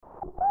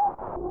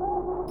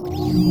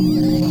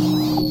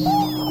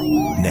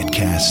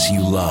Netcasts you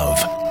love.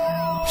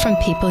 From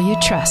people you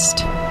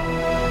trust.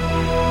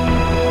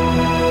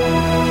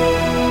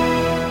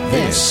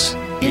 This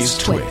is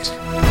Twit.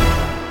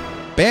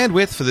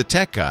 Bandwidth for the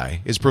Tech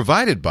Guy is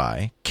provided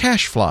by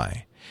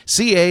CacheFly.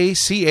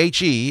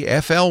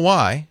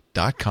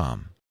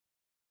 CacheFly.com.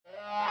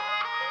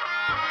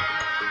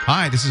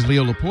 Hi, this is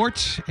Leo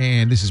Laporte,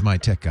 and this is my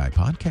Tech Guy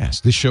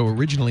podcast. This show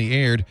originally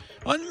aired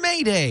on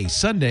May Day,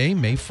 Sunday,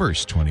 May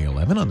 1st,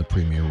 2011, on the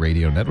premier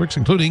radio networks,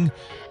 including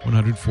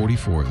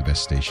 144 of the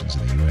best stations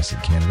in the U.S.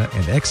 and Canada,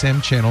 and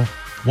XM channel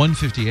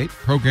 158.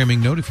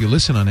 Programming note, if you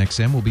listen on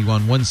XM, we'll be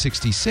on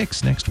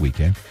 166 next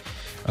weekend.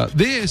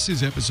 This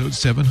is episode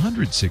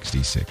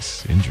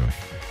 766. Enjoy.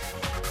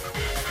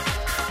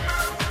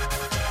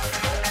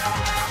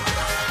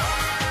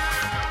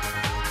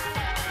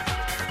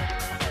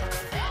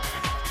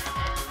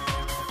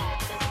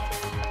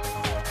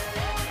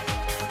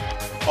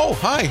 Oh,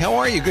 hi, how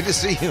are you? Good to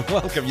see you.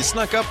 Welcome. You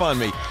snuck up on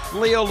me.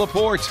 Leo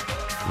Laporte,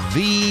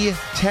 the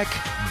Tech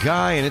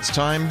Guy, and it's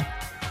time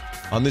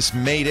on this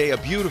May Day, a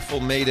beautiful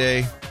May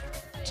Day,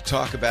 to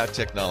talk about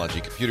technology,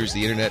 computers,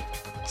 the internet,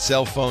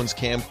 cell phones,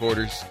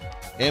 camcorders,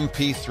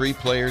 MP3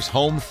 players,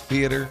 home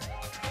theater,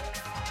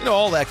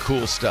 all that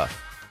cool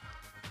stuff.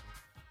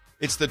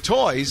 It's the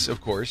toys, of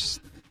course,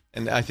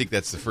 and I think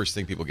that's the first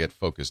thing people get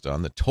focused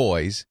on, the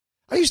toys.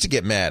 I used to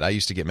get mad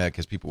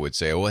because people would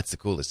say, oh, what's the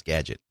coolest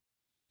gadget?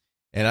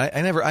 And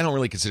I don't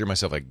really consider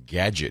myself a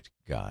gadget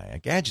guy.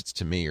 Gadgets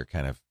to me are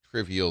kind of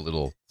trivial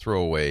little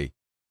throwaway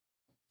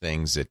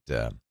things that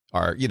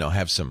are,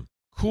 have some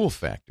cool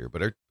factor,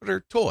 but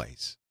are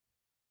toys.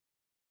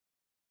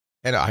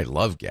 And I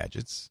love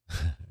gadgets,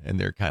 and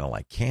they're kind of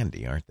like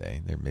candy, aren't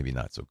they? They're maybe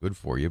not so good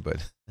for you,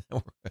 but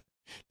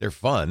they're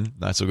fun.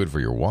 Not so good for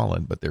your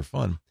wallet, but they're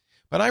fun.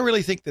 But I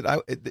really think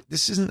that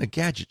this isn't a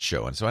gadget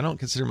show, and so I don't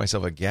consider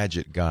myself a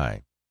gadget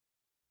guy.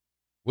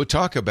 We'll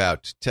talk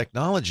about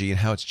technology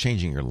and how it's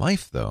changing your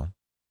life, though.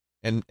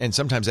 And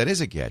sometimes that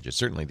is a gadget.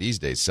 Certainly these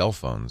days, cell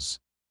phones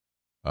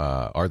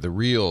are the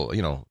real,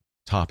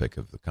 topic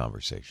of the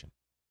conversation.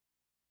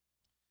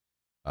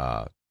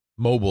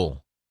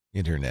 Mobile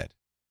internet,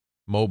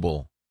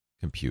 mobile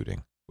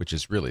computing, which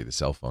is really the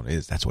cell phone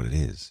is. That's what it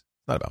is.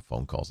 It's not about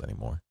phone calls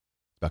anymore.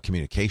 It's about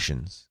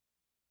communications.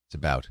 It's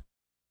about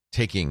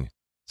taking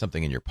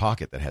something in your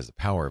pocket that has the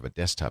power of a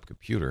desktop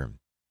computer and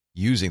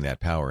using that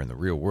power in the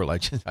real world.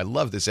 I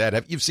love this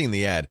ad. You've seen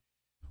the ad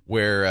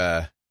where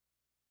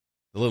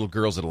the little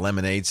girl's at a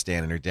lemonade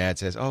stand and her dad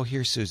says, oh,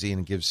 here's Susie,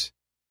 and gives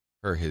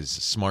her his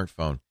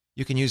smartphone.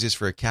 You can use this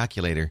for a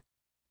calculator.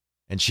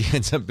 And she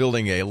ends up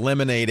building a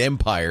lemonade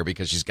empire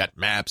because she's got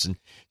maps and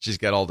she's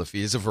got all the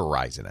fees. It's a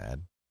Verizon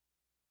ad.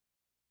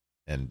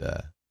 And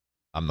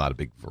I'm not a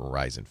big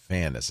Verizon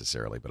fan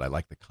necessarily, but I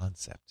like the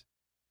concept.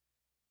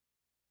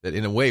 That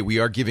in a way, we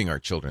are giving our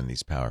children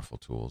these powerful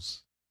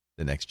tools,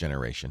 the next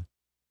generation.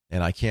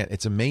 And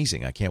it's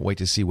amazing. I can't wait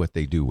to see what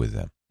they do with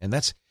them. And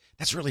that's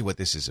really what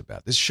this is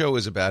about. This show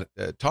is about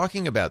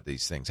talking about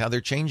these things, how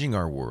they're changing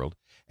our world,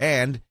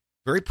 and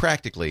very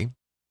practically,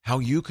 how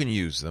you can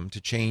use them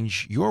to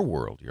change your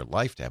world, your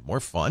life, to have more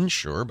fun,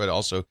 sure, but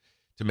also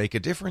to make a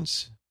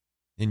difference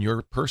in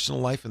your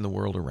personal life and the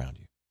world around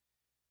you.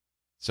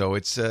 So I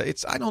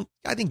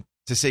think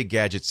to say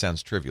gadget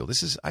sounds trivial.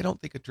 I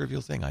don't think a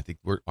trivial thing. I think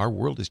our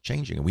world is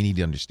changing and we need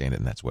to understand it.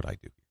 And that's what I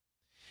do.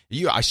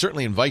 I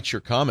certainly invite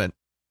your comment,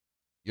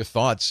 your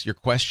thoughts, your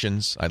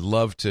questions. I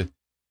love to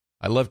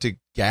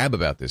gab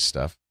about this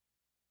stuff.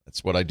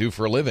 That's what I do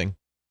for a living.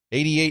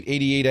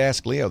 8888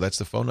 Ask Leo. That's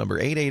the phone number.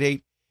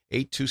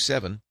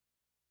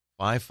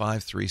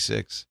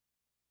 888-827-5536.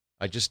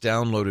 I just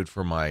downloaded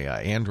for my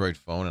Android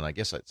phone, and I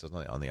guess it's on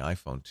the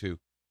iPhone too,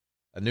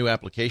 a new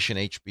application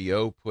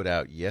HBO put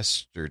out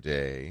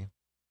yesterday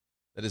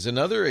that is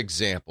another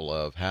example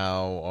of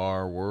how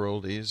our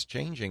world is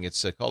changing.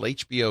 It's called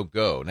HBO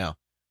Go. Now,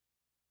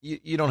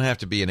 you don't have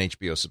to be an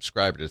HBO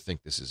subscriber to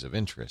think this is of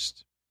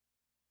interest.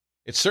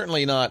 It's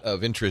certainly not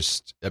of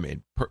interest. I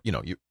mean,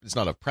 it's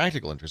not of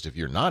practical interest if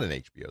you're not an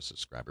HBO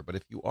subscriber. But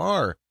if you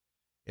are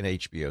an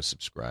HBO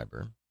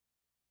subscriber,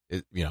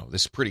 this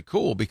is pretty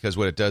cool because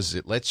what it does is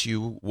it lets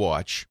you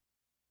watch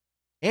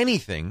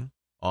anything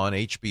on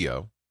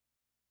HBO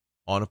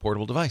on a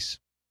portable device,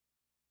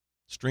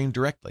 streamed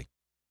directly.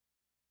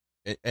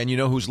 And you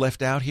know who's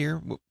left out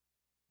here?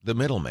 The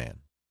middleman.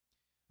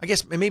 I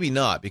guess maybe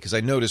not, because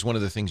I noticed one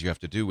of the things you have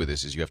to do with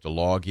this is you have to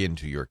log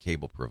into your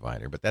cable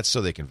provider, but that's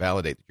so they can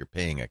validate that you're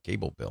paying a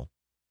cable bill.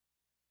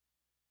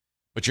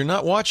 But you're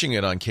not watching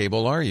it on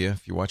cable, are you,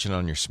 if you're watching it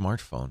on your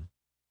smartphone?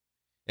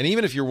 And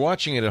even if you're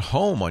watching it at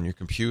home on your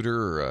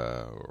computer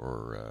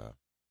or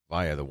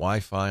via the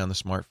Wi-Fi on the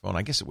smartphone,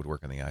 I guess it would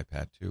work on the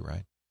iPad too,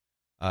 right?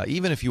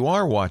 Even if you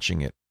are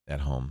watching it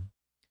at home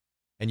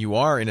and you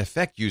are, in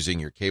effect, using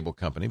your cable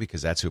company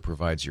because that's who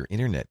provides your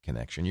internet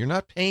connection, you're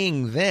not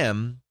paying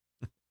them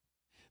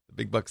the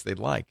big bucks they'd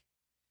like.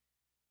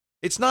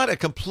 It's not a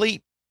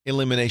complete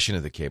elimination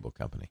of the cable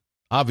company.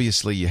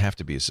 Obviously, you have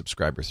to be a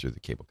subscriber through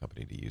the cable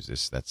company to use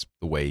this. That's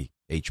the way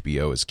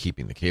HBO is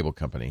keeping the cable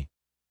company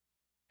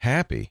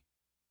happy.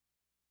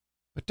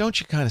 But don't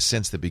you kind of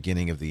sense the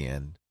beginning of the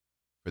end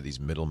for these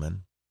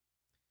middlemen?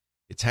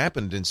 It's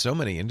happened in so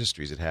many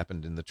industries. It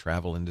happened in the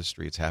travel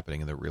industry. It's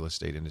happening in the real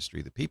estate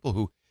industry. The people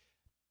who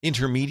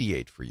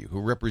intermediate for you, who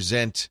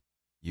represent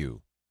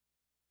you,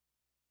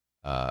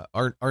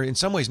 are in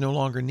some ways no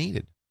longer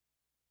needed.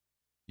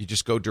 You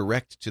just go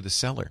direct to the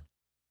seller.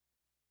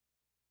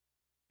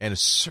 And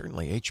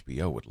certainly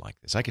HBO would like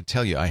this. I could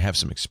tell you I have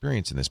some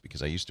experience in this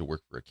because I used to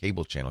work for a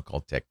cable channel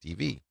called Tech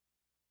TV.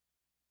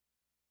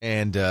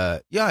 And,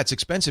 yeah, it's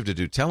expensive to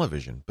do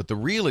television, but the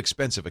real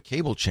expense of a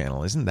cable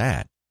channel isn't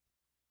that.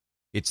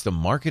 It's the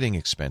marketing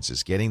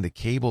expenses, getting the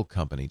cable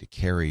company to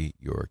carry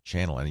your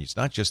channel. And it's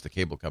not just the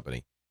cable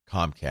company,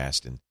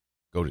 Comcast, and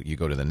you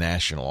go to the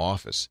national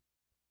office.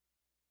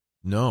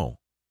 No.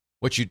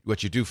 What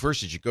you do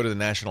first is you go to the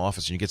national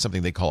office and you get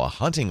something they call a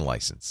hunting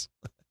license.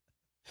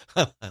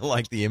 I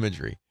like the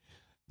imagery.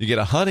 You get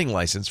a hunting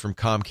license from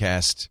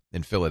Comcast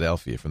in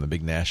Philadelphia, from the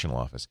big national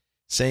office,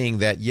 saying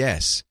that,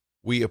 yes,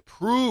 we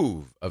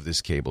approve of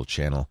this cable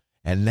channel,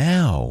 and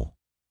now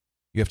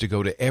you have to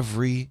go to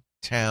every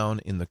town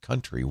in the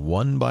country,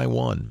 one by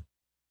one,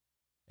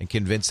 and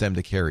convince them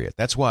to carry it.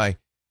 That's why,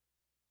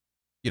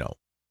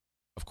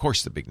 of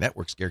course, the big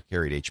networks get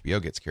carried,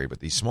 HBO gets carried, but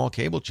these small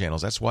cable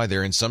channels, that's why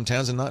they're in some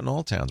towns and not in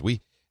all towns.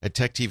 We, at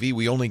Tech TV,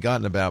 we only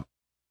gotten about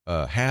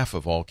half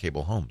of all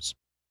cable homes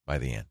by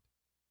the end.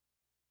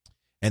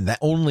 And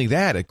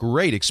that at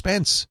great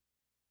expense.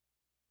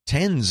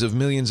 Tens of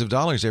millions of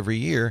dollars every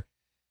year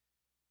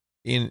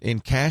in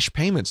cash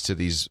payments to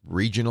these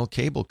regional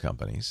cable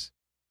companies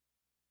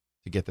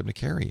to get them to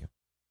carry you.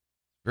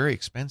 Very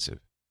expensive.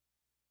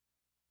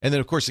 And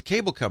then, of course, the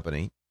cable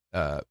company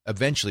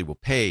eventually will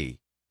pay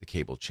the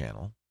cable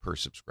channel per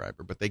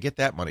subscriber, but they get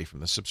that money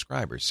from the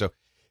subscribers. So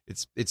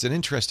it's an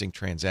interesting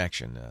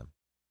transaction.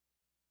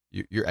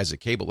 You're as a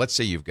cable, let's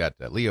say you've got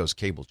Leo's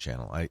cable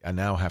channel. I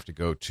now have to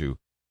go to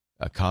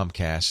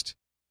Comcast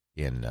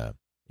in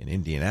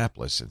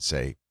Indianapolis and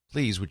say,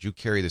 please, would you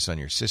carry this on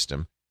your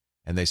system?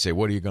 And they say,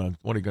 what are you going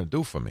to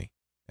do for me?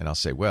 And I'll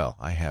say, well,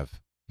 I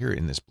have here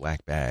in this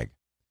black bag,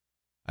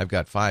 I've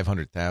got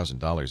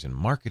 $500,000 in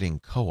marketing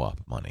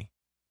co-op money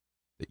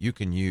that you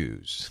can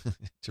use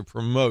to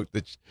promote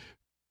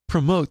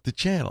the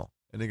channel.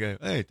 And they go,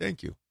 hey,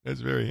 thank you.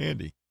 That's very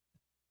handy.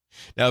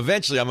 Now,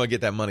 eventually, I'm going to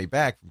get that money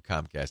back from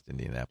Comcast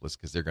Indianapolis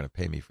because they're going to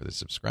pay me for the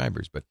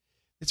subscribers, but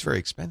it's very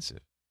expensive.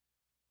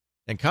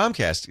 And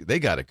Comcast, they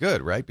got it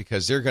good, right?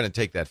 Because they're going to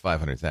take that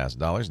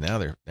 $500,000. Now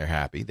they're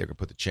happy. They're going to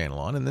put the channel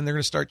on, and then they're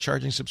going to start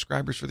charging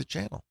subscribers for the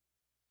channel.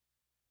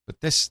 But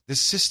this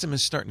system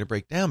is starting to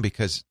break down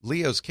because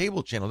Leo's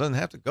cable channel doesn't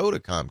have to go to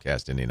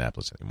Comcast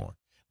Indianapolis anymore.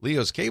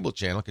 Leo's cable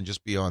channel can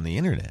just be on the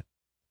internet.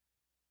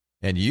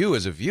 And you,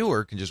 as a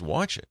viewer, can just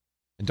watch it.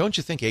 And don't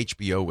you think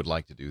HBO would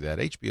like to do that?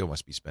 HBO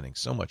must be spending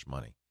so much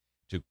money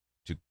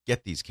to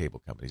get these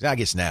cable companies. I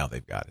guess now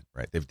they've got it,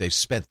 right? They've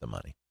spent the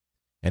money.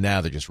 And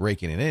now they're just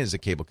raking it in as the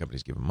cable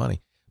companies give them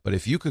money. But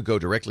if you could go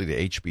directly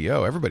to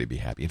HBO, everybody would be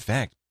happy. In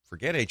fact,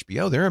 forget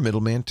HBO. They're a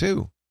middleman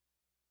too.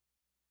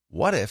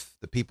 What if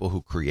the people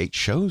who create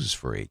shows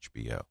for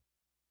HBO,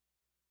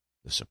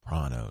 The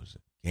Sopranos,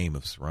 Game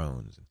of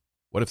Thrones,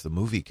 what if the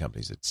movie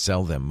companies that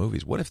sell them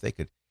movies, what if they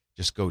could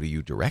just go to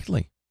you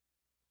directly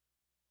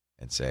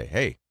and say,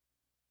 hey,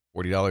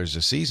 $40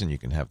 a season, you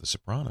can have The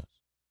Sopranos.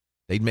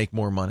 They'd make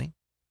more money.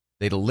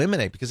 They'd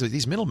eliminate, because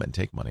these middlemen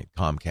take money,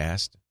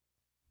 Comcast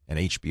and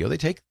HBO, they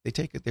take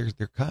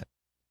their cut.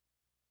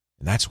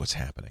 And that's what's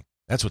happening.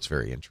 That's what's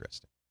very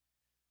interesting.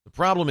 The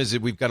problem is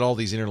that we've got all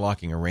these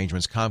interlocking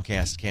arrangements.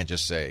 Comcast can't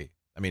just say,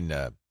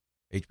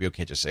 HBO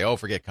can't just say, oh,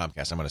 forget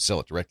Comcast, I'm going to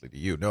sell it directly to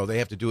you. No, they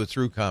have to do it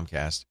through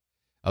Comcast.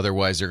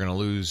 Otherwise, they're going to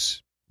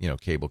lose,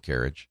 cable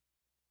carriage.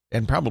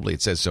 And probably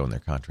it says so in their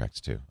contracts,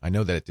 too. I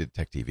know that it did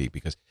Tech TV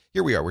because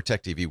here we are, we're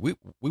Tech TV. We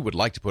would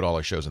like to put all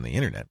our shows on the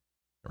internet,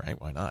 right?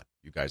 Why not?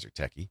 You guys are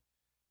techie.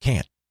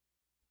 Can't.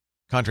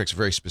 Contracts are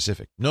very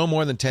specific. No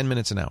more than 10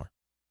 minutes an hour.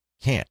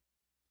 Can't.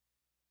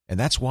 And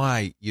that's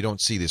why you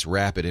don't see this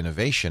rapid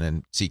innovation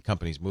and see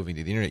companies moving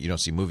to the internet. You don't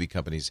see movie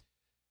companies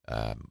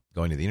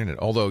going to the internet,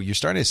 although you're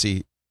starting to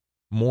see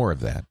more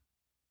of that.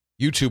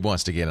 YouTube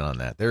wants to get in on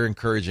that. They're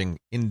encouraging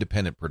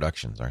independent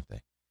productions, aren't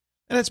they?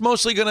 And it's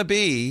mostly going to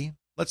be,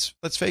 let's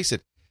face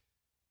it,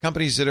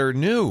 companies that are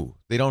new.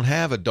 They don't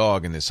have a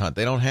dog in this hunt.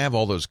 They don't have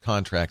all those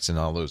contracts and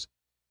all those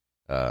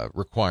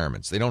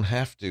requirements. They don't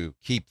have to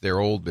keep their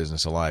old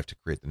business alive to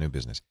create the new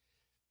business.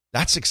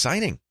 That's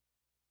exciting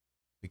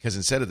because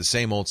instead of the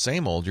same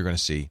old, you're going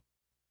to see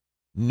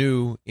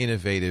new,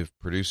 innovative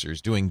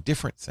producers doing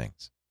different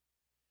things.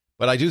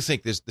 But I do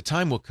think the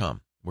time will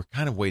come. We're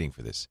kind of waiting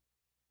for this,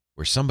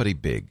 where somebody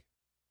big,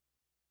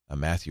 a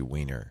Matthew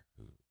Weiner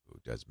who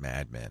does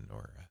Mad Men,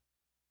 or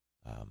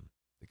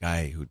the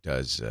guy who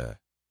does The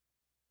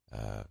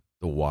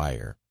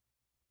Wire,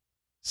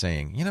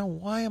 saying,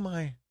 why am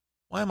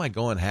I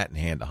going hat in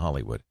hand to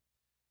Hollywood?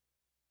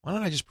 Why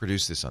don't I just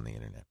produce this on the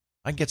internet?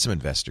 I can get some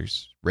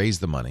investors, raise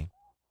the money,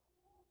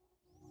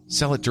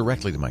 sell it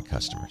directly to my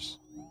customers.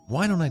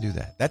 Why don't I do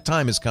that? That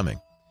time is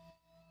coming.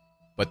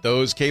 But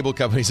those cable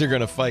companies are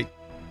going to fight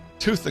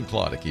tooth and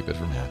claw to keep it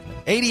from happening.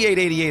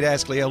 8888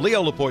 Ask Leo.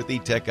 Leo Laporte, the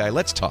tech guy.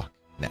 Let's talk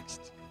next.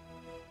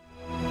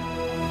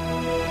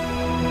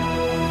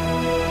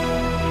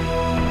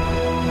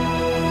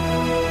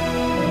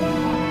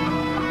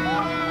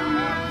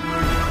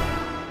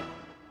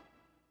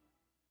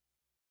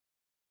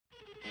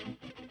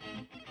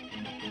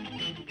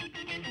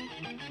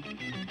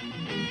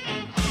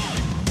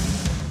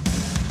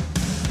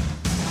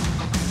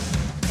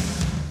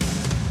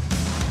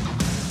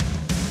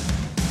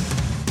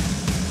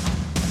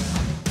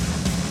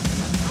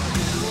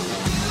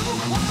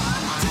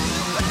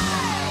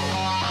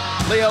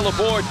 Leo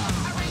Laporte.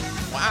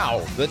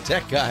 Wow, the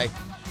tech guy.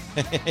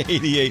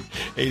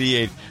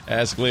 8888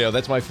 Ask Leo.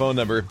 That's my phone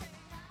number.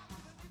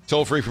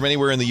 Toll free from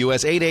anywhere in the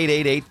U.S.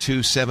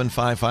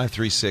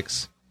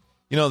 888-827-5536.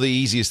 You know, the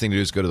easiest thing to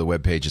do is go to the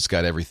webpage. It's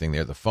got everything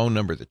there. The phone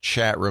number, the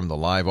chat room, the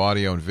live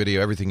audio and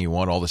video, everything you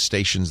want, all the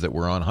stations that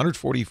we're on.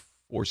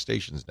 144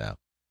 stations now.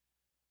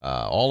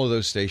 All of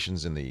those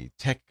stations in the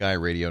Tech Guy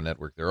Radio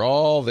Network, they're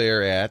all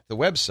there at the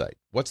website.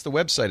 What's the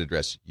website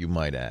address, you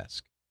might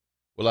ask?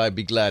 Well, I'd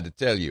be glad to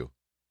tell you.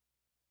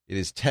 It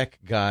is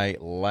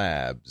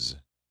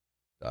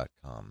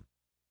techguylabs.com.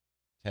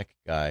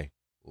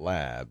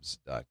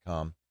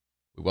 Techguylabs.com.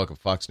 We welcome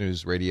Fox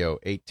News Radio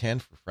 810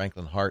 for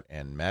Franklin Hart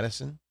and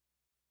Madison.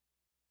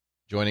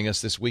 Joining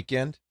us this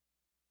weekend.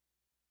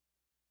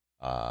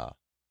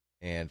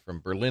 And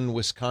from Berlin,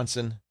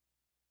 Wisconsin,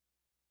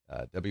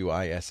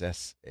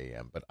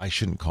 WISS-AM. But I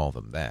shouldn't call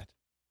them that.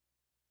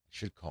 I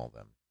should call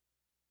them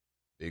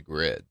Big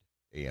Red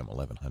AM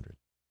 1100.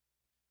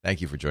 Thank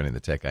you for joining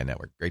the Tech Guy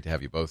Network. Great to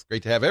have you both.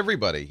 Great to have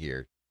everybody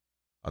here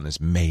on this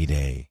May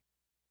Day.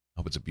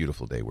 Hope it's a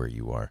beautiful day where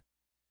you are.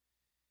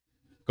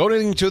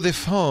 Going to the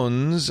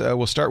phones,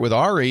 we'll start with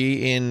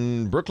Ari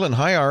in Brooklyn.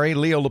 Hi, Ari.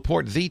 Leo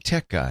Laporte, the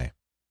Tech Guy.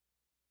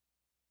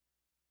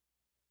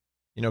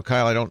 You know,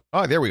 Kyle, I don't...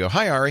 Oh, there we go.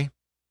 Hi, Ari.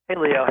 Hey,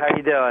 Leo. How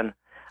you doing?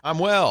 I'm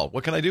well.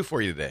 What can I do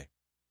for you today?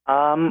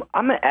 I'm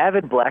an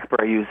avid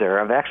BlackBerry user.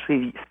 I'm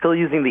actually still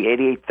using the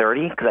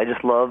 8830 because I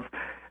just love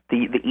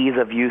the ease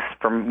of use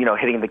from,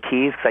 hitting the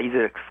keys, because I use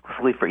it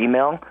exclusively for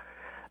email.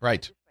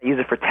 Right. I use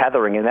it for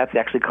tethering, and that's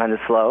actually kind of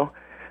slow.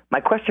 My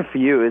question for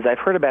you is, I've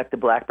heard about the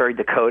BlackBerry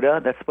Dakota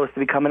that's supposed to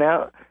be coming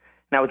out,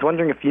 and I was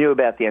wondering if you knew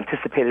about the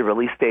anticipated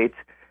release date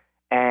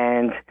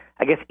and,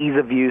 I guess, ease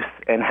of use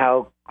and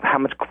how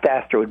much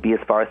faster it would be as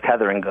far as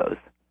tethering goes.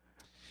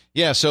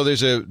 Yeah, so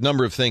there's a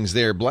number of things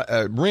there.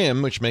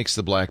 RIM, which makes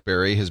the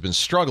BlackBerry, has been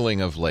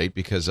struggling of late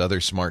because other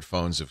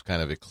smartphones have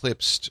kind of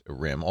eclipsed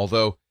RIM,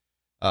 although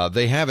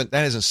that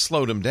hasn't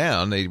slowed them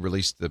down. They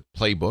released the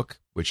Playbook,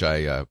 which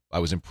I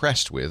was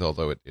impressed with,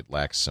 although it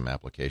lacks some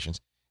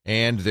applications.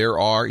 And there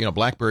are,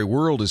 BlackBerry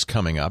World is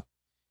coming up,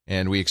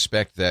 and we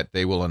expect that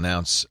they will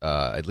announce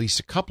at least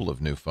a couple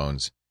of new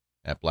phones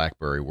at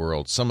BlackBerry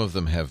World. Some of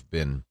them have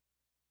been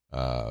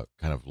kind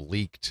of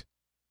leaked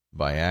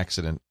by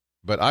accident,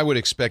 but I would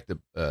expect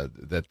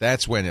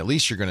that's when at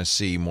least you're going to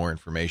see more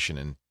information.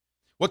 And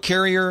what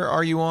carrier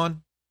are you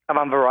on? I'm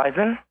on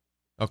Verizon.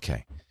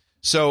 Okay.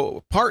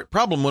 So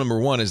problem number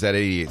one is that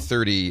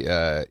 8830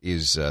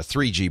 is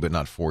 3G but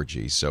not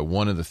 4G. So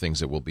one of the things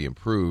that will be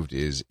improved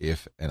is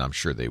if, and I'm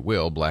sure they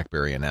will,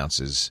 BlackBerry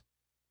announces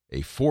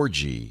a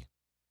 4G.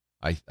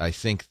 I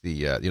think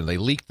they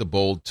leaked the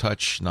Bold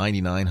Touch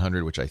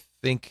 9900, which I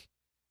think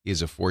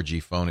is a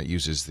 4G phone. It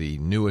uses the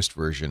newest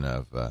version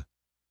of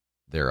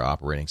their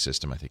operating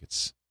system. I think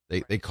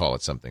they call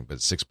it something, but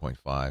it's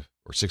 6.5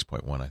 or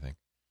 6.1, I think.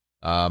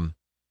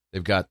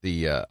 They've got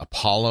the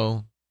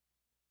Apollo.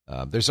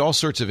 There's all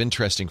sorts of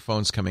interesting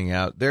phones coming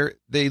out.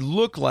 They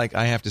look like,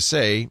 I have to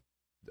say,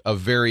 a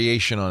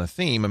variation on a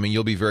theme. I mean,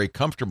 you'll be very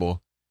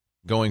comfortable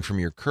going from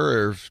your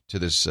Curve to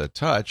this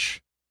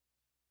Touch.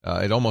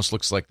 It almost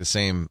looks like the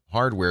same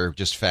hardware,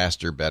 just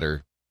faster,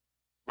 better.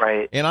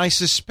 Right. And I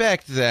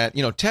suspect that,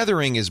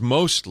 tethering is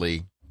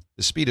mostly,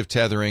 the speed of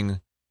tethering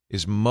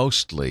is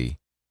mostly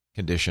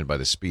conditioned by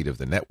the speed of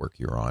the network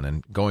you're on.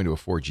 And going to a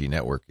 4G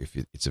network, if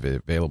it's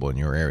available in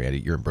your area,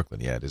 you're in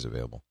Brooklyn, yeah, it is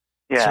available.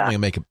 Yeah.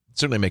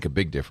 Certainly make a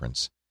big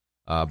difference.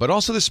 But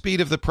also the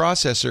speed of the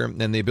processor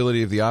and the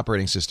ability of the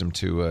operating system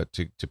to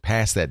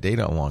pass that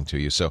data along to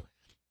you. So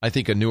I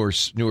think a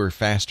newer,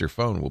 faster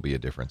phone will be a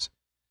difference.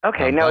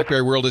 Okay. Now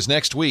BlackBerry World is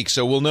next week,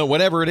 so we'll know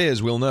whatever it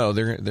is. We'll know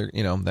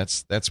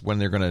that's when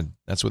they're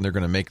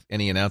gonna make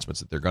any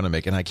announcements that they're gonna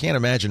make. And I can't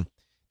imagine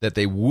that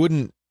they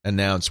wouldn't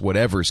announce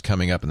whatever's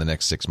coming up in the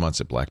next 6 months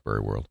at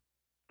BlackBerry World.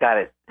 Got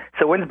it.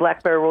 So when's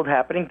BlackBerry World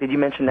happening? Did you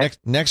mention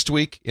next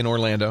week in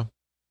Orlando?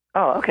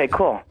 Oh, okay,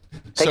 cool.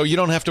 So you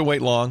don't have to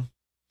wait long.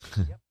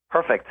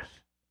 Perfect.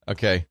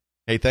 Okay.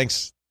 Hey,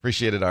 thanks.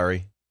 Appreciate it,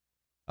 Ari.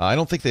 I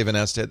don't think they've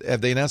announced it.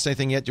 Have they announced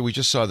anything yet? We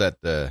just saw that.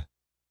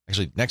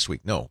 Actually, next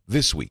week. No,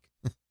 this week.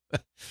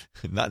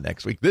 Not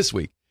next week. This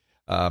week.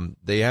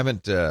 They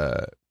haven't.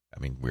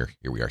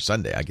 Here we are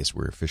Sunday. I guess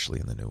we're officially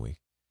in the new week.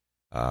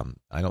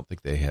 I don't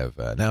think they have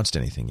announced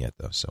anything yet,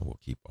 though. So we'll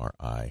keep our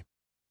eye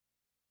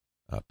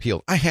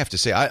peeled. I have to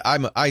say,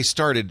 I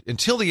started,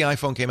 until the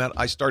iPhone came out,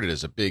 I started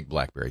as a big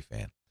BlackBerry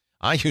fan.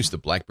 I used the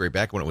BlackBerry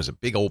back when it was a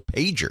big old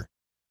pager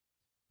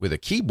with a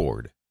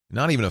keyboard,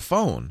 not even a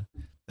phone.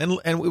 And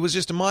it was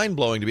just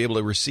mind-blowing to be able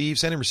to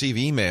send and receive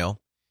email.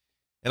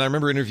 And I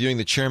remember interviewing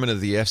the chairman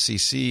of the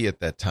FCC at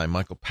that time,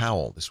 Michael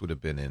Powell. This would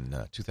have been in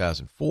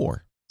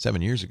 2004,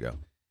 7 years ago.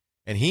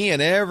 And he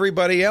and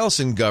everybody else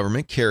in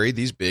government carried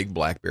these big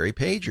BlackBerry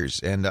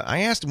pagers. And I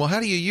asked him, well, how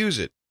do you use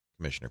it,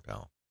 Commissioner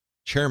Powell,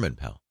 Chairman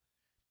Powell?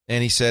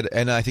 And he said,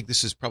 and I think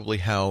this is probably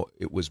how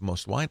it was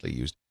most widely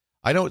used.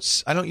 I don't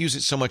use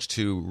it so much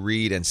to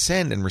read and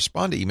send and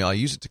respond to email. I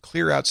use it to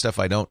clear out stuff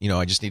I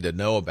just need to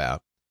know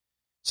about,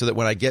 so that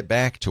when I get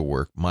back to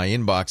work, my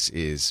inbox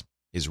is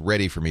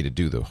ready for me to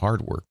do the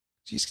hard work.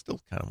 So you still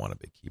kind of want a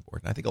big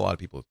keyboard. And I think a lot of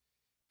people,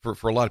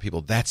 for a lot of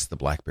people, that's the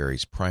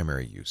BlackBerry's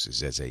primary use,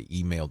 is as a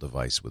email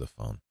device with a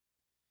phone.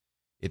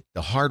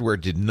 The hardware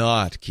did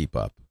not keep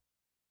up,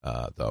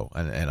 though,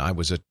 and I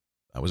was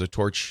a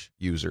Torch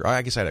user.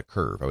 I guess I had a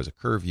Curve. I was a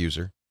Curve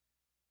user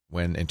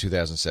when in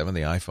 2007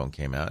 the iPhone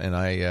came out, and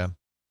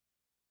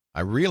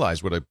I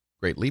realized what a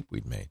great leap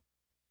we'd made.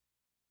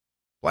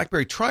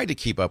 BlackBerry tried to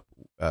keep up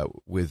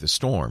with the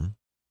Storm,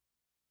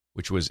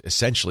 which was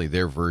essentially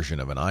their version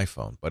of an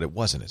iPhone, but it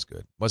wasn't as good.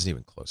 It wasn't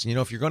even close. And,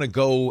 if you're going to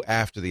go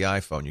after the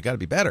iPhone, you got to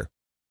be better.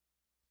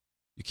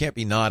 You can't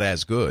be not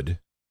as good.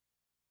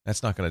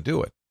 That's not going to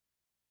do it.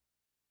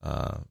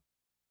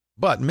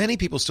 But many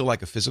people still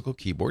like a physical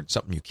keyboard,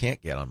 something you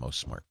can't get on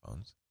most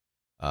smartphones.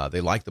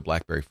 They like the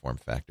BlackBerry form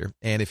factor.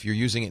 And if you're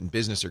using it in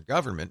business or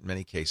government, in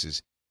many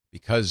cases,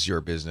 because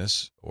your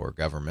business or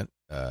government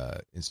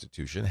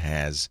institution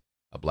has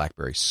a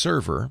BlackBerry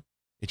server,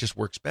 it just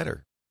works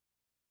better.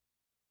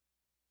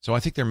 So I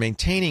think they're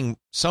maintaining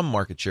some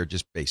market share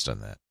just based on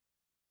that.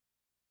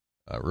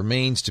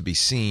 Remains to be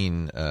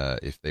seen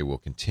if they will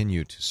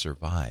continue to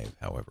survive,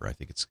 however. I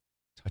think it's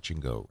touch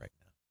and go right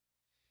now.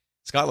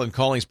 Scotland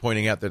Calling's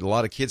pointing out that a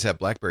lot of kids have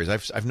BlackBerries.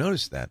 I've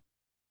noticed that.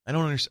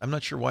 I'm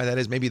not sure why that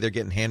is. Maybe they're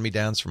getting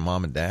hand-me-downs from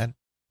mom and dad.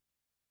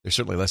 They're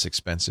certainly less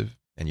expensive,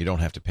 and you don't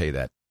have to pay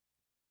that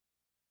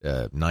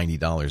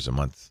 $90 a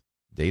month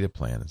data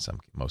plan in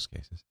most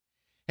cases.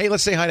 Hey,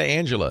 let's say hi to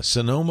Angela,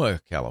 Sonoma,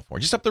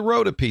 California, just up the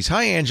road a piece.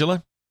 Hi,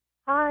 Angela.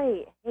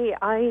 Hi. Hey,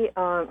 I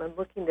am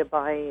looking to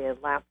buy a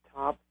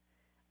laptop,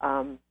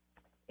 and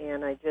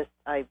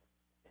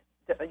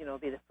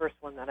be the first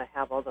one that I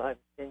have, although I've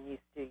been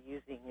used to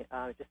using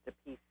just a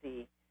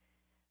PC.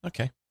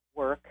 Okay.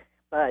 Work,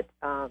 but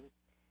and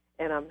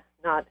I'm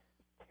not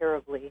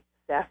terribly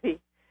savvy,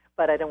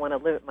 but I don't want to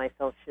limit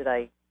myself should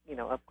I,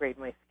 upgrade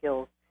my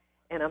skills.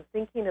 And I'm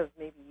thinking of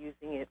maybe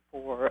using it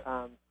for,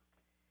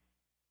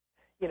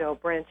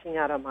 branching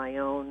out on my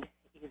own,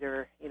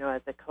 either,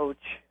 as a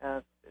coach,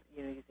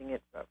 using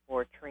it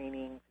for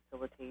training,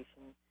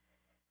 facilitation.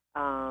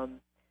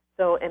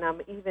 And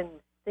I'm even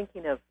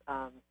thinking of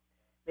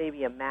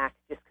maybe a Mac,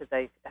 just because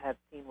I have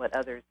seen what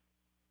others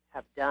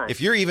have done. If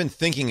you're even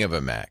thinking of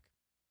a Mac,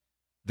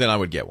 then I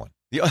would get one.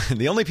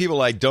 The only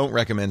people I don't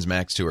recommend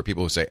Macs to are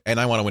people who say, and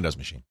I want a Windows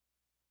machine.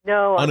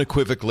 No.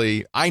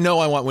 Unequivocally, I know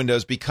I want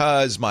Windows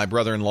because my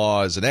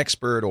brother-in-law is an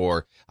expert,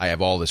 or I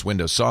have all this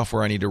Windows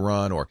software I need to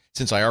run, or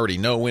since I already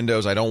know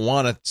Windows, I don't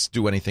want to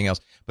do anything else.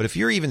 But if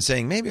you're even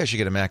saying, maybe I should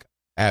get a Mac,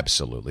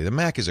 absolutely. The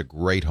Mac is a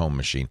great home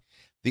machine.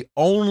 The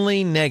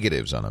only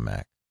negatives on a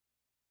Mac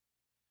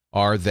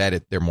are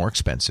that they're more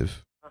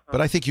expensive, but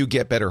I think you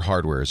get better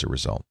hardware as a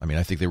result. I mean,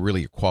 I think they're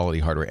really quality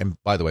hardware,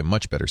 and by the way,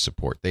 much better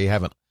support. They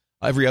haven't,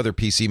 every other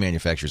PC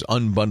manufacturer's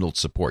unbundled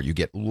support. You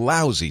get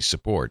lousy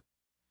support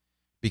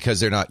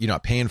because you're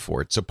not paying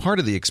for it. So part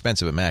of the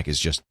expense of a Mac is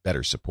just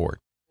better support.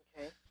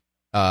 Okay.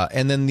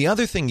 And then the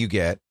other thing you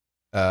get,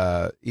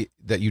 that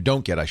you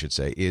don't get, I should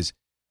say, is,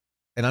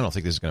 and I don't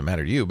think this is going to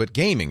matter to you, but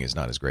gaming is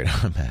not as great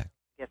on a Mac.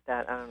 Get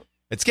that.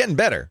 It's getting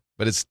better,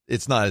 but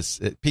it's not as,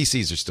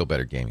 PCs are still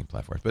better gaming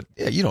platforms, but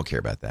yeah, you don't care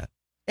about that.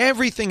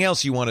 Everything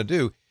else you want to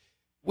do,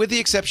 with the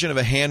exception of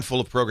a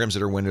handful of programs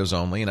that are Windows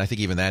only, and I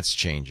think even that's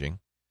changing.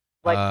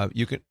 Like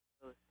you can.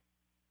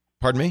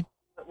 Pardon me?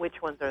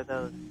 Which ones are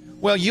those?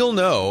 Well, you'll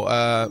know.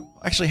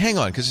 Actually, hang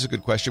on, because this is a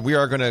good question. We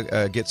are going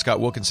to get Scott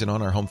Wilkinson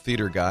on, our home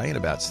theater guy, in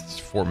about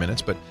 4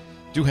 minutes, but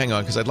do hang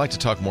on, because I'd like to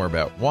talk more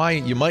about why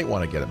you might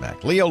want to get a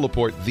Mac. Leo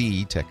Laporte,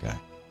 the tech guy.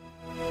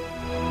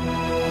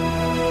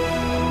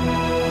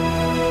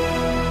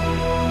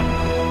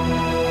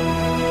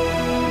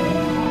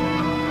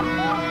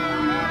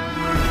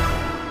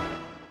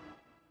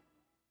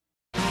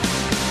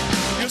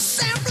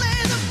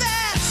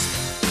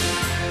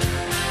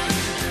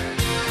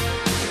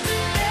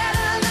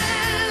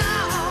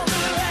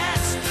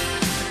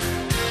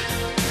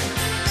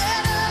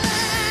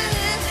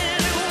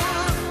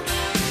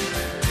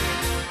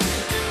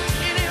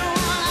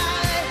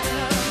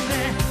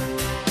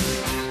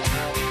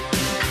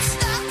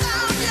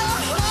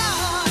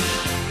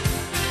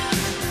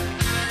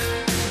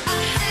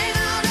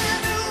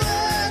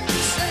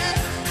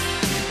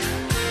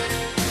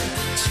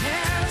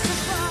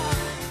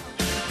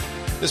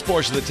 This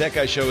portion of the Tech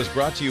Guy Show is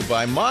brought to you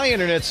by my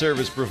internet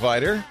service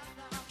provider.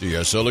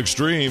 DSL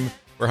Extreme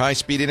for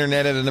high-speed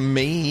internet at an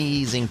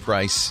amazing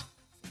price.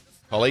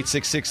 Call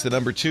 866 the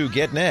number 2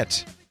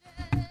 GetNet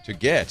to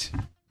get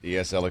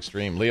DSL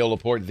Extreme. Leo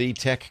Laporte, the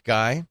tech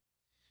guy.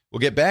 We'll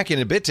get back in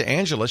a bit to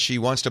Angela. She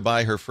wants to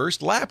buy her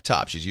first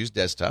laptop. She's used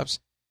desktops,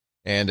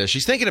 and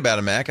she's thinking about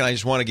a Mac, and I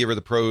just want to give her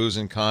the pros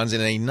and cons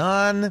in a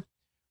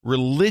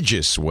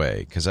non-religious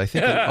way, because I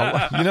think,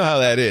 you know how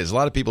that is. A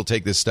lot of people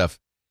take this stuff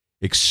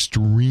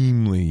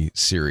extremely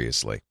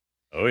seriously.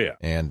 Oh, yeah.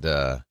 And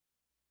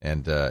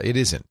it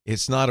isn't.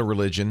 It's not a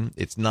religion.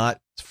 It's not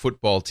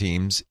football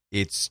teams.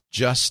 It's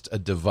just a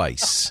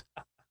device.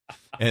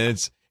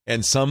 And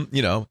some,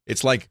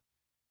 it's like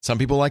some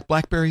people like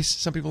BlackBerries,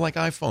 some people like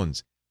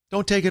iPhones.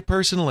 Don't take it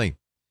personally.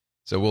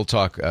 So we'll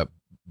talk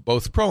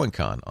both pro and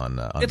con on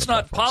it's the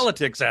not platforms.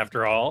 Politics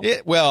after all.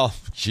 Well,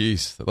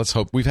 geez, let's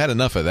hope we've had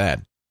enough of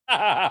that.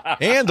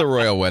 And the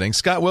royal wedding.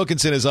 Scott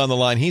Wilkinson is on the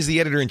line. He's the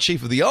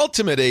editor-in-chief of the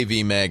Ultimate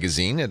AV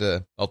magazine at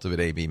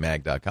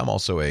ultimateavmag.com.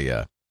 Also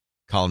a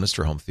columnist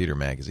for Home Theater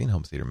Magazine,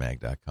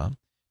 hometheatermag.com.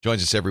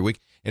 Joins us every week.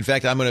 In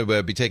fact, I'm going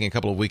to be taking a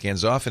couple of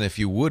weekends off, and if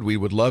you would, we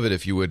would love it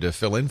if you would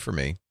fill in for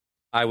me.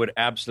 I would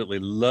absolutely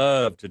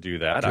love to do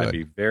that. Good. I'd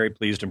be very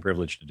pleased and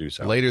privileged to do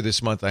so. Later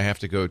this month, I have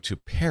to go to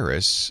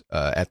Paris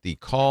at the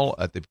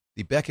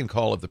beck and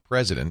call of the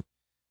president,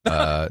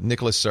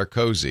 Nicolas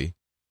Sarkozy.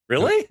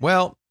 Really?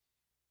 Well,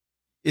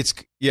 it's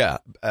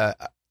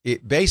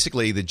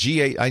basically the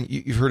G8.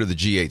 You've heard of the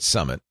G8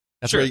 summit.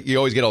 That's Sure. where you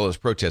always get all those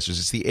protesters.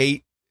 It's the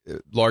 8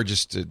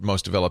 largest,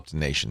 most developed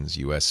nations: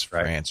 U.S.,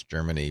 Right. France,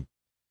 Germany,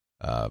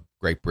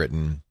 Great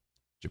Britain,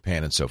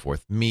 Japan, and so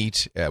forth.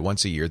 Meet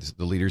once a year.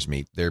 The leaders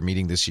meet. They're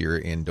meeting this year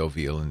in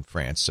Deauville in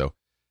France. So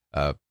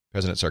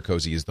President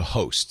Sarkozy is the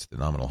host, the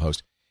nominal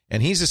host.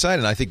 And he's decided,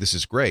 and I think this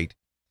is great,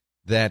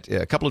 that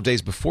a couple of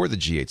days before the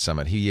G8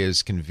 summit, he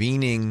is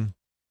convening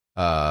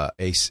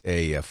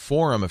a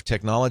forum of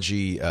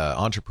technology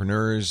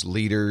entrepreneurs,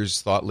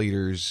 leaders, thought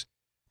leaders,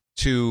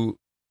 to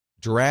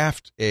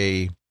draft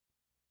a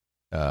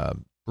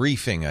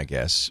briefing, I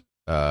guess,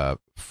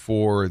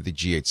 for the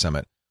G8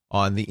 summit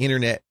on the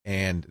internet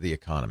and the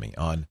economy,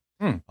 on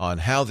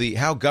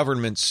how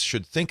governments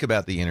should think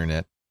about the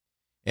internet.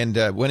 And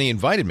when he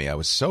invited me, I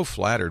was so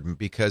flattered,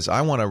 because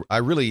I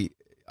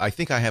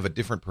think I have a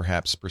different,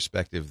 perhaps,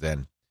 perspective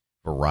than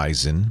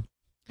Verizon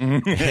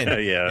and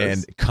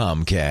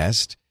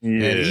Comcast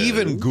and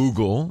even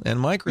Google and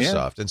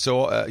Microsoft. Yeah. And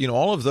so,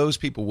 all of those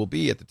people will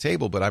be at the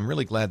table, but I'm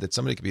really glad that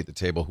somebody could be at the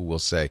table who will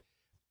say,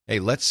 hey,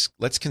 let's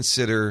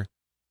consider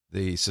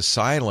the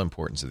societal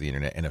importance of the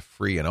internet and a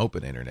free and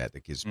open internet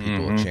that gives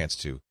people a chance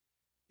to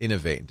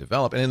innovate and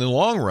develop. And in the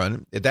long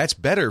run, that's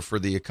better for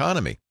the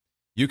economy.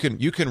 You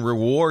can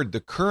reward the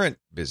current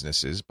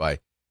businesses by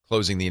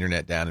closing the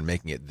internet down and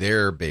making it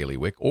their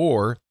bailiwick,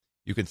 or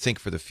you can think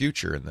for the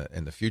future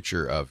and the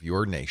future of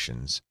your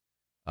nations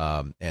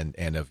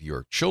and of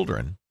your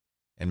children,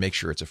 and make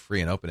sure it's a free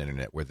and open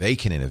internet where they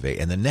can innovate,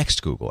 and the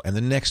next Google and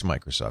the next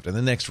Microsoft and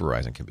the next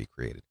Verizon can be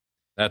created.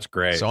 That's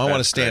great. So I want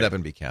to stand up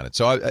and be counted.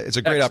 So it's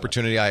a great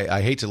opportunity.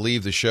 I hate to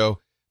leave the show,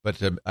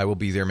 but I will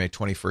be there May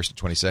 21st and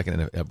 22nd,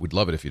 and I would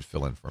love it if you'd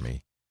fill in for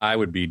me. I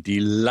would be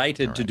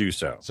delighted to do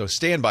so. So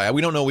stand by.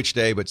 We don't know which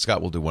day, but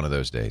Scott will do one of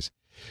those days.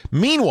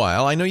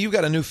 Meanwhile, I know you've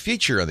got a new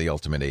feature on the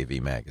Ultimate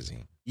AV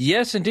magazine.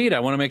 Yes, indeed.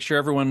 I want to make sure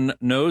everyone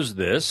knows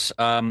this.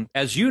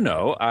 As you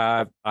know,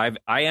 I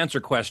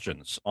answer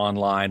questions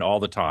online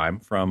all the time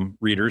from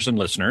readers and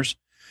listeners.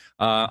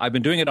 I've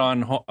been doing it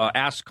on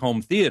Ask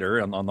Home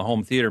Theater on the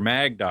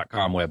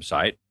hometheatermag.com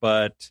website,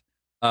 but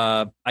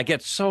I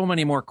get so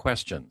many more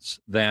questions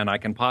than I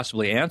can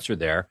possibly answer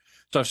there.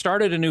 So I've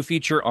started a new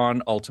feature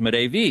on Ultimate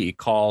AV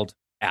called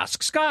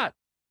Ask Scott.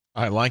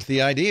 I like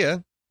the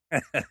idea.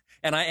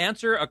 And I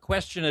answer a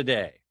question a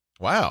day.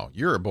 Wow,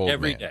 you're a bold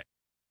every man. day.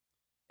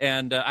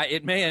 And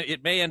it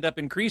may end up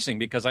increasing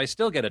because I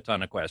still get a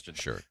ton of questions.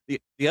 Sure.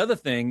 The other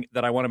thing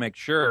that I want to make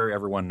sure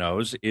everyone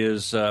knows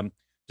is to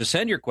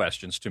send your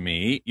questions to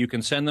me. You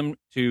can send them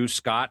to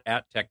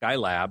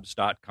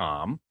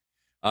scott@techguylabs.com.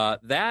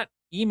 That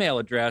email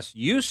address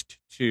used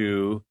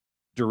to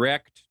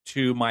direct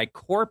to my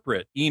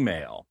corporate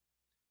email.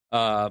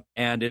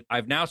 And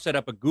I've now set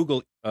up a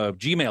Google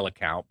Gmail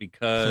account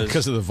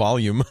because of the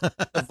volume.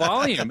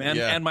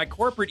 And my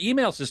corporate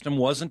email system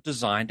wasn't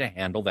designed to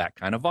handle that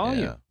kind of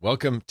volume. Yeah.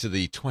 Welcome to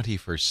the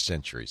 21st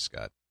century,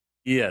 Scott.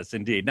 Yes,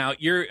 indeed. Now,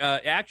 you're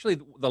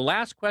actually the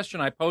last question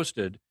I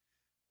posted.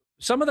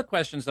 Some of the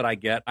questions that I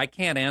get, I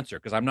can't answer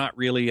because I'm not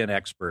really an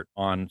expert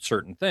on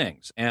certain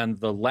things. And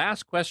the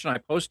last question I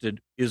posted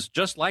is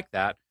just like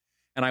that.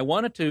 And I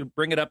wanted to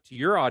bring it up to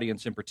your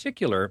audience in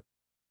particular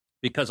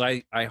because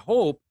I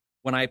hope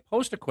when I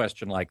post a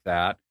question like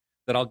that,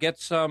 that I'll get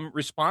some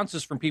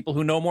responses from people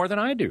who know more than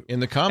I do. In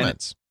the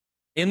comments.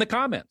 In the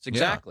comments,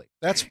 exactly.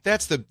 Yeah. There's the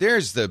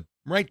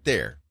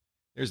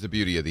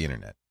beauty of the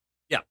internet.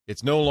 Yeah.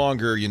 It's no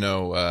longer,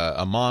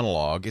 a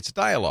monologue. It's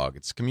dialogue.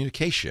 It's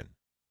communication.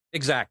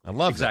 Exactly. I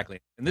love exactly.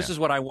 that. And this is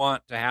what I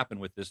want to happen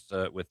with this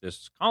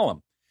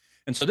column.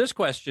 And so this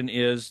question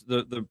is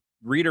the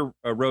reader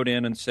wrote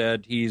in and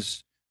said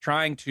he's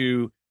trying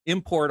to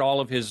import all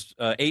of his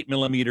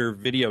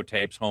 8mm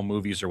videotapes, home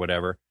movies or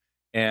whatever,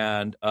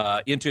 and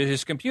into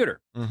his computer.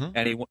 Mm-hmm.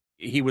 And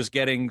he was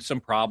getting some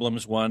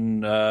problems.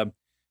 One,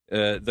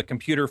 the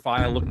computer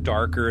file looked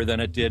darker than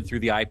it did through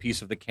the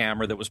eyepiece of the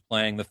camera that was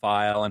playing the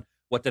file. And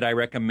what did I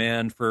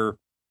recommend for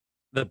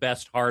the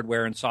best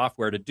hardware and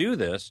software to do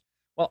this?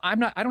 Well, I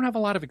don't have a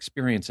lot of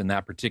experience in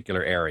that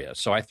particular area,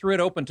 so I threw it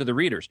open to the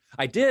readers.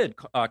 I did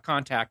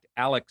contact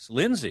Alex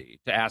Lindsay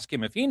to ask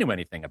him if he knew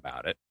anything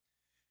about it,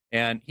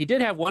 and he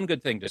did have one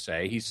good thing to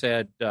say. He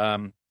said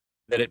that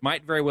it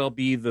might very well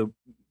be there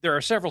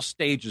are several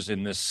stages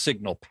in this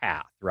signal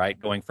path, right,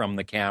 going from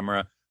the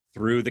camera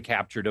through the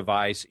capture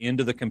device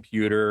into the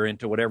computer,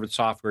 into whatever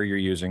software you're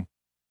using.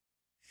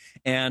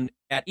 And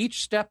at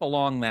each step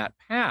along that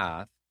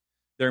path,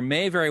 there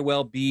may very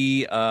well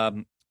be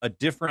a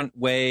different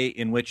way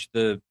in which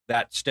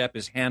that step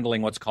is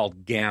handling what's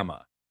called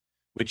gamma,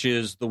 which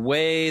is the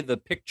way the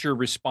picture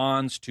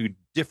responds to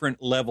different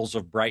levels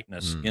of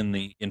brightness in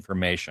the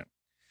information.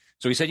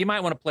 So he said you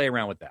might want to play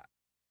around with that.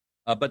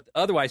 But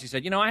otherwise, he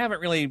said, I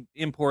haven't really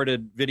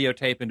imported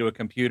videotape into a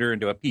computer,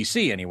 into a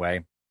PC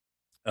anyway,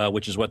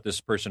 which is what this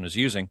person is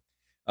using,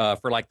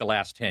 for like the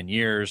last 10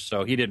 years.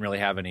 So he didn't really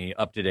have any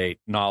up-to-date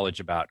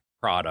knowledge about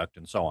product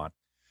and so on.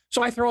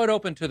 So I throw it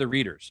open to the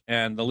readers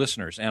and the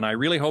listeners, and I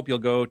really hope you'll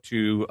go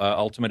to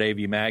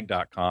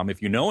ultimateavmag.com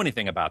if you know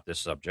anything about this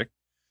subject,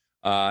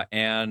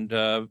 and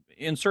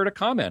insert a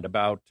comment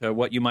about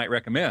what you might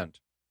recommend.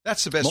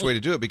 That's the best way to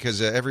do it,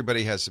 because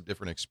everybody has some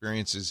different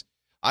experiences.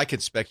 I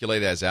could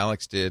speculate, as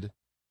Alex did.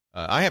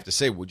 I have to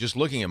say, just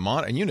looking at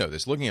and you know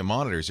this, looking at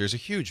monitors, there's a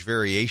huge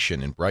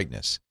variation in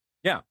brightness.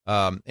 Yeah.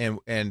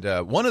 And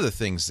one of the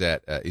things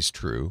that is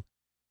true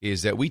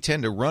is that we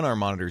tend to run our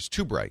monitors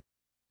too brighter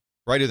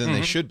than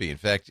they should be. In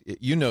fact,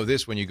 you know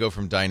this, when you go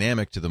from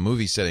dynamic to the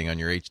movie setting on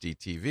your HD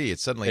TV,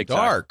 it's suddenly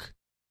dark.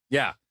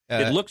 Yeah,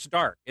 it looks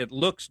dark. It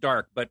looks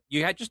dark, but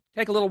you just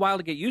take a little while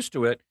to get used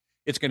to it.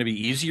 It's going to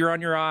be easier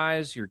on your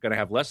eyes. You're going to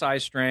have less eye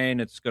strain.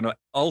 It's going to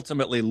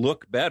ultimately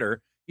look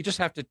better. You just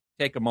have to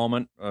take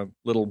a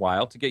little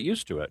while to get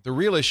used to it. The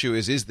real issue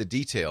is the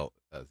detail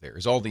there?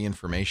 Is all the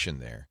information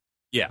there?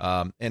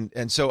 Yeah.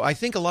 And so I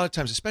think a lot of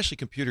times, especially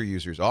computer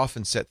users,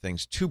 often set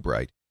things too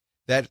bright.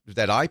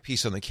 That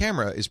eyepiece on the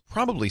camera is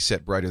probably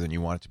set brighter than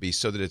you want it to be,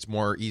 so that it's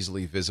more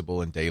easily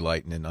visible in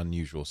daylight and in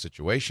unusual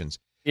situations.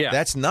 Yeah.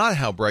 That's not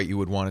how bright you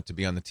would want it to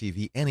be on the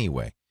TV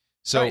anyway.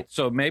 So, right.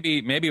 So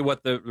maybe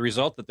what the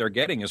result that they're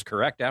getting is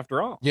correct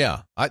after all.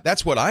 Yeah.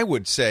 That's what I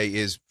would say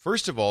is,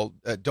 first of all,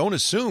 don't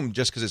assume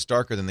just because it's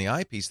darker than the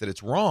eyepiece that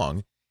it's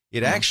wrong.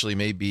 It actually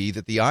may be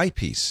that the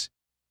eyepiece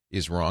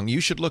is wrong. You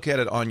should look at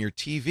it on your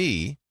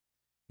TV,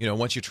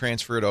 once you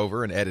transfer it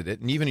over and edit it.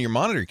 And even your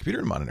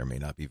computer monitor may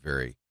not be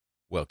very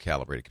well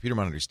calibrated. Computer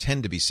monitors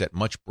tend to be set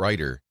much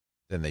brighter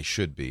than they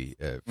should be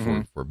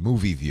for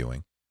movie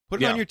viewing.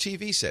 Put it on your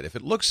TV set.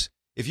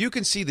 If you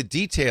can see the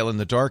detail in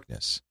the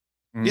darkness,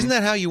 isn't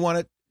that how you want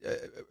it,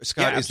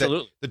 Scott? Yeah, absolutely.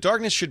 Is that the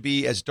darkness should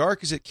be as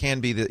dark as it can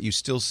be, that you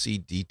still see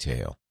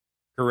detail.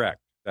 Correct.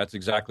 That's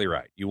exactly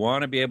right. You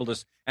want to be able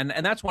to, and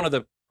that's one of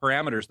the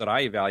parameters that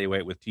I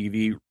evaluate with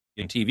TV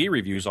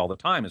reviews all the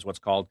time, is what's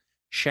called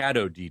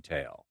shadow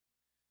detail.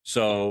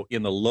 So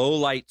in the low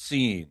light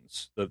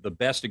scenes, the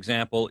best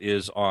example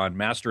is on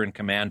Master and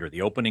Commander,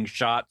 the opening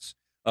shots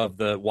of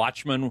the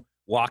watchmen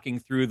walking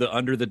through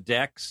under the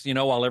decks,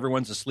 while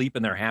everyone's asleep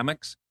in their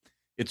hammocks.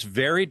 It's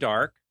very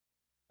dark,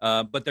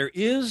 but there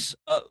is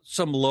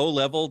some low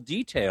level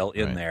detail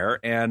in there,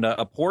 and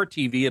a poor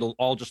TV, it'll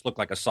all just look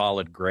like a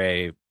solid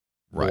gray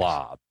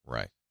blob.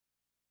 Right.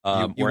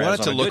 You want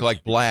it to look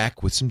like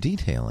black with some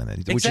detail in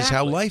it, which is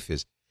how life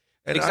is.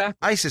 And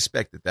I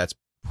suspect that's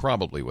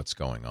probably what's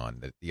going on,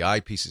 that the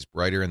eyepiece is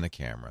brighter in the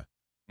camera.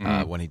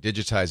 When he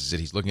digitizes it,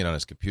 he's looking at it on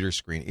his computer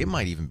screen. It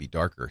might even be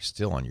darker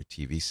still on your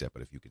TV set,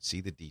 but if you could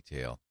see the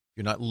detail,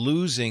 you're not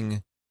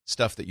losing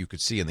stuff that you could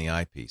see in the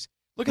eyepiece.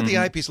 Look at the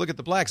eyepiece, look at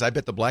the blacks. I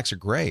bet the blacks are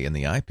gray in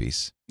the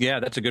eyepiece.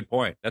 Yeah, that's a good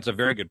point. That's a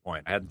very good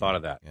point. I hadn't thought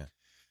of that. Yeah.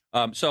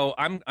 So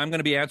I'm going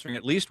to be answering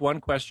at least one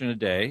question a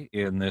day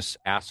in this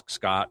Ask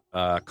Scott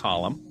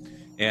column.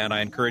 And I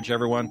encourage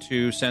everyone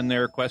to send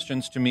their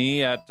questions to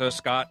me at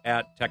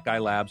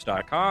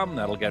scott@techguylabs.com.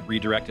 That'll get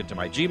redirected to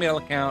my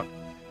Gmail account,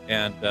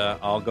 and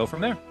I'll go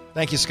from there.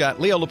 Thank you, Scott.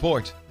 Leo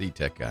Laporte, the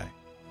Tech Guy.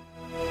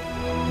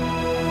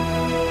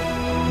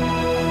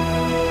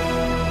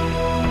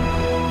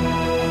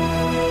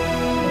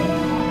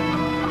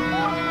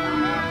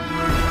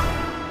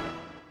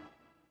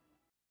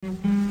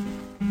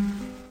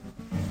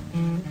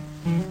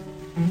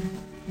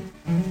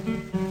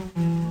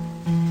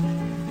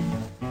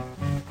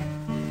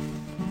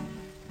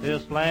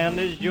 This land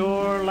is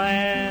your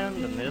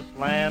land, and this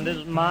land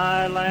is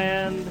my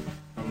land.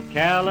 From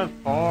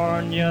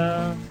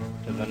California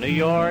to the New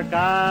York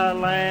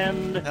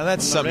Island. Now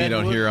that's something you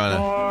don't hear on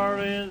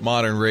a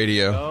modern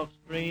radio.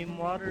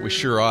 We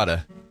sure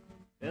oughta.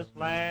 This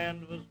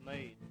land was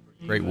made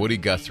for Great Woody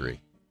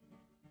Guthrie.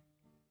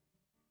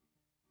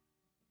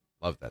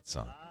 Love that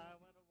song.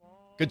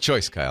 Good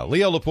choice, Kyle.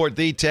 Leo Laporte,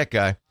 the Tech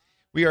Guy.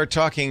 We are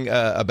talking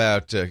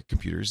about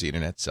computers, the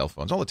internet, cell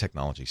phones, all the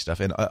technology stuff.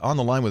 And on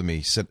the line with me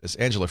is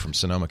Angela from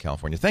Sonoma,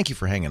 California. Thank you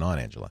for hanging on,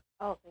 Angela.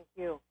 Oh, thank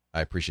you. I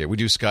appreciate it. We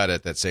do Scott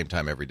at that same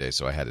time every day,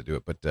 so I had to do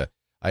it. But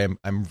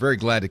I'm very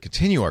glad to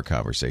continue our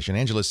conversation.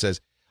 Angela says,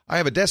 I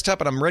have a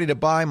desktop and I'm ready to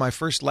buy my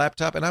first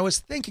laptop, and I was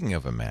thinking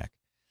of a Mac.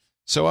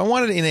 So I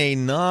wanted in a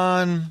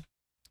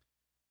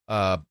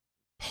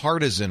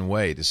non-partisan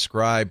way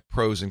describe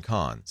pros and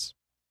cons.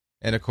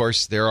 And, of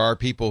course, there are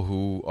people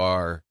who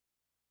are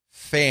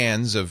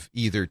fans of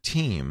either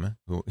team,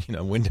 who,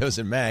 Windows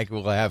and Mac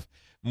will have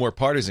more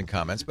partisan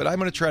comments, but I'm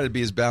going to try to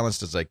be as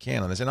balanced as I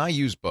can on this. And I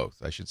use both,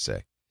 I should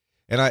say.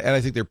 And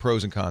I think there are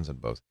pros and cons on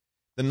both.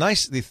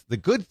 The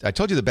good, I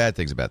told you the bad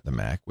things about the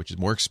Mac, which is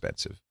more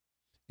expensive,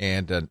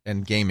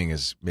 and gaming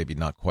is maybe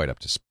not quite up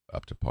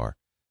to par.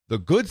 The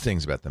good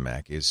things about the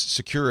Mac is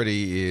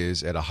security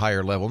is at a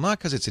higher level, not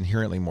because it's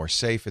inherently more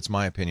safe. It's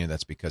my opinion.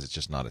 That's because it's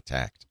just not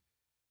attacked.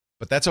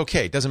 But that's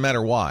okay. It doesn't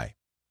matter why.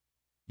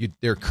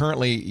 There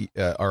currently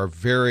are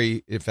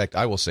in fact,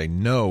 I will say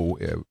no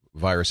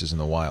viruses in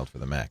the wild for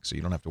the Mac, so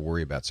you don't have to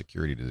worry about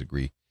security to the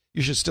degree.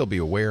 You should still be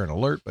aware and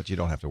alert, but you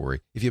don't have to worry.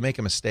 If you make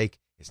a mistake,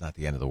 it's not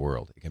the end of the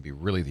world. It can be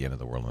really the end of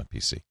the world on a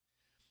PC.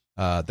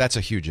 That's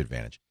a huge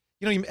advantage.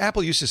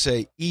 Apple used to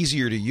say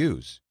easier to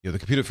use, the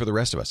computer for the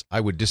rest of us.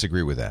 I would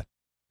disagree with that.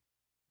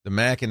 The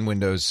Mac and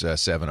Windows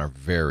 7 are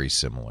very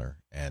similar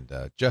and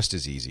just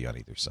as easy on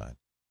either side.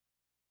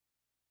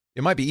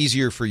 It might be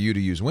easier for you to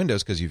use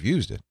Windows because you've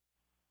used it.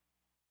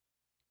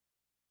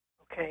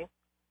 Okay.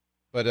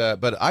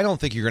 But I don't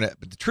think you're going to.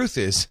 But the truth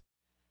is,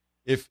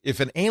 if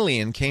an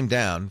alien came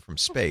down from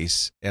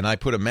space and I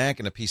put a Mac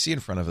and a PC in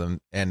front of them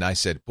and I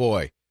said,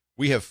 boy,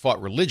 we have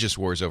fought religious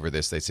wars over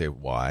this, they'd say,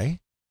 why?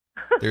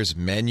 There's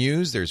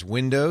menus, there's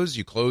windows,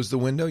 you close the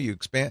window, you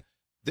expand.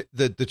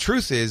 The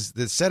truth is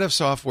the set of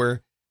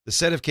software, the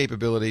set of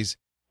capabilities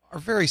are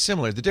very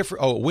similar.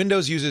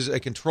 Windows uses a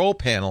control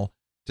panel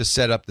to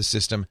set up the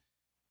system.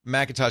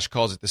 Macintosh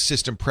calls it the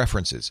system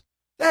preferences.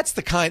 That's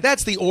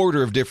the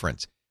order of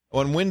difference.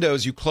 On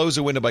Windows, you close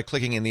a window by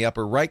clicking in the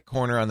upper right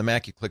corner. On the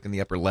Mac, you click in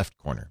the upper left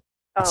corner.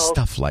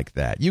 Stuff like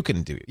that. You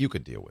can deal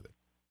with it.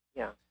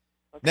 Yeah.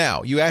 Okay.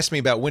 Now, you asked me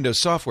about Windows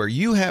software.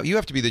 You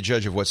have to be the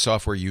judge of what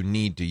software you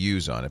need to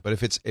use on it. But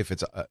if it's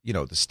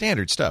the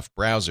standard stuff,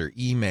 browser,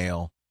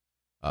 email,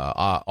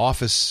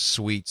 Office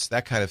suites,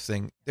 that kind of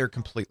thing, they're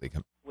completely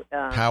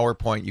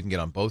PowerPoint. You can get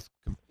on both.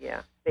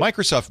 Yeah.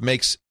 Microsoft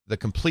makes the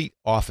complete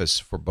Office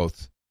for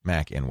both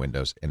Mac and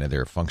Windows, and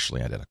they're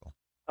functionally identical.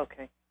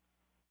 Okay.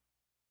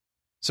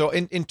 So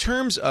in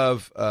terms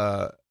of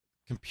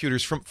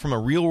computers, from a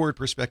real-world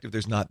perspective,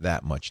 there's not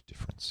that much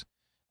difference.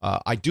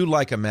 I do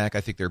like a Mac.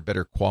 I think they're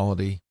better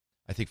quality.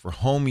 I think for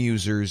home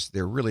users,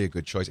 they're really a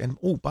good choice. And,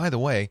 by the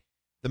way,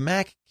 the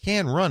Mac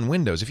can run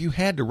Windows. If you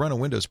had to run a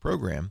Windows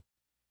program,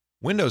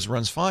 Windows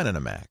runs fine on a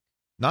Mac.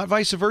 Not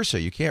vice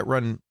versa. You can't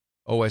run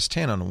OS X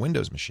on a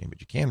Windows machine, but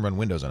you can run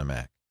Windows on a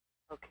Mac.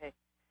 Okay.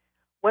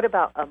 What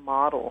about a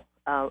model?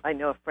 I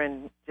know a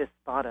friend just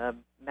bought a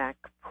Mac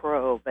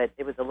Pro, but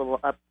it was a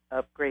little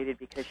upgraded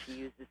because she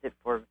uses it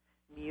for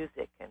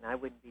music, and I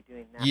wouldn't be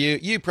doing that.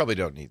 You probably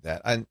don't need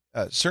that. And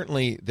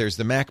certainly, there's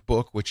the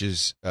MacBook, which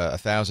is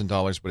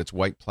 $1,000, but it's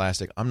white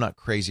plastic. I'm not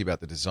crazy about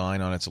the design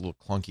on it. It's a little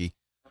clunky.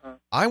 Uh-huh.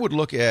 I would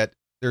look at.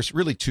 There's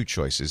really two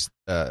choices.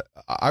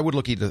 I would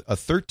look at a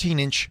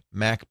 13-inch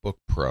MacBook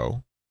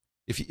Pro.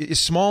 Is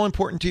small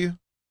important to you?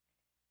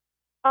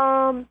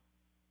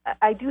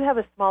 I do have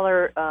a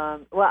smaller.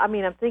 I'm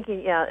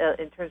thinking,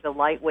 in terms of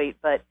lightweight,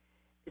 but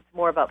it's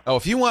more about.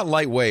 If you want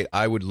lightweight,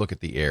 I would look at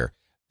the Air.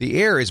 The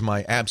Air is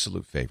my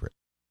absolute favorite.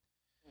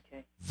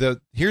 Okay.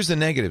 Here's the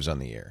negatives on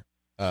the Air.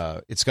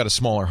 It's got a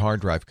smaller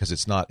hard drive because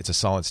it's a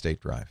solid state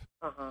drive.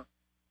 Uh-huh.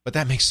 But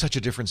that makes such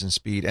a difference in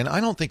speed, and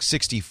I don't think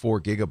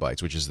 64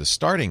 gigabytes, which is the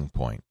starting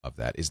point of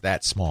that, is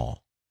that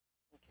small.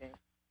 Okay.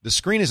 The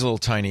screen is a little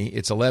tiny.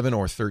 It's 11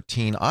 or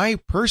 13. I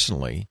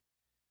personally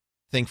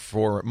think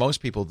for most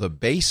people, the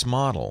base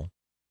model,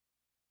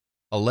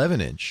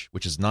 11-inch,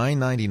 which is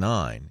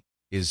 $999,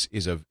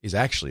 is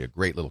actually a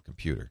great little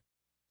computer.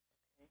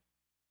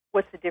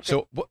 What's the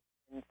difference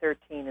between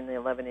 13 and the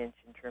 11-inch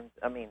in terms?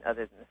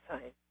 Other than the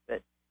size,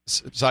 but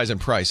size and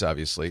price,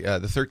 obviously.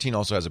 The 13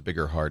 also has a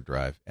bigger hard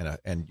drive,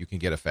 and you can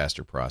get a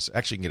faster processor.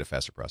 Actually, you can get a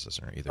faster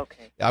processor either.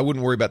 Okay. I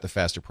wouldn't worry about the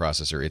faster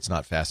processor. It's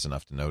not fast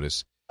enough to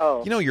notice.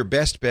 Oh. Your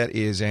best bet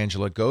is,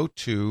 Angela,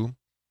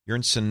 you're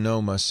in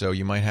Sonoma, so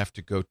you might have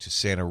to go to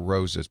Santa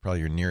Rosa. It's probably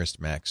your nearest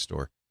Mac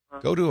store.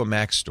 Uh-huh. Go to a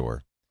Mac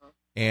store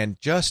and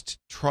just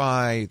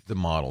try the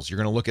models. You're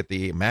going to look at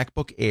the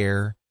MacBook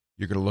Air.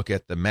 You're going to look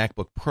at the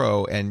MacBook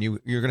Pro, and you're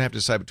going to have to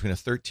decide between a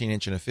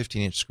 13-inch and a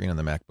 15-inch screen on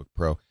the MacBook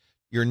Pro.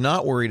 You're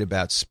not worried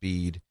about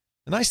speed.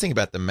 The nice thing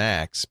about the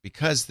Macs,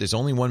 because there's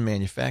only one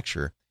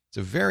manufacturer, it's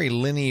a very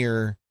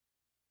linear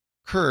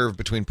curve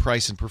between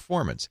price and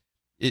performance.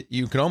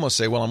 You can almost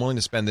say, well, I'm willing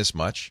to spend this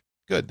much.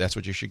 Good, that's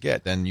what you should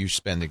get. Then you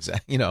spend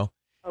Okay. You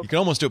can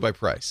almost do it by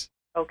price.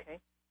 Okay.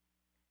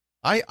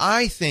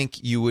 I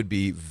think you would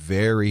be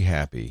very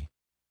happy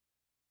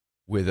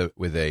with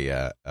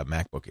a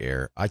MacBook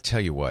Air. I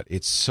tell you what,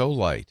 it's so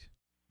light.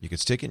 You could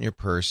stick it in your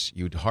purse.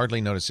 You'd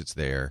hardly notice it's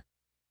there,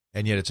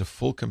 and yet it's a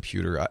full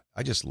computer.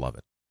 I just love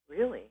it.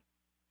 Really?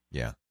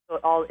 Yeah.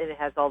 So it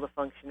has all the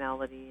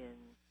functionality and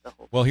the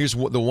whole. Well, here's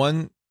the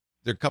one.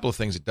 There are a couple of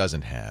things it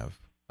doesn't have.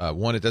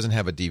 One, it doesn't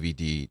have a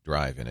DVD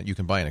drive in it. You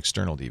can buy an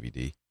external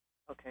DVD.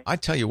 Okay. I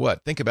tell you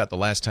what, think about the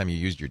last time you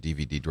used your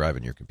DVD drive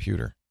in your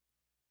computer.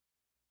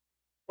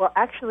 Well,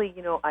 actually,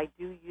 I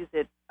do use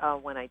it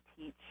when I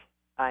teach,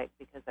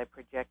 because I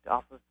project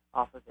off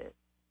of it.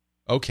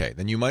 Okay,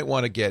 then you might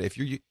want to get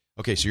so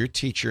you're a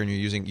teacher and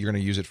you're going to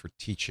use it for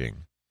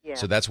teaching. Yeah.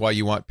 So that's why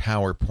you want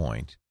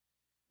PowerPoint.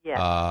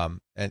 Yeah.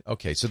 And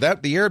okay, so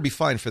that the Air would be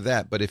fine for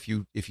that. But if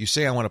you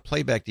say I want to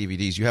play back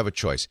DVDs, you have a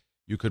choice.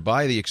 You could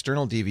buy the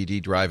external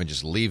DVD drive and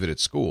just leave it at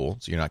school,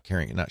 so you're not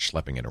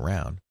schlepping it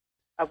around.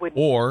 I wouldn't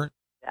or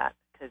do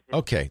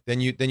that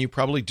then you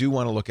probably do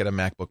want to look at a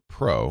MacBook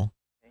Pro,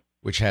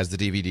 which has the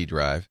DVD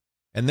drive,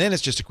 and then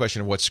it's just a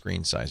question of what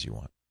screen size you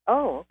want.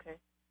 Oh, okay.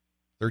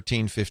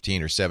 13,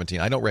 15, or 17.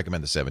 I don't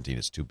recommend the 17.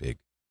 It's too big.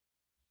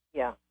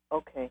 Yeah.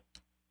 Okay.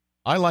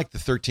 I like the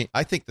 13.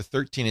 I think the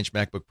 13-inch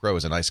MacBook Pro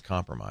is a nice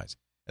compromise,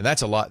 and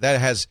that's a lot. That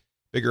has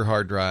bigger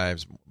hard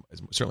drives,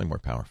 is certainly more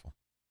powerful.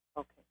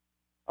 Okay.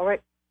 All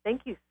right.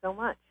 Thank you so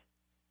much.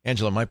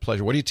 Angela, my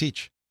pleasure. What do you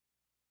teach?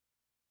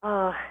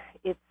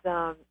 It's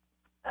a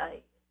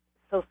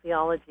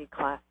sociology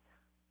class.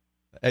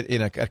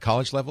 At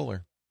college level,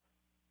 or?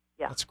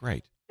 Yeah. That's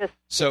great. Just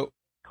so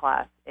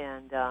class,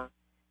 and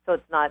so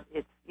it's not.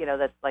 It's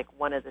that's like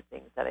one of the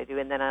things that I do,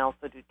 and then I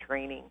also do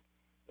training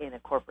in a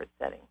corporate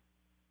setting.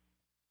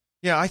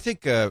 Yeah, I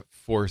think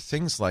for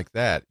things like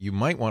that, you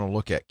might want to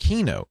look at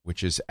Keynote,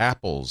 which is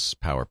Apple's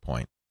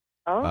PowerPoint.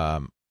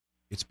 Oh.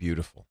 It's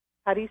beautiful.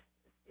 How do you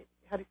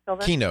spell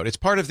that? Keynote. It's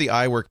part of the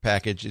iWork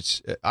package.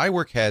 It's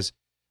iWork has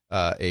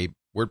a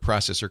word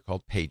processor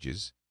called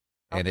Pages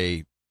and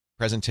a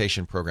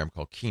presentation program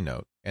called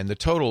Keynote. And the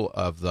total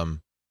of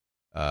them,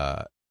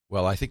 I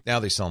think now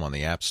they sell them on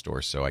the App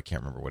Store, so I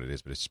can't remember what it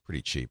is, but it's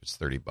pretty cheap. It's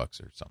 $30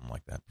 or something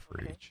like that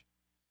for each.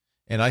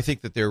 And I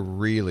think that they're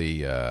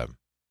really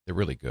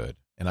good.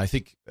 And I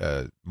think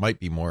might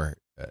be more.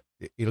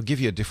 It'll give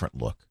you a different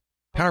look.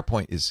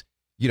 PowerPoint is,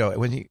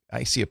 when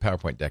I see a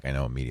PowerPoint deck, I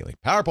know immediately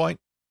PowerPoint.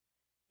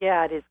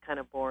 Yeah, it is kind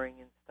of boring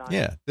and stuff.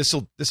 Yeah,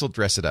 this'll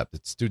dress it up. The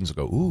students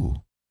will go, ooh.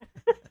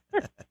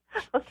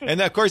 Okay.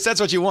 And of course, that's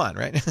what you want,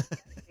 right?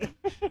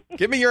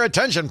 Give me your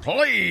attention,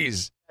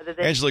 please.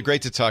 Angela,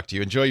 great to talk to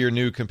you. Enjoy your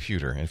new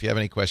computer. And if you have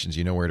any questions,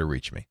 you know where to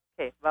reach me.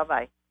 Okay,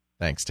 bye-bye.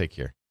 Thanks. Take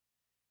care.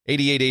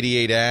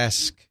 8888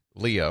 Ask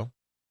Leo.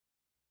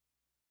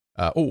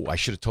 I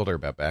should have told her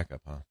about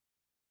backup, huh?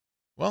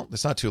 Well,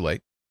 it's not too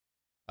late.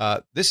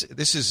 This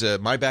is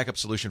my backup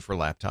solution for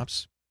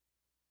laptops.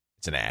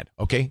 It's an ad,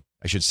 okay?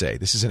 I should say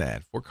this is an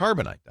ad for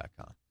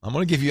Carbonite.com. I'm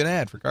going to give you an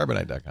ad for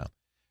Carbonite.com.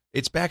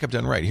 It's backup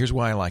done right. Here's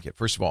why I like it.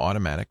 First of all,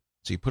 automatic.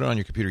 So you put it on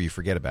your computer, you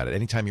forget about it.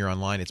 Anytime you're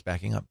online, it's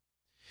backing up.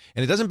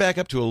 And it doesn't back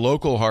up to a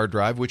local hard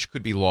drive, which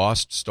could be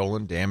lost,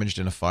 stolen, damaged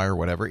in a fire,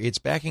 whatever. It's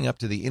backing up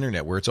to the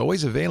internet where it's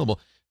always available,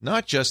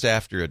 not just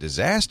after a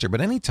disaster,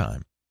 but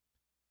anytime.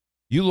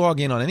 You log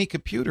in on any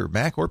computer,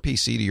 Mac or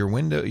PC, to your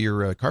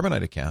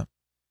Carbonite account,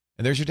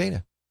 and there's your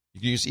data.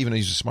 You can even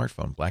use a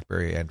smartphone,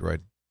 BlackBerry,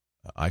 Android,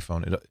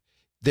 iPhone.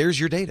 There's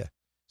your data.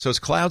 So it's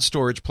cloud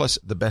storage plus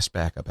the best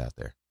backup out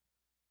there.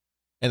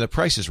 And the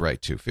price is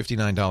right, too,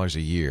 $59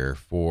 a year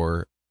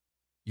for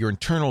your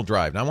internal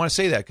drive. Now, I want to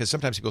say that because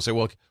sometimes people say,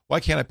 well,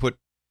 why can't I put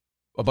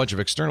a bunch of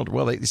external?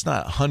 Well, it's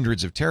not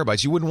hundreds of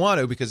terabytes. You wouldn't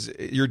want to because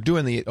you're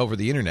doing it over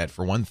the internet,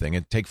 for one thing.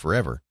 It'd take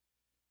forever.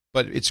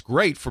 But it's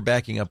great for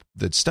backing up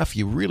the stuff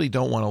you really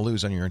don't want to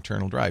lose on your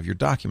internal drive, your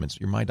documents,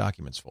 your My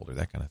Documents folder,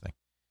 that kind of thing.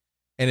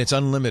 And it's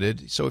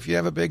unlimited. So if you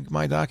have a big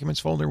My Documents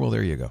folder, well,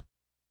 there you go.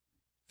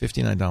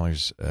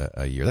 $59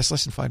 a year. That's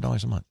less than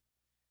 $5 a month.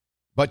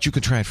 But you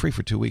can try it free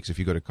for 2 weeks if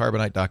you go to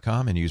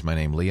Carbonite.com and use my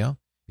name, Leo.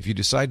 If you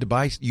decide to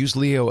buy, use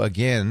Leo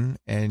again,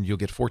 and you'll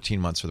get 14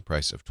 months for the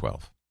price of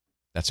 12.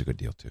 That's a good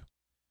deal, too.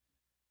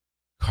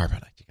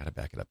 Carbonite. You got to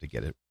back it up to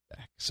get it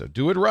back. So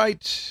do it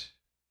right.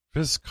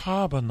 This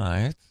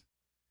Carbonite.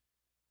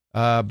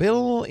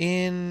 Bill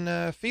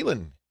in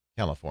Phelan,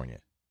 California.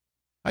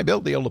 Hi, Bill.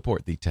 Leo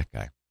Laporte, the tech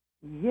guy.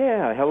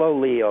 Yeah. Hello,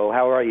 Leo.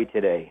 How are you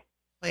today?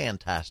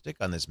 Fantastic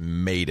on this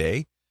May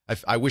Day.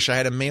 I wish I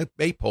had a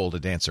maypole to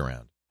dance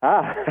around.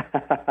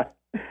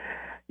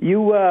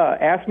 You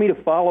asked me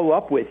to follow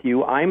up with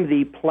you. I'm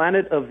the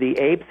Planet of the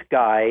Apes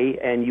guy,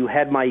 and you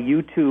had my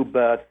YouTube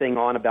thing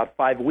on about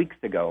 5 weeks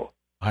ago.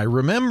 I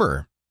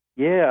remember.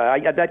 Yeah,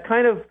 that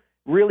kind of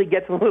really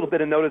gets a little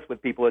bit of notice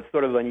with people. It's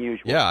sort of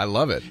unusual. Yeah, I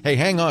love it. Hey,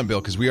 hang on,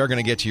 Bill, because we are going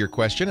to get to your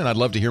question, and I'd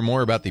love to hear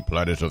more about the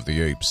Planet of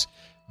the Apes.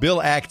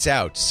 Bill acts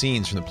out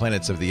scenes from the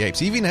Planets of the Apes.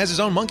 He even has his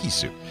own monkey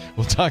suit.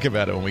 We'll talk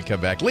about it when we come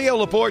back. Leo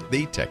Laporte,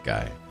 the tech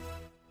guy.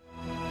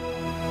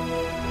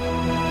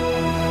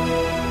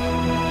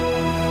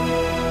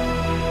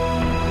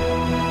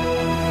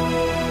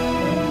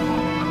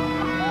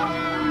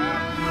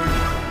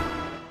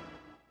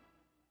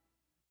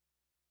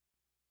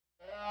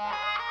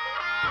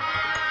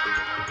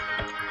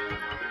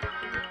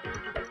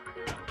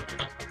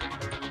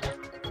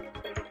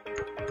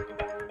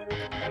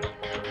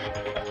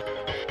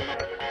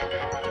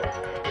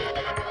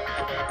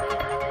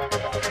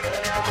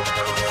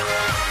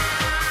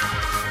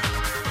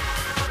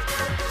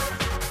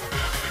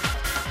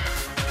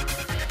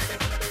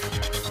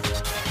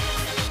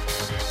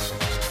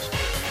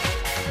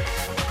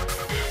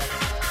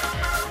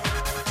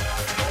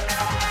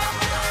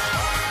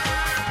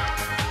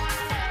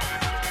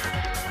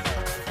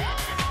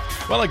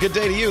 Well, a good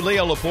day to you.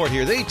 Leo Laporte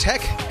here, the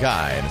tech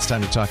guy. And it's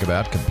time to talk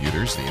about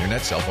computers, the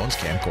internet, cell phones,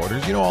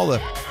 camcorders, all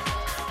the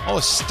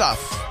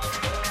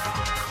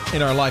stuff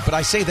in our life. But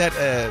I say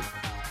that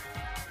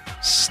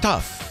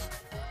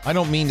stuff. I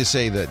don't mean to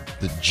say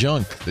that the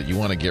junk that you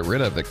want to get rid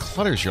of that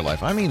clutters your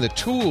life. I mean the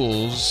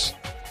tools,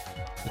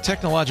 the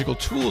technological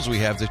tools we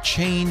have to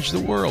change the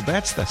world.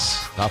 That's the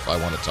stuff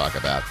I want to talk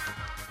about.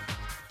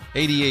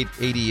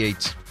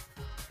 8888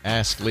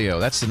 Ask Leo.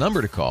 That's the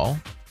number to call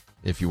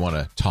if you want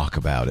to talk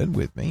about it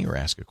with me or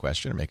ask a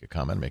question or make a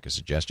comment, make a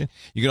suggestion.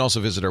 You can also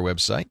visit our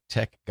website,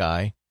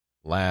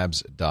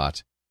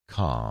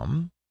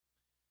 techguylabs.com.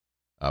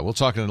 We'll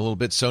talk in a little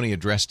bit. Sony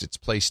addressed its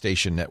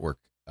PlayStation Network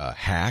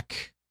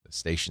hack. The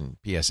station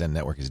PSN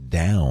network is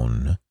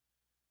down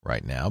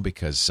right now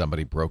because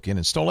somebody broke in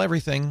and stole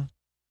everything.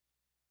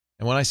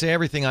 And when I say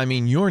everything, I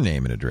mean your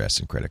name and address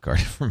and credit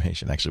card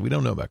information. Actually, we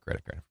don't know about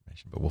credit card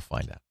information, but we'll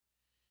find out.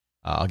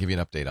 I'll give you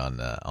an update on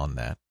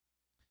that.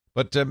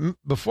 But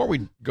before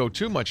we go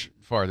too much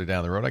farther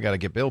down the road, I got to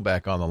get Bill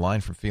back on the line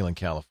from Phelan,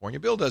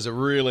 California. Bill does a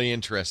really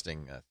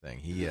interesting thing.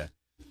 He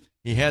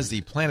has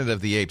the Planet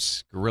of the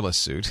Apes gorilla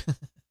suit.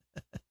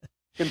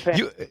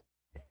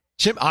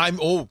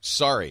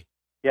 Sorry.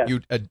 Yes.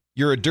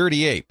 You're a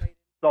dirty ape.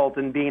 Insult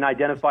in being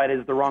identified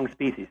as the wrong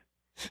species.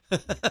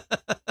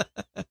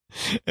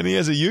 And he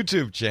has a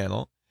YouTube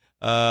channel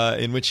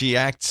in which he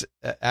acts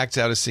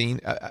out a scene.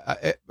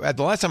 At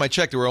the last time I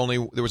checked, there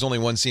was only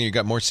one scene. You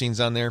got more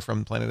scenes on there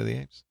from Planet of the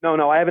Apes?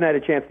 No, I haven't had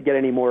a chance to get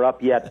any more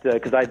up yet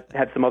because I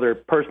had some other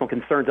personal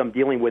concerns I'm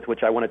dealing with,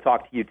 which I want to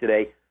talk to you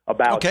today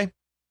about. Okay.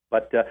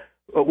 But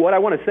what I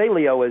want to say,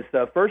 Leo, is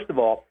first of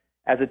all,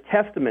 as a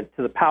testament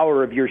to the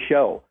power of your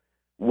show,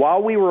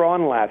 while we were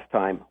on last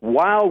time,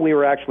 while we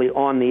were actually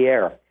on the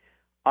air,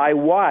 I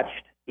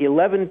watched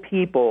 11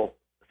 people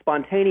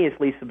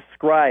spontaneously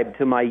subscribe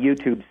to my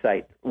YouTube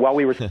site while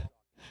we were.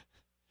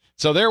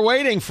 So they're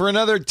waiting for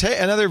another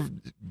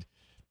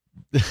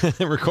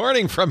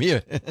recording from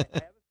you. I have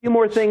a few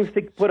more things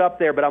to put up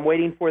there, but I'm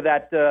waiting for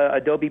that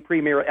Adobe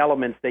Premiere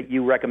Elements that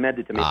you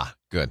recommended to me.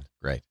 Good,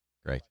 great.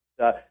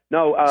 So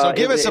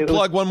give us a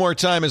plug one more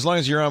time, as long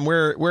as you're on.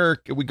 Where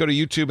we go to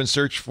YouTube and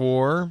search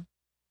for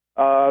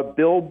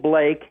Bill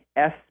Blake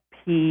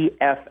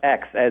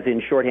SPFX, as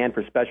in shorthand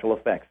for special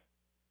effects.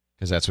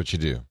 Because that's what you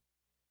do.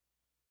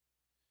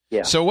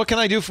 Yeah. So what can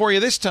I do for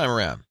you this time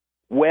around?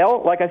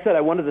 Well, like I said,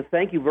 I wanted to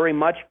thank you very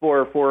much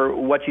for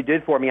what you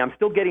did for me. I'm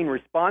still getting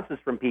responses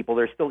from people.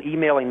 They're still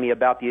emailing me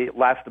about the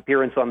last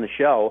appearance on the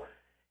show.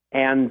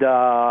 And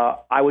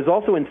I was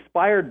also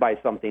inspired by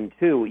something,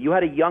 too. You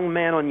had a young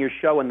man on your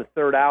show in the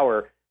third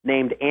hour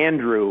named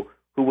Andrew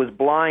who was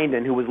blind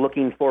and who was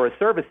looking for a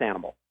service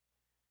animal.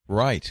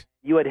 Right.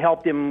 You had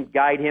helped him,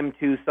 guide him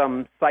to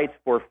some sites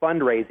for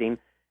fundraising.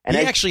 And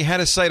he actually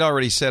had a site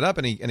already set up,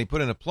 and he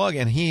put in a plug,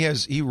 and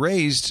he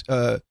raised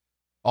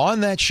on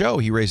that show.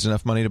 He raised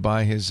enough money to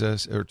buy his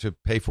or to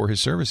pay for his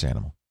service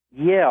animal.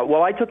 Yeah,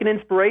 well, I took an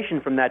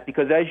inspiration from that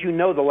because, as you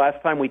know, the last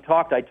time we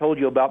talked, I told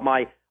you about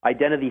my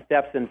identity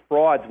thefts and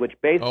frauds, which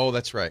basically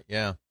that's right,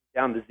 yeah,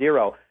 down to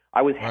zero.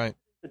 I was happy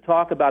to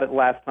talk about it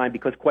last time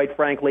because, quite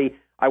frankly,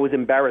 I was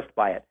embarrassed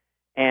by it,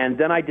 and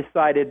then I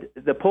decided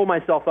to pull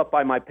myself up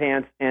by my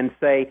pants and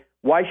say,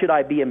 why should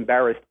I be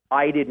embarrassed?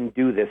 I didn't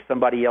do this.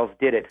 Somebody else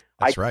did it.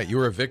 That's right. You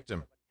were a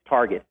victim.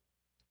 Target.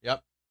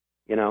 Yep.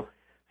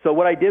 So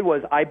what I did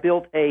was I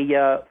built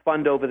a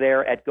fund over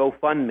there at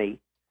GoFundMe,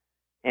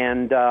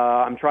 and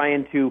I'm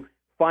trying to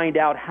find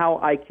out how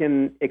I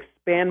can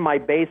expand my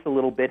base a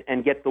little bit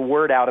and get the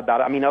word out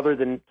about it. I mean, other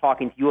than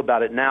talking to you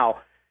about it now,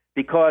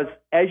 because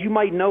as you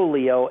might know,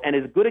 Leo, and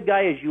as good a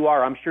guy as you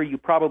are, I'm sure you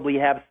probably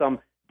have some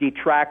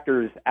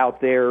detractors out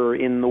there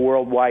in the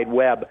World Wide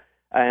Web.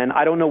 And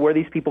I don't know where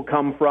these people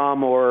come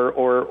from or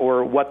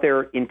what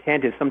their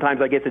intent is.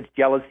 Sometimes I guess it's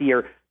jealousy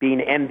or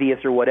being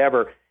envious or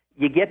whatever.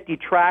 You get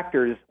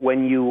detractors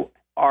when you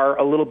are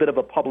a little bit of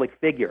a public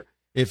figure.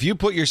 If you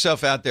put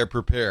yourself out there,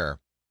 prepare.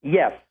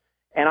 Yes.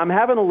 And I'm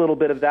having a little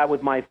bit of that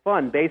with my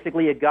fund.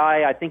 Basically, a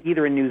guy, I think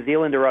either in New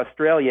Zealand or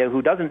Australia,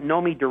 who doesn't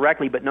know me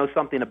directly but knows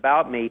something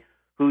about me,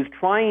 who's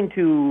trying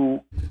to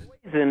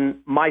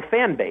poison my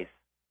fan base.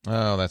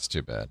 Oh, that's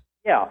too bad.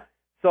 Yeah.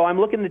 So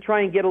I'm looking to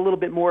try and get a little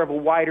bit more of a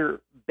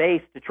wider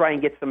base to try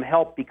and get some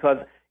help because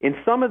in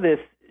some of this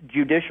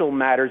judicial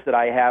matters that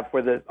I have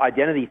for the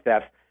identity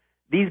thefts,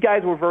 these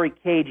guys were very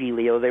cagey,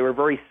 Leo. They were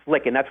very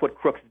slick, and that's what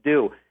crooks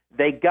do.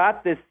 They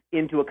got this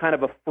into a kind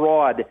of a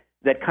fraud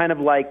that kind of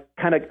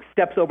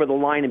steps over the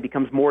line and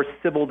becomes more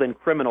civil than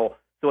criminal.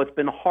 So it's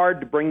been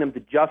hard to bring them to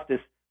justice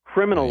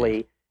criminally.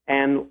 Right.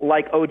 And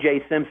like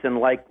O.J.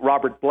 Simpson, like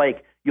Robert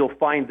Blake, you'll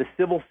find the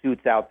civil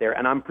suits out there.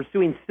 And I'm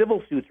pursuing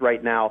civil suits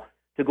right now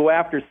to go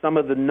after some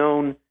of the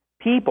known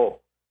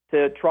people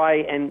to try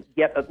and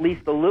get at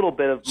least a little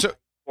bit of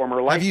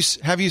former life.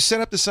 Have you set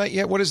up the site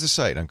yet? What is the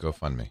site on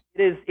GoFundMe?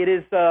 It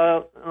is.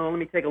 Let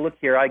me take a look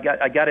here. I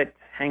got it.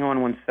 Hang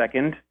on one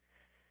second.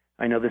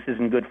 I know this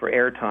isn't good for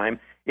airtime.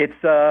 It's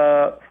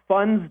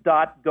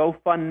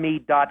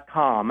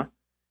funds.gofundme.com,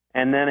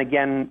 and then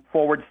again /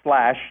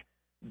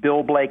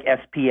 Bill Blake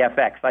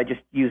SPFX. I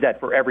just use that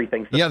for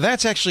everything. So Yeah,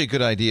 that's actually a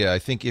good idea. I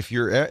think if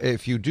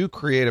you do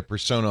create a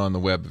persona on the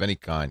web of any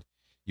kind,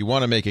 you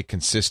want to make it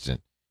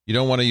consistent. You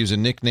don't want to use a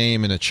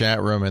nickname in a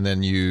chat room and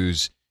then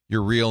use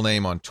your real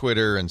name on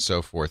Twitter and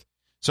so forth.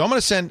 So I'm going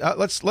to send.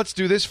 Let's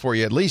do this for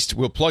you. At least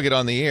we'll plug it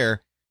on the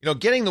air.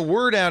 Getting the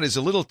word out is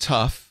a little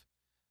tough.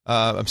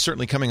 I'm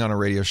certainly coming on a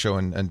radio show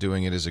and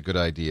doing it is a good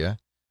idea.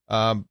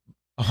 I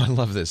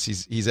love this.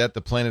 He's at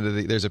the Planet of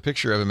the. There's a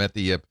picture of him at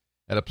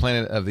a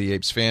Planet of the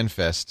Apes fan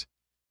fest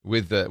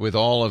with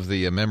all of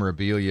the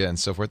memorabilia and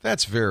so forth.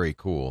 That's very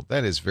cool.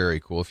 That is very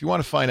cool. If you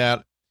want to find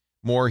out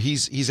more,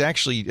 he's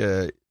actually.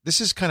 This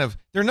is kind of.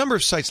 There are a number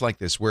of sites like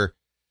this where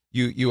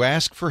you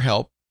ask for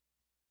help.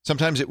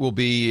 Sometimes it will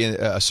be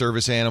a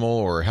service animal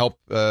or help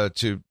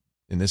to,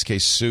 in this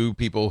case, sue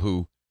people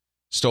who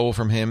stole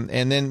from him.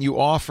 And then you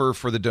offer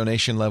for the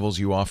donation levels,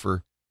 you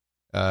offer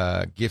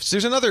gifts.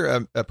 There's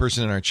another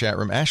person in our chat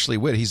room, Ashley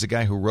Witt. He's the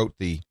guy who wrote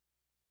the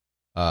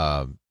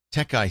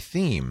Tech Guy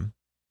theme,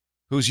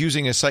 who's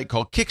using a site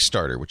called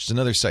Kickstarter, which is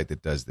another site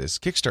that does this.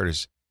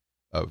 Kickstarter's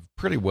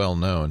pretty well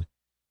known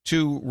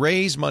to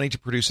raise money to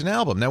produce an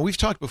album. Now, we've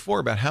talked before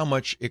about how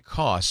much it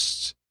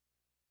costs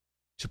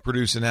to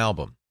produce an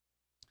album.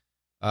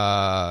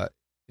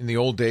 In the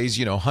old days,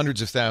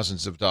 hundreds of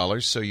thousands of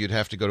dollars, so you'd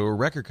have to go to a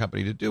record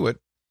company to do it.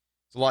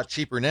 It's a lot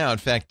cheaper now. In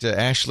fact,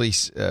 Ashley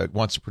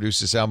wants to produce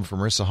this album for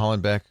Marissa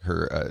Hollenbeck,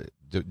 her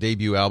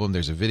debut album.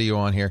 There's a video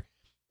on here.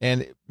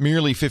 And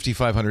merely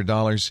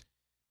 $5,500.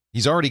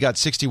 He's already got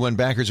 61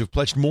 backers who've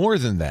pledged more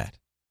than that.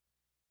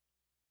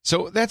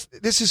 So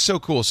this is so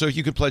cool. So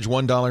you could pledge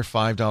 $1,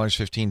 $5,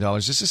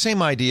 $15. It's the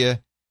same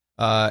idea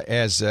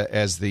as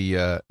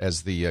the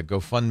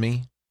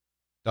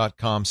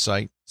GoFundMe.com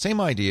site.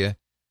 Same idea.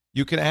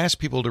 You can ask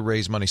people to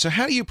raise money. So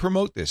how do you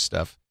promote this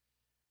stuff?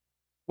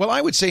 Well,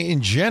 I would say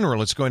in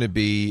general, it's going to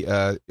be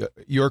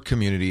your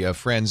community of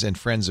friends and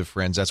friends of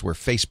friends. That's where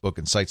Facebook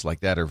and sites like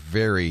that are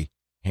very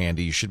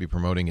handy. You should be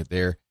promoting it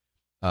there.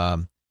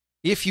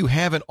 If you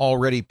haven't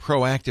already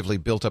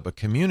proactively built up a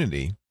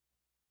community,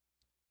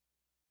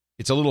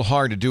 it's a little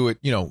hard to do it,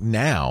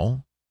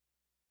 now.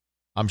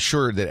 I'm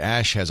sure that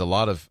Ash has a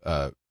lot of,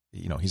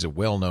 he's a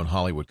well-known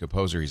Hollywood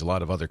composer. He's a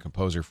lot of other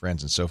composer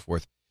friends and so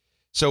forth.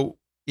 So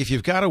if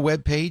you've got a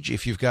web page,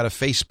 if you've got a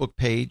Facebook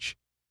page,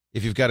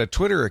 if you've got a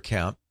Twitter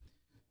account,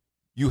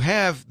 you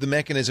have the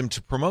mechanism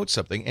to promote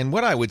something. And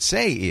what I would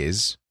say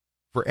is,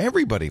 for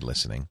everybody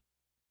listening,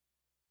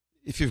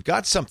 if you've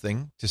got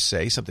something to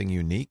say, something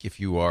unique, if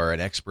you are an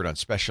expert on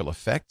special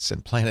effects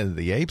and Planet of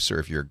the Apes, or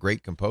if you're a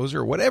great composer,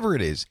 or whatever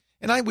it is,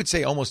 and I would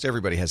say almost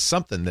everybody has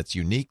something that's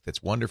unique,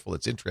 that's wonderful,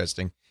 that's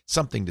interesting,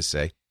 something to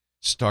say,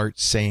 start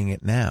saying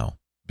it now.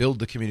 Build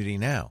the community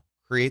now.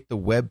 Create the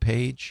web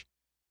page,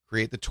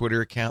 create the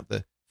Twitter account,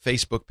 the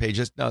Facebook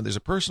page. Now, there's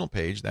a personal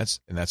page, that's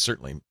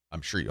certainly,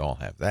 I'm sure you all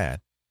have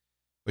that.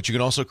 But you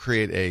can also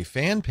create a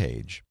fan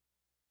page,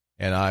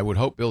 and I would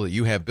hope, Bill, that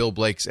you have Bill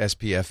Blake's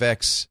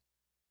SPFX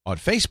on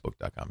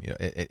Facebook.com.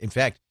 In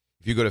fact,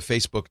 if you go to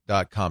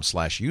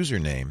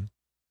Facebook.com/username,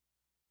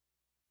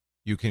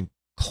 you can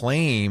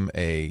claim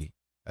a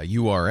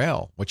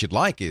URL. What you'd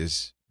like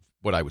is,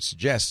 what I would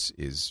suggest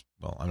is,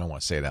 well, I don't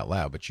want to say it out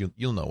loud, but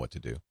you'll know what to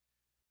do.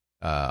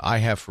 I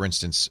have, for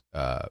instance,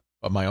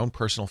 my own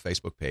personal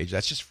Facebook page.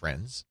 That's just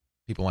friends,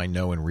 people I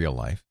know in real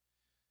life.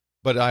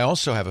 But I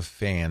also have a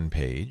fan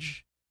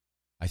page.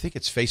 I think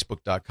it's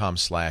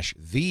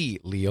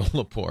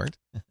Facebook.com/TheLeoLaporte.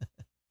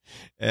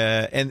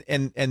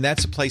 And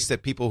that's a place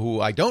that people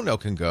who I don't know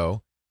can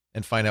go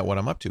and find out what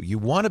I'm up to. You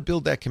want to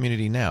build that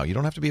community now. You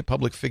don't have to be a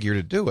public figure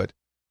to do it.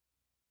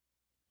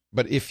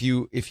 But if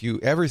you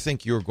ever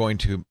think you're going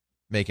to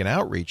make an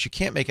outreach, you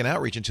can't make an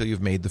outreach until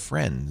you've made the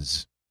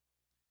friends.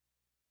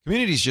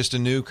 Community is just a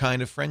new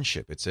kind of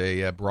friendship. It's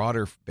a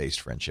broader-based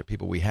friendship.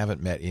 People we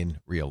haven't met in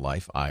real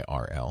life,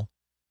 IRL,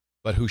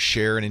 but who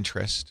share an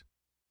interest,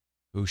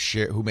 who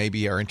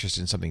maybe are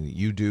interested in something that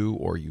you do,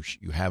 or you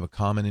have a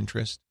common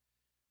interest.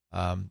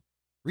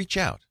 Reach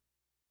out.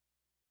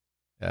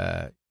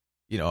 To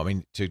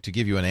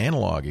give you an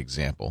analog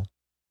example,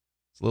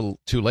 it's a little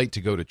too late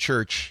to go to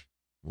church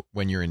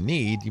when you're in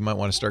need. You might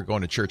want to start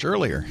going to church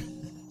earlier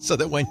so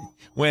that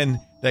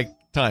when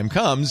that time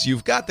comes,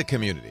 you've got the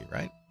community,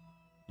 right?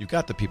 You've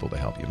got the people to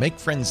help you. Make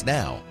friends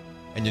now,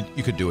 and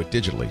you could do it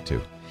digitally,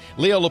 too.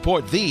 Leo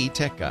Laporte, the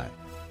Tech Guy.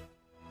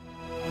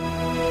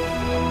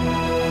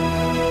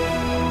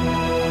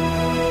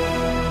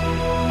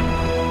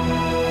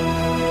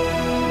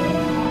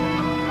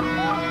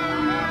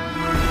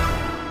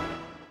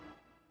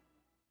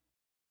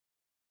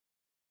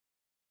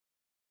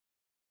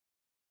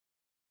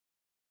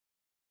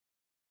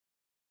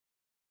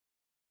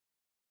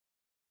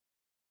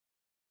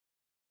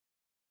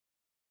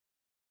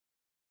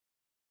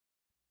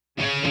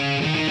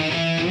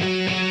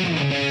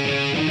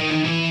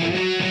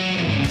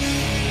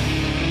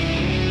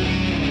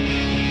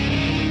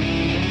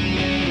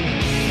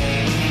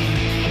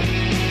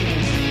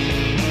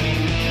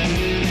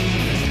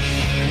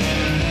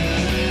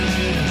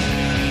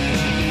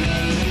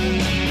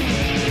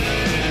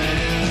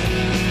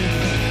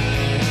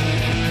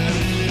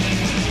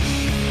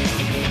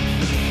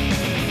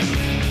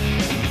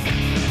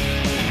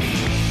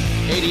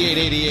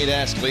 8888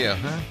 Ask Leo.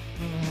 Huh?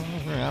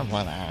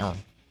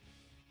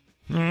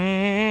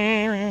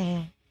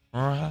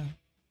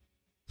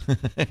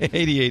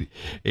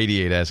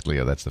 8888 Ask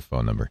Leo. That's the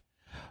phone number.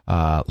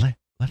 Let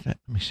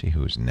me see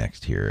who's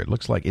next here. It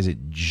looks like, is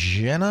it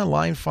Jenna,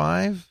 line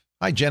 5?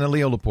 Hi, Jenna,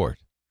 Leo Laporte.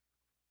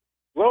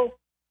 Hello?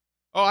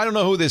 Oh, I don't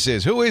know who this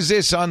is. Who is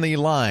this on the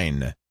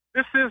line?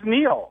 This is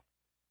Neil.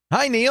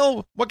 Hi,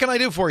 Neil. What can I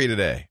do for you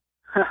today?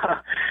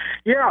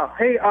 Yeah.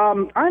 Hey,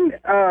 I'm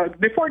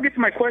before I get to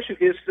my question,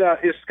 is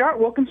Scott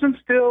Wilkinson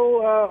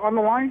still on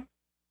the line?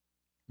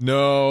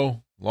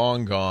 No,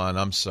 long gone.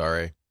 I'm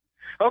sorry.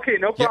 Okay,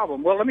 no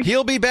problem. Well,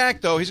 He'll be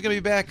back, though. He's going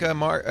to be back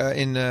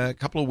in a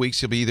couple of weeks.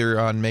 He'll be either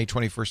on May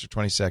 21st or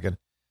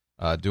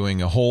 22nd,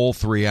 doing a whole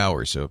 3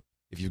 hours. So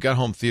if you've got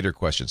home theater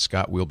questions,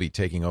 Scott will be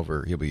taking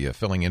over. He'll be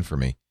filling in for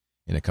me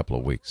in a couple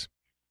of weeks.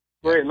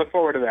 Great. Look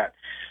forward to that.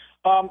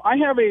 I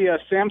have a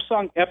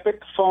Samsung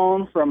Epic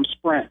phone from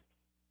Sprint,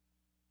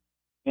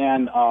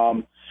 and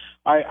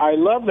I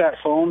love that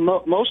phone,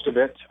 most of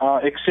it,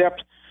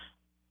 except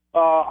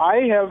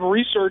I have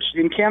researched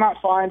and cannot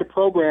find a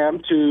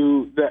program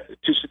to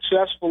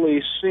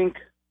successfully sync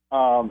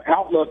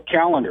Outlook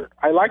Calendar.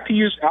 I like to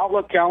use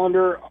Outlook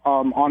Calendar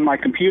on my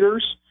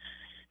computers,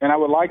 and I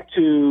would like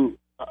to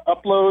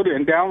upload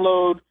and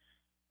download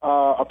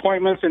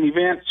appointments and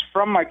events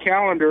from my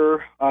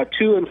calendar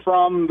to and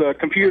from the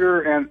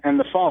computer and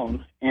the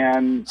phone.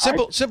 And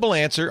simple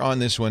answer on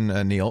this one,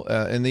 Neil.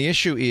 And the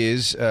issue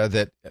is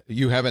that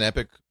you have an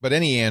Epic, but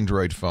any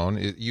Android phone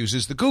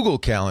uses the Google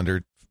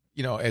Calendar,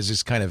 as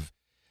this kind of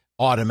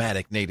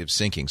automatic native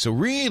syncing. So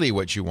really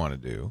what you want to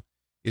do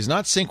is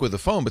not sync with the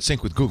phone, but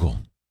sync with Google.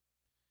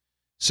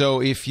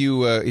 So if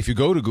you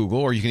go to Google,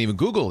 or you can even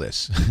Google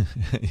this,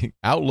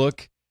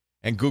 Outlook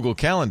and Google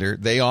Calendar,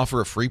 they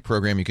offer a free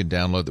program you can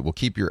download that will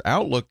keep your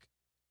Outlook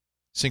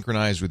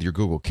synchronized with your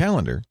Google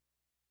Calendar.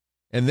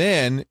 And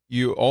then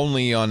you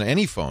only on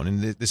any phone,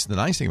 and this is the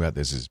nice thing about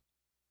this is,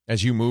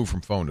 as you move from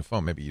phone to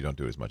phone, maybe you don't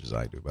do it as much as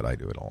I do, but I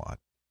do it a lot.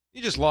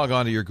 You just log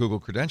on to your Google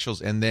credentials,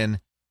 and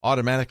then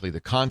automatically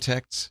the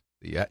contacts,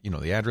 the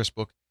address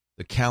book,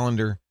 the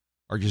calendar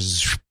are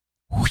just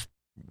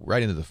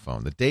right into the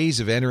phone. The days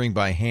of entering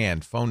by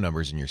hand phone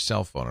numbers in your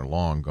cell phone are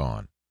long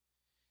gone.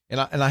 And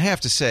I have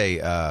to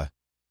say,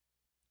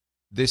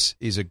 this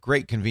is a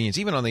great convenience,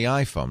 even on the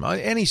iPhone,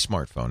 any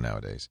smartphone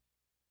nowadays.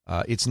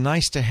 It's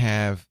nice to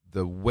have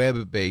the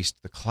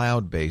web-based, the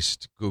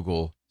cloud-based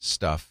Google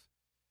stuff.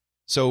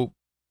 So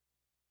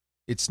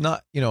it's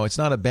not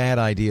a bad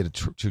idea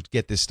to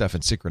get this stuff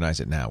and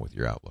synchronize it now with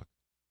your Outlook.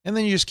 And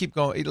then you just keep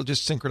going. It'll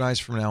just synchronize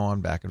from now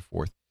on back and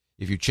forth.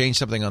 If you change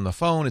something on the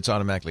phone, it's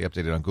automatically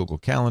updated on Google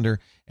Calendar.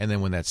 And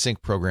then when that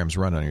sync program's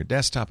run on your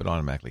desktop, it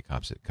automatically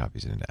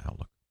copies it into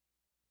Outlook.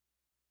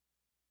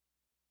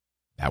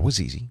 That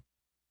was easy.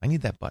 I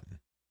need that button.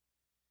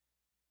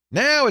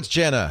 Now it's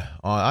Jenna.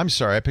 I'm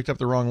sorry, I picked up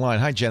the wrong line.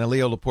 Hi, Jenna.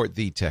 Leo Laporte,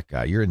 the tech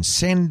guy. You're in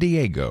San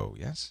Diego,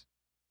 yes?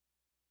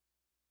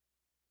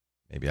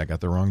 Maybe I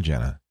got the wrong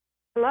Jenna.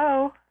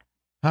 Hello.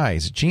 Hi,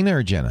 is it Gina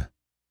or Jenna?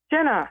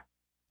 Jenna.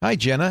 Hi,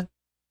 Jenna.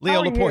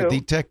 Leo Laporte,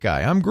 the tech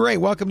guy. I'm great.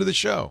 Welcome to the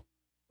show.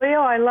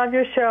 Leo, I love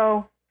your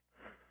show.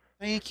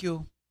 Thank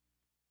you.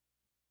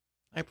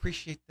 I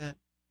appreciate that.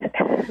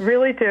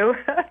 Really do.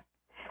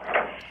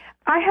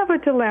 I have a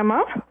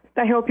dilemma.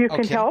 I hope you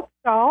can help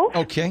solve.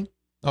 Okay.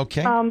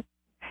 On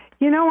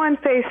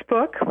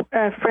Facebook,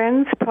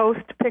 friends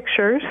post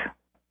pictures,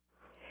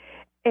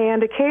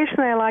 and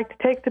occasionally I like to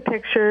take the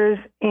pictures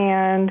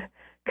and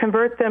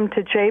convert them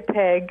to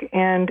JPEG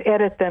and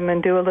edit them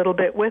and do a little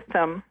bit with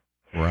them.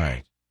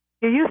 Right.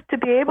 You used to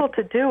be able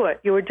to do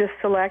it. You would just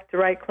select,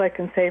 right-click,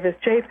 and save as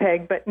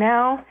JPEG, but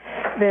now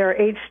they're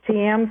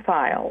HTML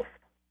files.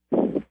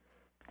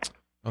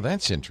 Oh,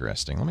 that's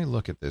interesting. Let me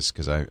look at this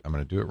because I'm going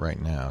to do it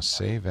right now.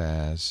 Save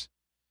as.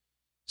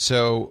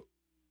 So,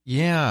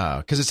 yeah,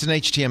 because it's an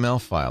HTML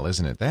file,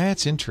 isn't it?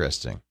 That's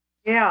interesting.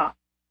 Yeah.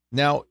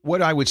 Now,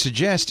 what I would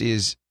suggest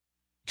is,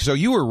 so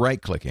you were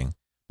right-clicking,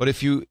 but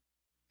if you,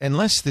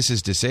 unless this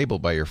is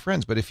disabled by your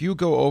friends, but if you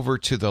go over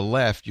to the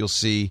left, you'll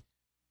see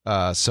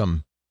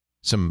some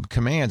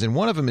commands, and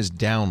one of them is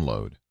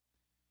download.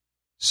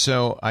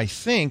 So I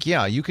think,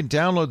 you can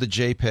download the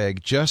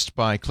JPEG just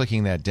by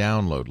clicking that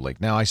download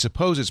link. Now, I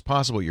suppose it's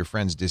possible your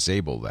friends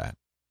disable that.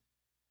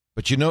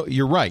 But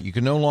you're right. You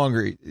can no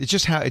longer, it's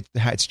just how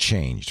it's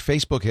changed.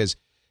 Facebook has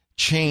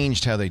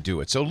changed how they do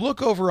it. So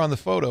look over on the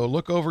photo,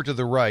 look over to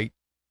the right,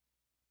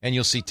 and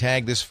you'll see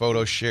tag this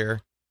photo,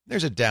 share.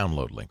 There's a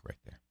download link right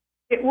there.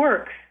 It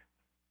works.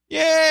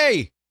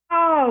 Yay!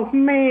 Oh,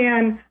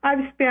 man.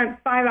 I've spent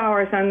 5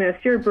 hours on this.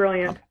 You're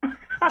brilliant.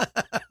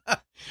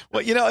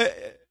 Well,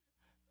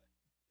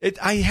 it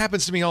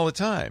happens to me all the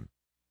time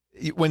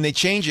when they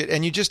change it,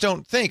 and you just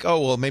don't think, oh,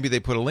 well, maybe they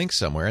put a link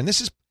somewhere. And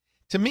this is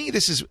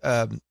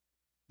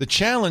the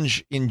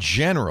challenge in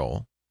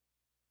general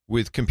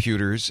with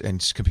computers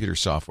and computer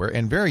software,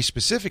 and very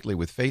specifically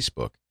with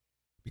Facebook,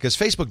 because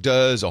Facebook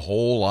does a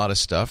whole lot of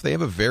stuff. They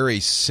have a very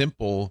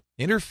simple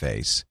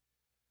interface,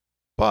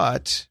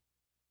 but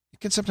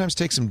can sometimes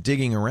take some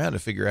digging around to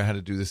figure out how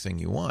to do the thing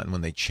you want. And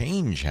when they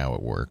change how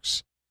it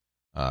works,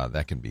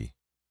 that can be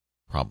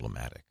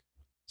problematic.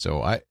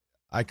 So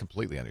I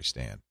completely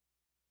understand.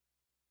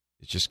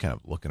 It's just kind of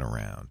looking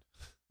around,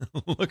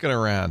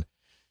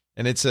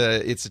 and it's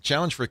a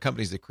challenge for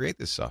companies that create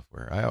this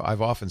software.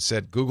 I've often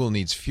said Google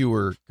needs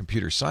fewer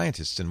computer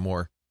scientists and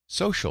more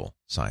social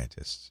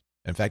scientists.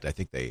 In fact, I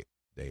think they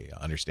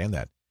understand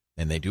that,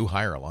 and they do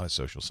hire a lot of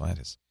social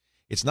scientists.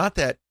 It's not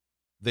that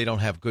they don't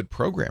have good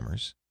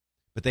programmers,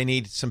 but they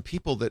need some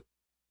people that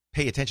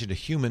pay attention to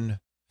human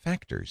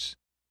factors,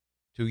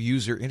 to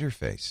user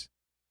interface,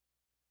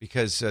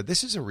 because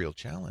this is a real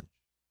challenge.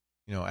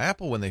 You know,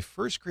 Apple, when they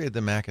first created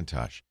the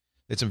Macintosh,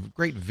 they had some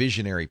great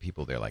visionary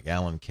people there like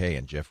Alan Kay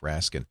and Jeff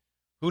Raskin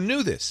who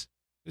knew this,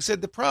 who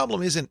said the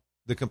problem isn't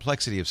the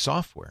complexity of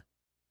software.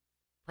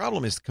 The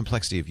problem is the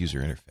complexity of user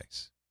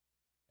interface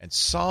and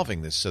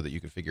solving this so that you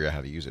can figure out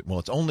how to use it. Well,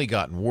 it's only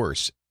gotten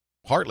worse,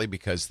 partly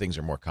because things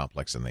are more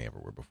complex than they ever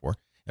were before,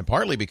 and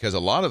partly because a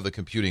lot of the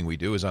computing we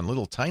do is on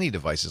little tiny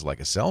devices like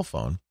a cell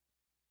phone,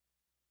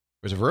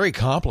 which are very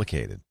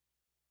complicated.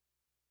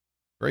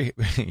 You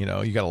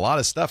got a lot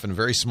of stuff in a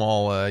very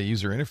small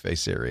user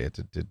interface area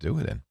to do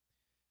it in.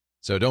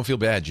 So don't feel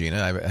bad,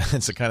 Gina.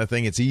 It's the kind of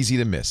thing it's easy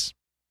to miss,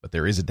 but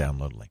there is a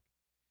download link.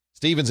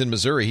 Steven's in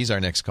Missouri. He's our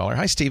next caller.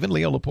 Hi, Steven.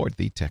 Leo Laporte,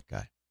 the tech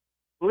guy.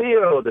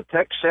 Leo, the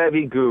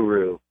tech-savvy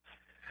guru.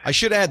 I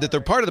should add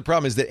that part of the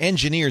problem is that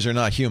engineers are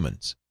not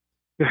humans.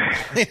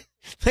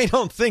 They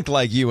don't think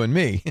like you and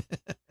me.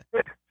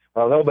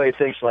 Well, nobody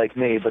thinks like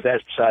me, but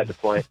that's beside the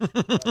point.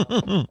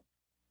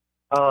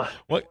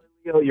 What?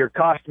 Leo, you're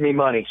costing me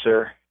money,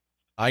 sir.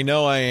 I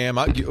know I am.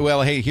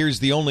 Well, hey, here's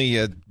the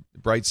only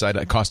bright side.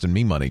 It costing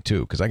me money,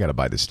 too, because I got to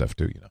buy this stuff,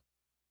 too, you know.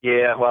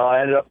 Yeah, well,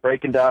 I ended up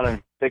breaking down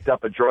and picked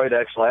up a Droid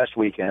X last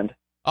weekend.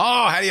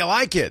 Oh, how do you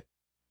like it?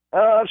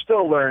 I'm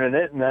still learning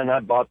it, and then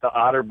I bought the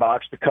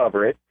OtterBox to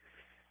cover it.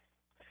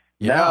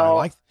 Yeah,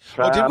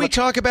 now, did we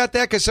talk about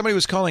that? Because somebody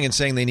was calling and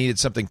saying they needed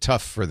something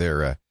tough for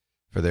their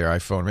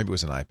iPhone. Maybe it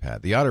was an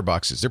iPad. The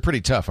OtterBoxes, they're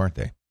pretty tough, aren't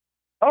they?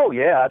 Oh,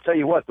 yeah. I'll tell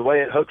you what, the way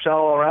it hooks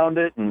all around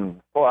it,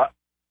 and boy,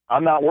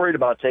 I'm not worried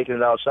about taking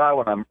it outside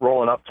when I'm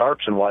rolling up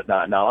tarps and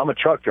whatnot. Now, I'm a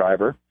truck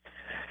driver.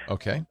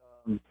 Okay.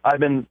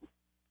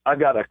 I've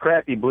got a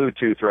crappy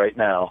Bluetooth right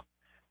now,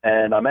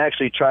 and I'm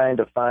actually trying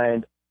to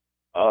find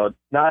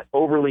not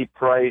overly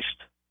priced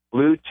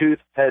Bluetooth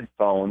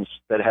headphones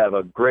that have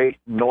a great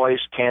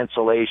noise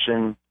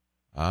cancellation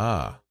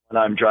when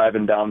I'm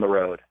driving down the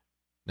road.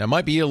 Now, it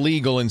might be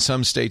illegal in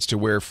some states to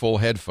wear full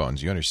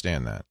headphones. You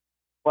understand that?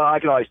 Well, I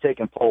can always take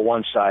and pull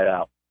one side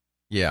out.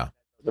 Yeah.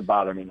 It doesn't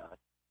bother me none.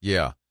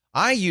 Yeah.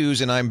 I use,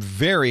 and I'm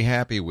very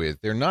happy with,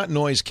 they're not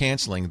noise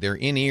canceling. They're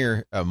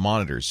in-ear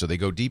monitors, so they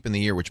go deep in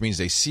the ear, which means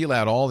they seal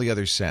out all the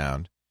other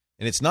sound.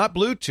 And it's not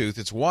Bluetooth.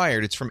 It's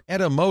wired. It's from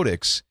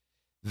Etymotics.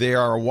 They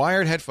are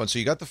wired headphones. So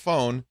you got the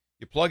phone.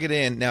 You plug it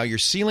in. Now you're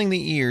sealing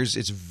the ears.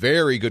 It's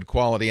very good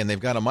quality, and they've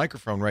got a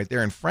microphone right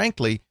there. And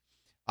frankly,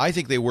 I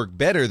think they work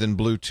better than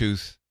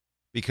Bluetooth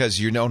because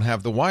you don't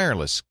have the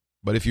wireless.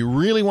 But if you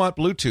really want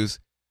Bluetooth,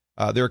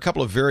 there are a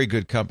couple of very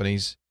good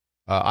companies.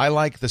 I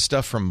like the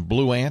stuff from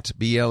Blueant,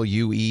 BLUEANT.com.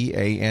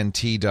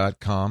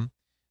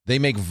 They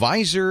make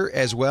visor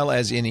as well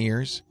as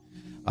in-ears.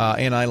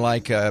 And I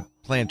like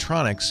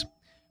Plantronics.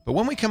 But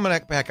when we come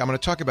back, I'm going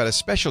to talk about a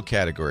special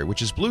category,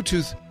 which is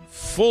Bluetooth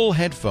full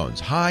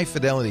headphones,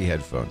 high-fidelity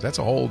headphones. That's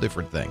a whole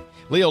different thing.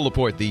 Leo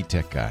Laporte, the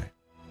tech guy.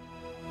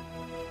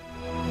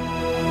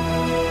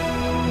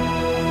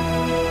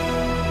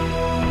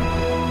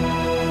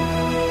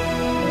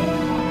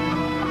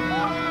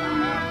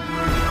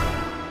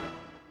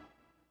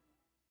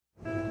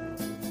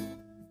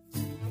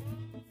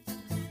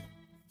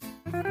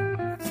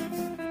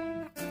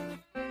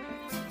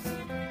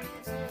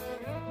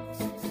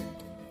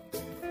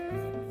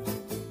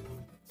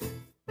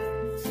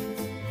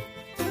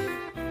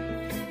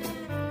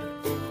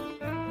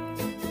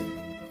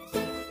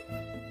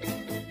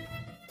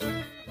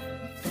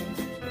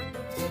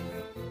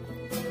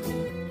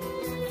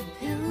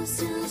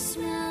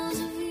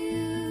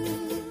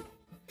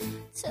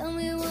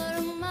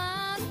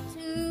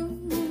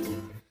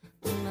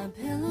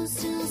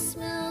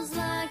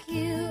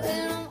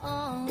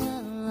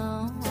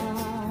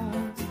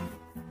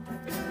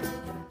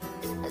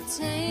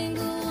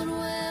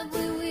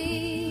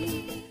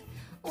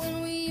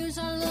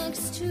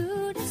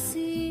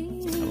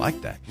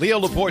 Like that. Leo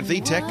Laporte,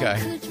 the tech guy.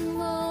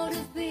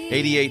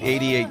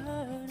 8888.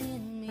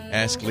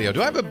 Ask Leo.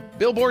 Do I have a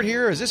billboard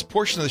here? Is this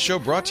portion of the show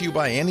brought to you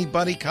by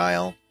anybody,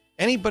 Kyle?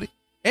 Anybody?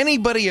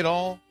 Anybody at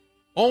all?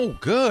 Oh,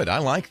 good. I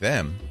like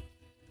them.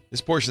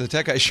 This portion of the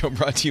Tech Guy Show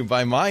brought to you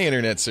by my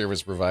internet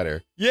service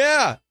provider.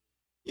 Yeah.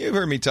 You've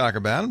heard me talk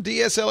about them.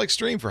 DSL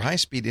Extreme for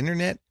high-speed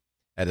internet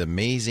at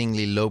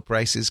amazingly low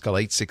prices. Call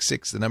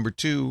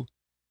 866-2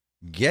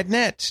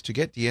 GetNet to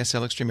get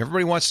DSL Extreme.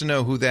 Everybody wants to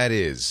know who that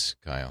is,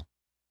 Kyle.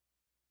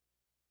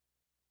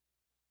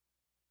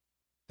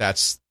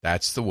 That's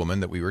the woman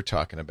that we were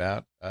talking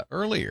about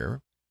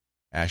earlier.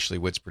 Ashley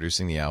Witt's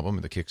producing the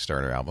album, the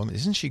Kickstarter album.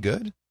 Isn't she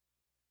good?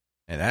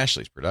 And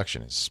Ashley's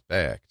production is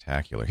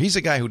spectacular. He's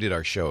the guy who did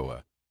our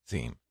show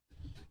theme.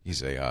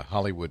 He's a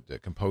Hollywood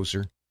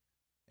composer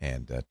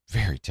and a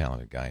very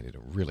talented guy. Did a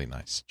really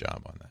nice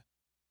job on that.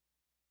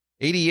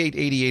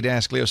 8888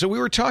 Ask Leo. So we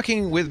were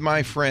talking with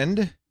my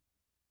friend,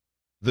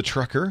 the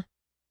trucker,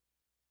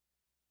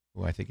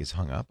 who I think is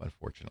hung up,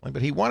 unfortunately.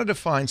 But he wanted to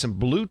find some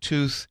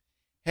Bluetooth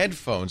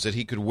headphones that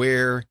he could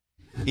wear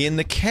in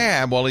the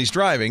cab while he's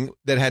driving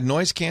that had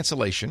noise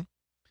cancellation.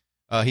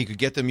 He could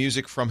get the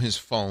music from his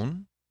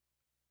phone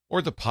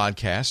or the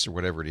podcast or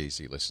whatever it is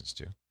he listens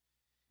to.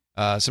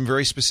 Some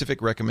very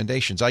specific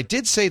recommendations. I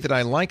did say that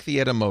I like the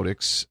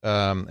Etymotics,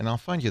 and I'll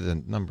find you the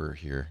number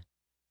here,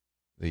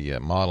 the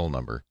model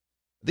number.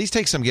 These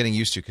take some getting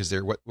used to because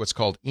they're what's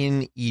called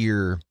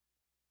in-ear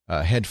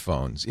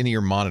headphones,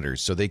 in-ear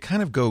monitors. So they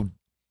kind of go,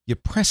 you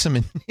press them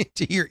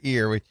into your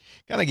ear, which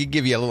kind of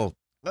give you a little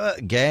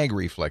gag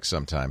reflex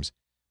sometimes.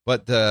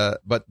 But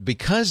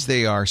because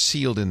they are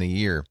sealed in the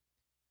ear,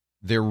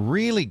 they're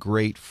really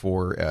great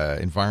for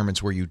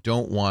environments where you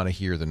don't want to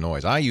hear the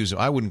noise.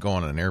 I wouldn't go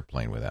on an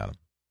airplane without them.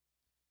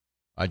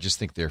 I just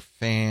think they're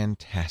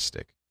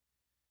fantastic.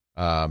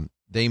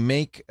 They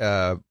make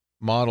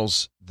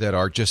models that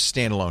are just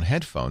standalone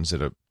headphones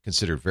that are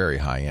considered very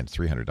high-end,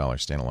 $300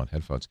 standalone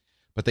headphones.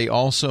 But they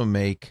also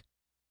make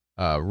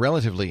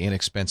relatively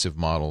inexpensive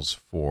models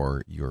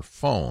for your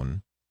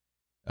phone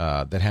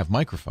that have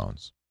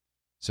microphones.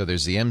 So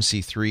there's the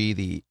MC3,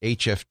 the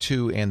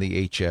HF2, and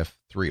the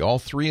HF3. All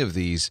three of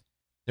these,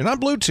 they're not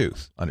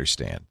Bluetooth,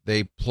 understand.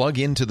 They plug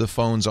into the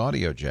phone's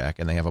audio jack,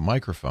 and they have a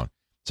microphone.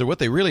 So what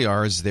they really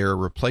are is they're a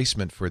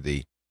replacement for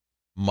the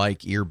mic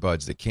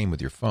earbuds that came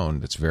with your phone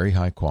that's very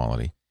high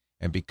quality.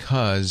 And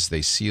because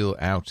they seal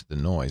out the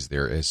noise,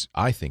 there is,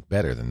 I think,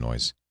 better than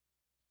noise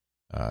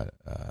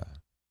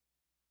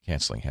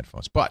canceling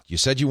headphones. But you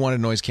said you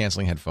wanted noise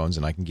canceling headphones,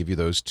 and I can give you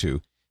those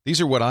too. These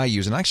are what I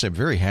use, and actually I'm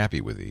very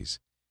happy with these.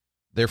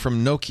 They're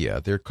from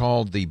Nokia. They're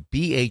called the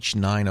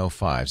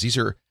BH905s. These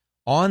are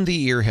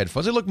on-the-ear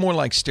headphones. They look more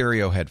like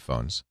stereo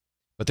headphones,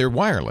 but they're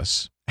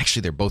wireless.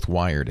 Actually, they're both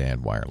wired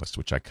and wireless,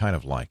 which I kind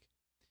of like.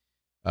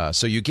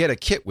 So you get a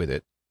kit with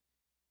it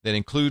that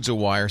includes a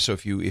wire. So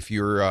if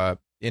you're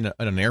in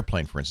an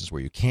airplane, for instance,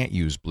 where you can't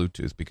use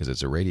Bluetooth because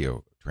it's a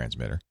radio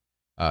transmitter,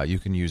 you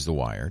can use the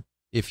wired.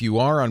 If you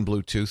are on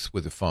Bluetooth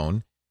with a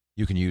phone,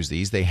 you can use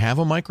these. They have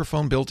a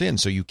microphone built in,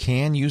 so you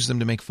can use them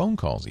to make phone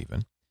calls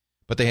even.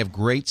 But they have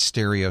great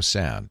stereo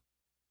sound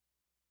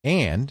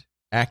and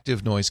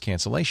active noise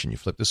cancellation. You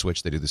flip the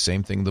switch. They do the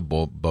same thing the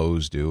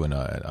Bose do and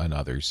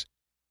others.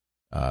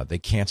 They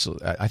cancel.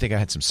 I think I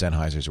had some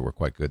Sennheisers that were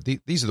quite good.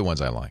 These are the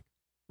ones I like.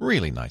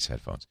 Really nice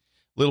headphones.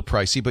 A little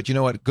pricey, but you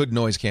know what? Good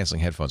noise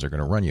canceling headphones are going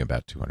to run you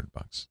about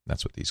 $200.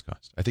 That's what these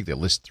cost. I think they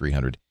list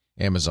 $300.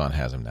 Amazon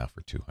has them now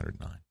for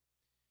 $209.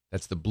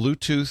 That's the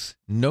Bluetooth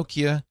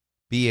Nokia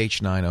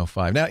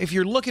BH905. Now, if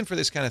you're looking for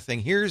this kind of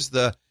thing, here's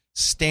the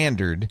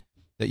standard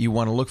that you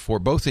want to look for,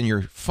 both in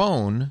your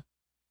phone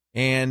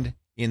and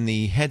in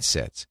the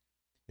headsets.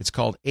 It's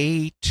called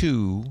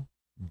A2DP.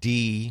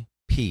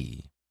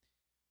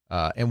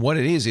 And what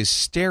it is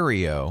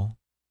stereo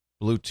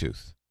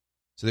Bluetooth.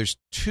 So there's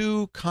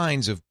two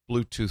kinds of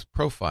Bluetooth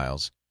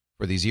profiles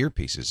for these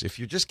earpieces. If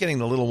you're just getting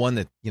the little one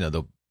that,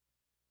 the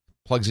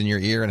plugs in your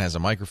ear and has a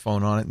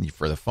microphone on it and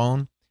for the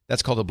phone,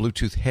 that's called a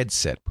Bluetooth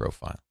headset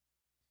profile.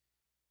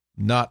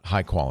 Not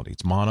high quality.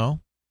 It's mono.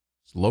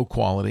 It's low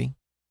quality.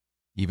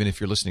 Even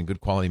if you're listening to good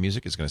quality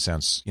music, it's going to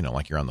sound,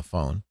 like you're on the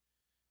phone.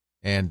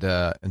 And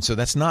so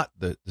that's not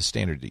the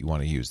standard that you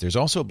want to use. There's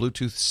also a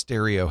Bluetooth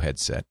stereo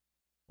headset,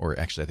 or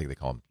actually I think they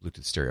call them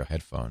Bluetooth stereo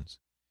headphones.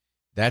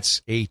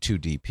 That's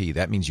A2DP.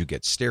 That means you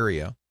get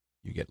stereo,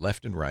 you get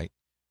left and right,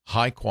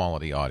 high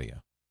quality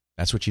audio.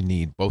 That's what you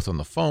need both on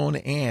the phone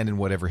and in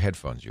whatever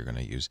headphones you're going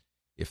to use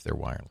if they're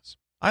wireless.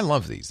 I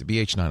love these. The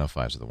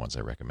BH905s are the ones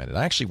I recommended.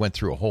 I actually went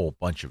through a whole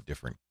bunch of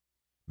different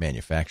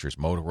manufacturers.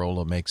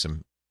 Motorola makes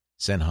them,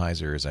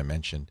 Sennheiser, as I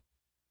mentioned.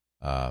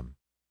 But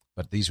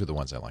these were the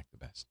ones I liked the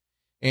best.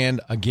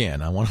 And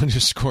again, I want to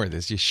underscore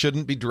this. You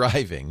shouldn't be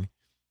driving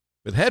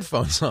with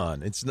headphones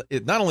on.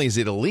 Not only is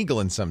it illegal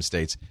in some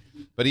states,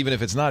 but even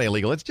if it's not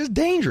illegal, it's just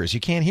dangerous. You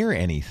can't hear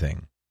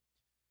anything.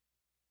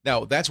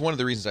 Now, that's one of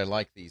the reasons I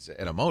like these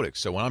Etymotics.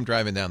 So when I'm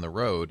driving down the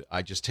road,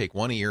 I just take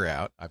one ear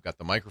out. I've got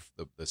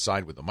the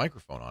side with the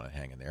microphone on it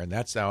hanging there, and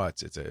that's how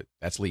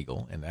that's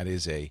legal, and that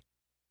is I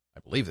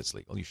believe it's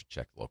legal. You should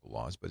check the local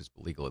laws, but it's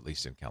legal at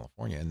least in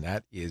California, and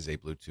that is a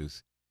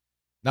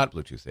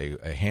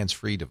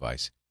hands-free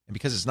device. And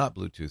because it's not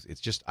Bluetooth,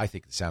 it's just, I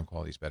think the sound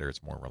quality is better.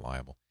 It's more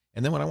reliable.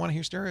 And then when I want to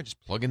hear stereo,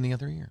 just plug in the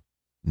other ear.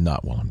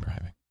 Not while I'm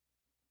driving.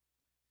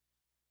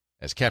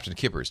 As Captain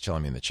Kipper is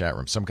telling me in the chat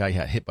room, some guy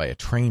got hit by a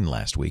train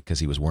last week because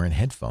he was wearing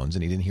headphones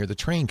and he didn't hear the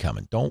train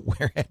coming. Don't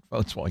wear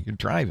headphones while you're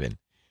driving.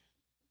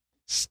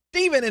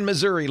 Stephen in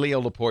Missouri,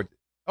 Leo Laporte.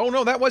 Oh,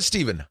 no, that was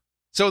Stephen.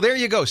 So there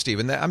you go,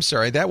 Stephen. I'm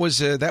sorry. That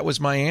was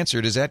my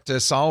answer. Does that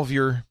solve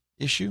your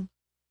issue?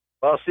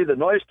 Well, see, the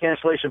noise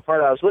cancellation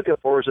part I was looking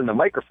for was in the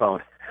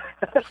microphone.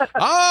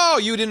 Oh,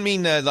 you didn't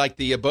mean like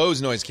the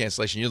Bose noise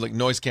cancellation. You look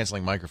noise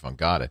canceling microphone.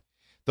 Got it.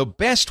 The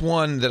best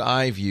one that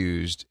I've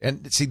used,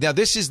 and see, now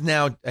this is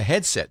now a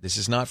headset. This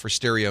is not for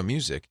stereo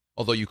music,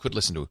 although you could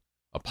listen to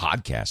a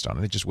podcast on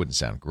it. It just wouldn't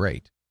sound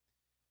great.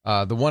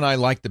 The one I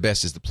like the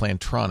best is the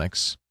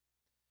Plantronics.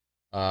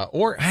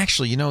 Or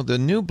actually, the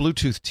new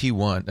Bluetooth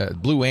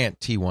T1, Blue Ant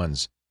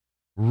T1s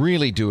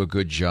really do a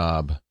good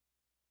job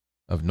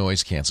of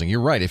noise canceling.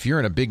 You're right. If you're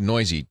in a big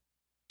noisy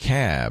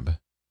cab,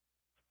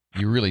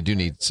 you really do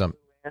need some.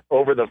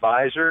 Over the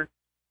visor?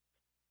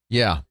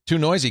 Yeah, too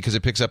noisy because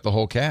it picks up the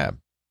whole cab.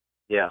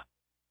 Yeah.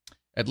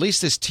 At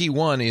least this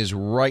T1 is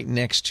right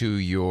next to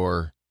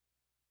your,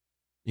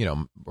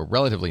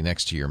 relatively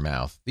next to your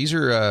mouth. These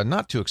are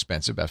not too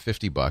expensive, about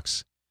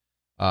 $50.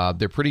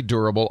 They're pretty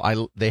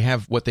durable. They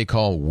have what they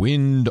call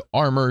wind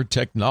armor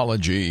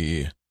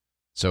technology.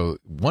 So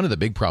one of the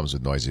big problems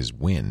with noise is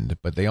wind,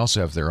 but they also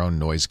have their own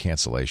noise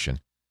cancellation.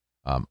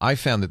 I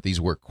found that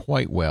these work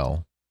quite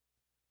well.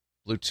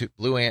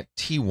 Blue Ant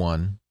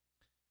T1,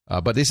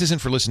 but this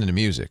isn't for listening to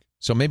music.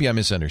 So maybe I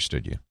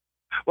misunderstood you.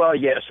 Well,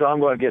 yeah, so I'm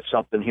going to get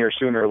something here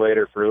sooner or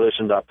later for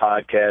listening to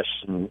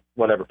podcasts and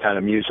whatever kind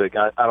of music.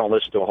 I don't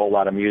listen to a whole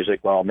lot of music.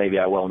 Well, maybe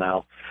I will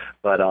now.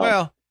 But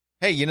well,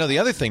 hey, the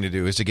other thing to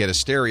do is to get a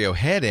stereo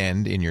head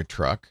end in your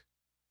truck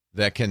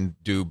that can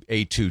do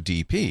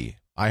A2DP.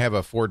 I have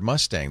a Ford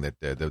Mustang that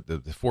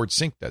the Ford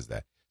Sync does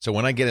that. So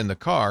when I get in the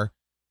car,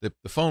 the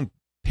phone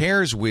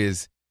pairs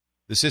with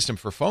the system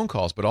for phone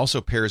calls, but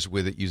also pairs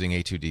with it using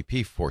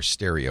A2DP for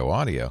stereo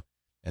audio.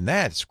 And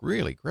that's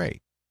really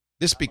great.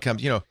 This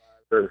becomes, And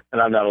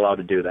I'm not allowed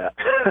to do that.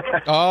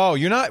 Oh,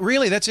 you're not?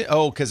 Really? That's it?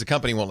 Oh, because the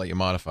company won't let you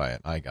modify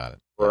it. I got it.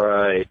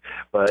 Right.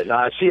 But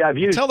see, I've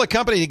used... Tell the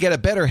company to get a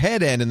better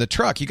head end in the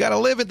truck. You got to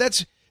live it.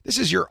 This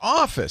is your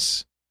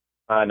office.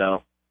 I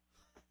know.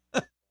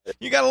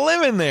 You got to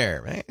live in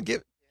there, man.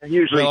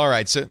 Usually. Well, all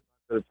right. So,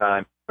 for the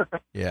time.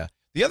 Yeah.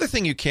 The other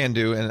thing you can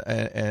do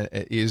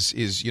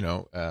is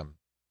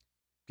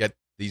get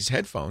these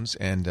headphones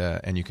and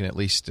you can at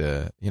least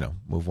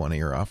move one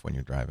ear off when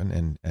you're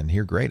driving and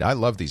hear great. I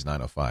love these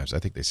 905s. I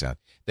think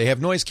they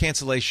have noise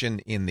cancellation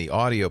in the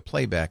audio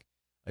playback.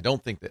 I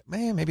don't think that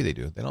maybe they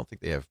do. They don't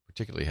think they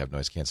particularly have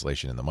noise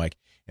cancellation in the mic,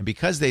 and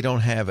because they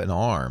don't have an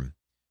arm,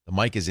 the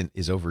mic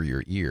is over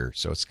your ear,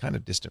 so it's kind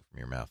of distant from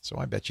your mouth. So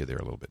I bet you they're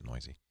a little bit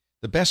noisy.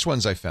 The best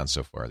ones I've found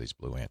so far are these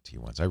Blue Ant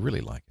T1s. I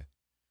really like it.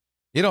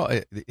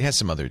 It has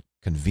some other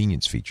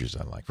convenience features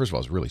I like. First of all,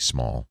 it's really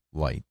small,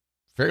 light,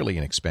 fairly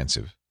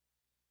inexpensive.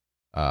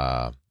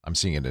 I'm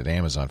seeing it at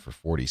Amazon for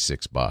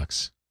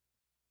 $46,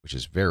 which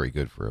is very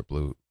good for a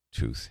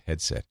Bluetooth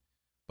headset.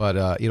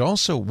 But it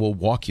also will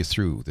walk you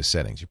through the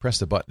settings. You press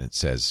the button, it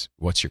says,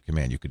 what's your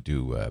command? You could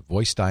do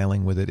voice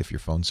dialing with it if your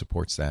phone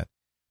supports that.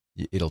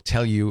 It'll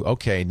tell you,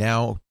 okay,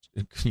 now,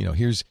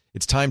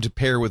 it's time to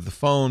pair with the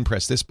phone.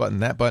 Press this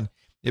button, that button.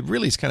 It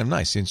really is kind of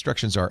nice. The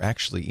instructions are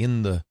actually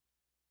in the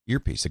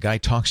earpiece. The guy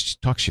talks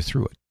you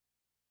through it.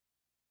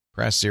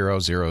 Press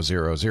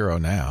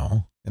 0000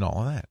 now, and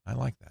all of that. I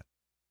like that.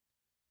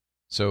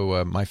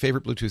 So my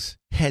favorite Bluetooth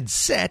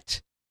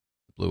headset,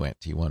 the Blue Ant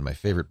T1. My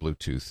favorite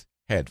Bluetooth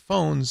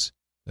headphones,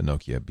 the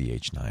Nokia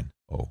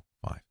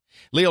BH905.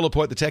 Leo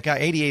Laporte, the tech guy,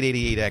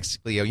 8888X.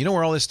 Leo, you know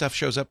where all this stuff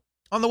shows up?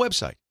 On the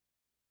website.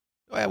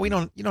 Well, you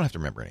don't have to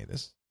remember any of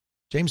this.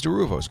 James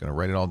DeRuvo is going to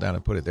write it all down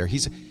and put it there.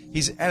 He's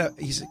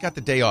got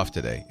the day off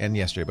today and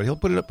yesterday, but he'll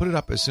put it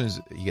up as soon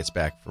as he gets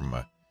back from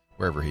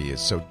wherever he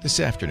is. So this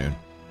afternoon,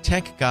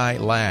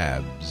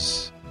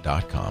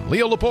 techguylabs.com.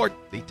 Leo Laporte,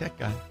 the tech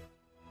guy.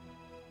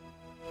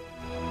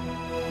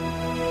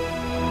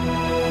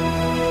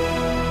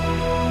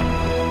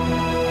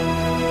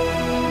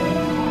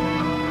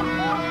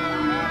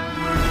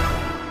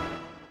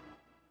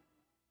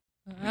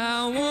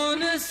 I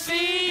wanna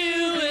see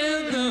you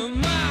in the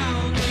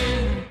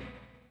mountain.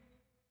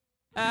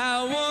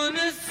 I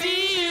wanna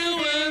see you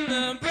when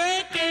the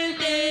breaking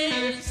day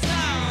is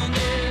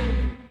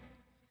sounding.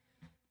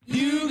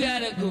 You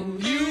gotta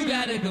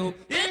go,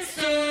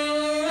 it's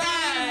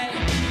alright.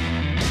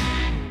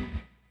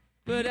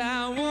 But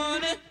I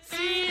wanna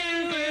see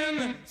you in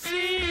the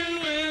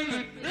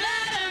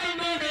light of the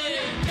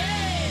morning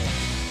day.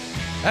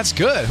 That's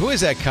good. Who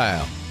is that,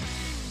 Kyle?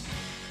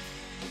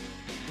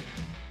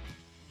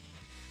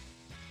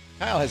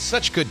 Kyle has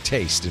such good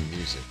taste in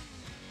music.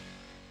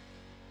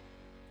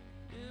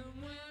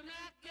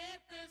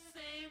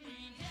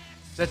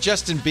 Is that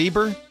Justin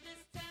Bieber?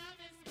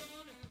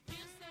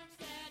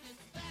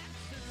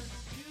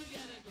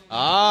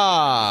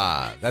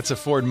 Ah, that's a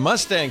Ford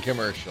Mustang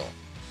commercial.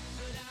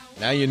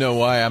 Now you know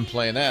why I'm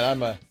playing that.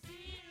 I'm a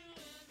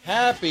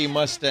happy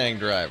Mustang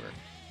driver.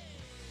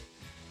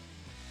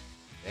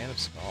 Band of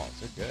Skulls,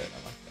 they're good.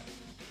 I like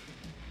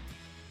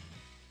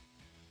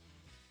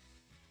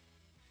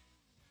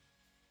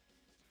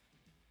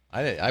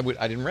that.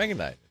 I didn't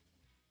recognize it.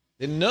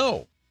 Didn't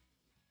know.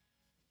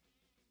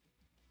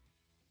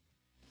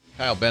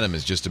 Kyle Benham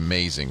is just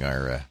amazing,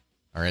 our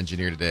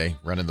engineer today,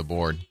 running the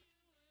board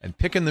and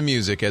picking the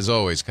music, as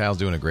always. Kyle's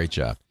doing a great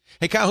job.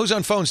 Hey, Kyle, who's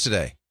on phones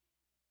today?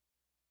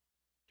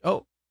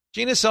 Oh,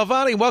 Gina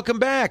Salvati, welcome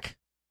back.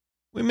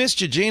 We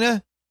missed you,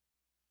 Gina.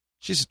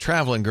 She's a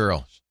traveling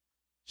girl.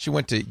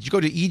 Did you go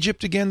to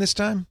Egypt again this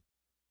time?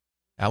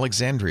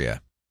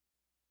 Alexandria.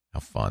 How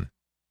fun.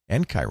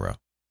 And Cairo.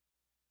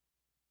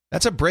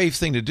 That's a brave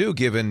thing to do,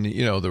 given,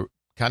 they're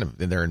in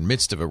the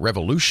midst of a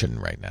revolution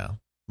right now.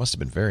 Must have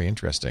been very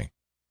interesting.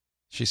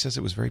 She says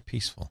it was very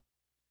peaceful.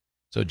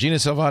 So Gina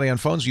Salvati on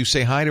phones, you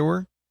say hi to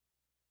her.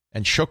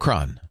 And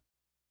shukran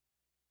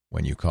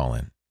when you call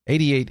in.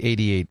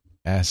 8888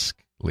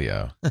 Ask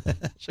Leo.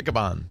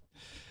 Shikaban.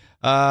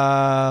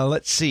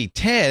 Let's see.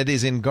 Ted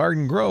is in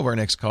Garden Grove, our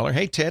next caller.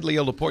 Hey, Ted,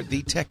 Leo Laporte,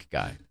 the tech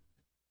guy.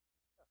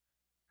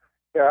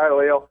 Yeah, hi,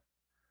 Leo.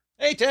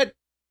 Hey, Ted.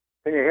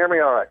 Can you hear me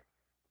all right?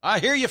 I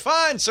hear you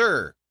fine,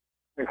 sir.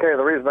 Okay,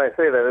 the reason I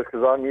say that is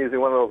because I'm using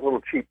one of those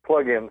little cheap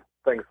plug-in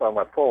things on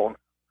my phone.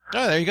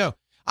 Oh, there you go.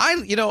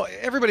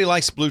 Everybody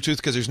likes Bluetooth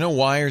because there's no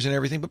wires and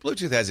everything, but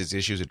Bluetooth has its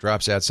issues. It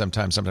drops out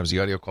sometimes. Sometimes the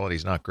audio quality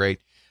is not great.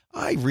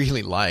 I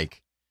really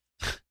like,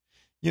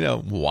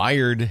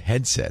 wired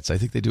headsets. I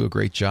think they do a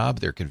great job.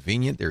 They're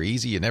convenient. They're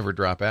easy. You never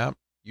drop out.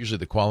 Usually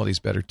the quality's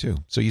better, too.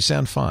 So you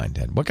sound fine,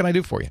 Ted. What can I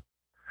do for you?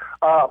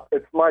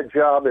 It's my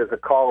job as a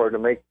caller to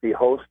make the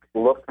host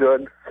look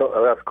good. So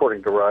that's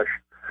according to Rush.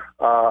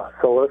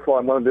 So that's what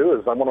I'm going to do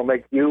is I'm going to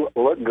make you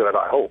look good,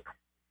 I hope.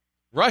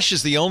 Rush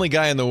is the only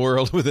guy in the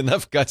world with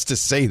enough guts to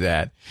say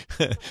that.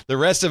 The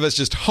rest of us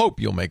just hope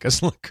you'll make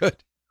us look good.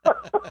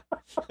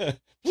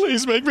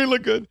 Please make me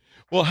look good.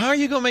 Well, how are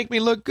you going to make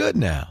me look good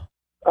now?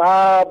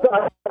 I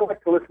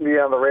like to listen to you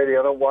on the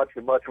radio. I don't watch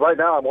you much. Right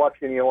now I'm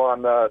watching you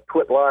on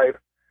Twit Live.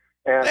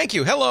 And thank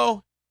you.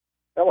 Hello.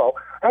 Hello.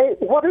 Hey,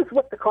 what is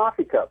with the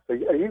coffee cups? Are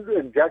you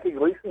in Jackie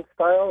Gleason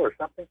style or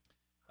something?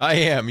 I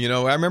am.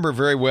 I remember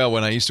very well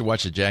when I used to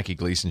watch the Jackie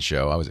Gleason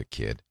show. I was a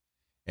kid.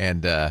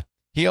 And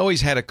he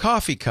always had a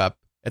coffee cup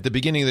at the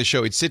beginning of the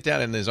show. He'd sit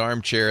down in his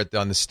armchair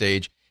on the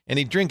stage, and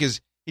he'd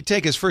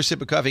take his first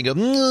sip of coffee and go,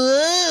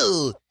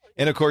 "No."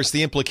 And, of course,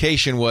 the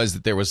implication was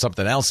that there was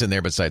something else in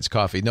there besides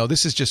coffee. No,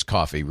 this is just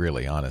coffee,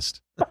 really,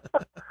 honest.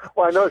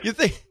 Well, I know you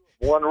think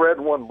one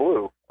red, one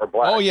blue, or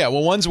black. Oh, yeah.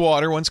 Well, one's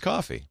water, one's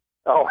coffee.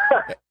 Oh,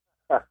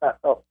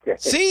 okay.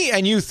 See,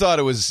 and you thought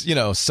it was,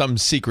 some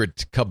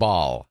secret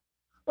cabal.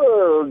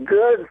 Oh,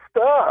 good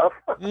stuff.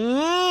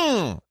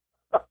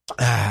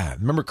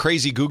 Remember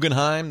Crazy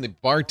Guggenheim, the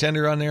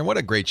bartender on there? What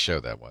a great show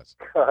that was.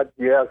 God,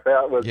 yes,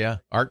 that was. Yeah,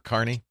 Art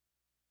Carney.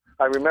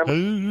 I remember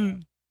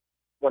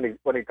when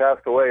he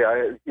passed away.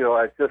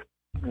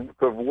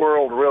 The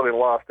world really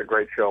lost a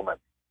great showman.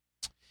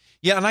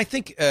 Yeah, and I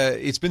think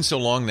it's been so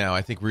long now.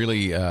 I think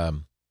really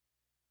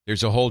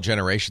there's a whole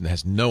generation that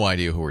has no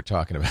idea who we're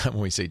talking about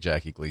when we say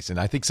Jackie Gleason.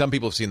 I think some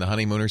people have seen The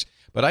Honeymooners,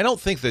 but I don't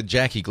think the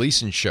Jackie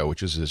Gleason show,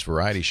 which was his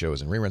variety shows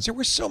and reruns, there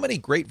were so many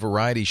great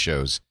variety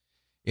shows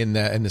in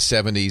the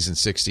 70s and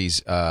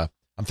 60s.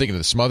 I'm thinking of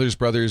the Smothers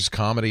Brothers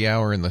Comedy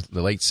Hour in the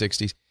late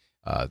 60s,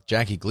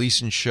 Jackie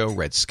Gleason show,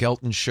 Red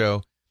Skelton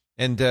show,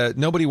 and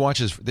nobody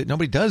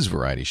does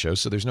variety shows,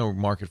 so there's no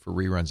market for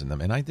reruns in them.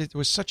 And there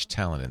was such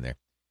talent in there.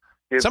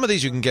 Some of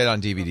these you can get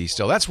on DVD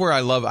still. That's where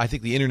I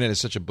think the internet is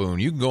such a boon.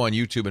 You can go on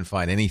YouTube and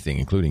find anything,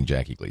 including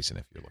Jackie Gleason,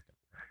 if you're looking.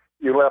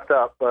 You left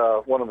out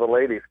one of the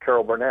ladies,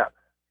 Carol Burnett.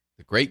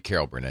 The great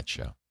Carol Burnett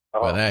show.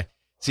 Oh. But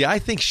I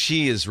think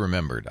she is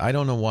remembered. I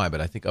don't know why,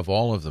 but I think of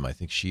all of them, I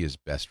think she is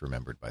best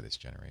remembered by this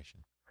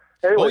generation.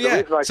 Anyway, oh,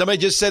 yeah. Somebody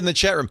just said in the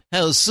chat room,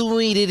 how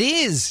sweet it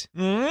is.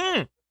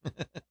 Mm-hmm.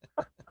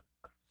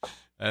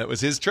 That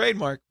was his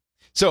trademark.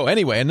 So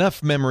anyway,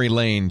 enough memory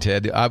lane,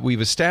 Ted.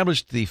 We've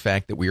established the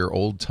fact that we are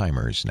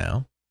old-timers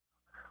now.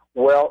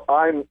 Well,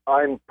 I'm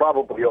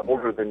probably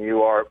older than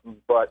you are,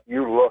 but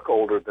you look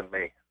older than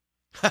me.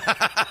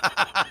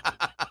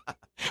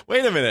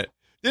 Wait a minute.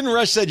 Didn't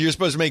Rush said you're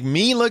supposed to make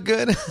me look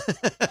good?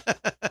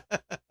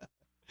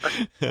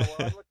 Well,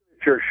 I'm looking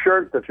at your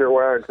shirt that you're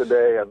wearing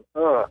today, and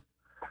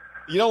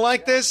You don't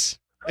like this?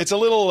 It's a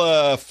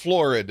little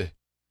florid.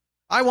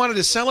 I wanted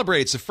to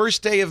celebrate. It's the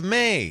first day of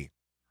May.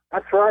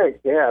 That's right.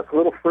 Yeah, it's a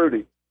little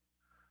fruity.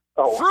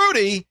 Oh,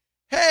 fruity?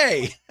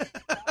 Hey.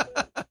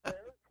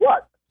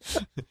 What?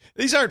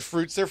 These aren't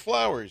fruits. They're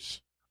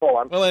flowers.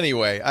 Oh, well,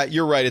 anyway,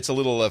 you're right. It's a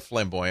little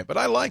flamboyant, but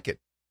I like it.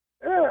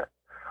 Yeah.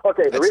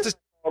 Okay, the reason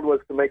I called was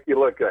to make you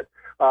look good.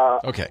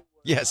 Okay.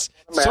 Yes.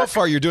 So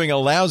far, you're doing a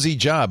lousy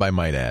job, I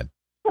might add.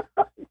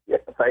 Yeah,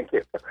 thank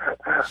you.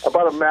 I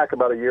bought a Mac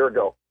about a year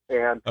ago,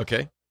 and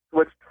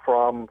switched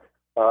from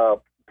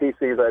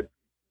PCs.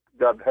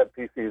 I've had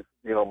PCs,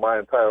 my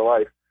entire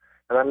life,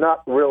 and I'm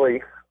not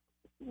really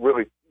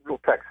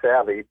tech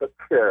savvy, but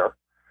fair.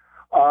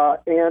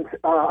 And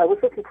I was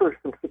looking for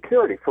some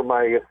security for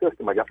my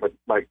system. I got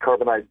my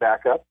Carbonite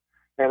backup,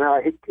 and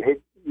I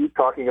hate you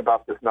talking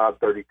about this Nod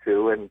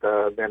 32, and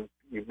then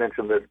you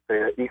mentioned that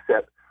the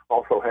ESET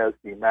also has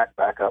the Mac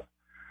backup.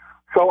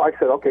 So I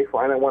said, okay,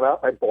 fine. I went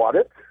out, I bought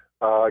it.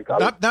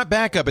 Not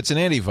backup. It's an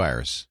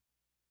antivirus.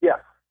 Yes.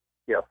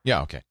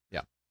 Yeah. Okay.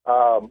 Yeah.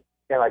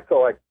 And I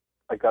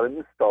got it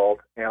installed,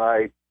 and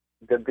I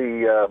did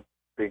the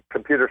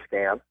computer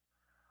scan,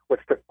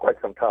 which took quite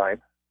some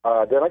time.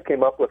 Then I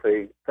came up with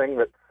a thing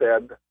that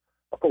said,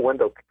 up a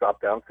window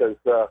drop down, says,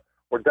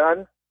 we're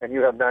done. and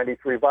you have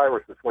 93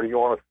 viruses. What do you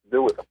want us to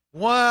do with them?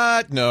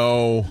 What?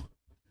 No.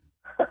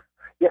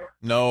 Yeah.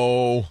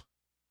 No.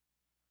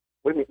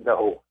 What do you mean,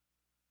 no?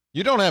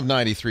 You don't have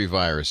 93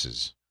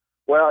 viruses.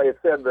 Well, it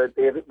said that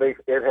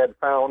it had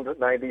found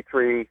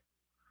 93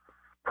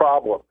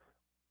 problems.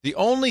 The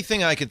only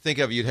thing I could think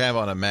of you'd have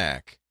on a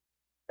Mac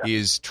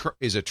is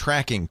a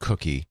tracking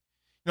cookie.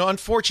 You know,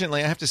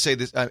 unfortunately, I have to say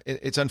this.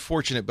 It's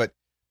unfortunate, but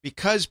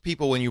because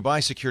people, when you buy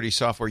security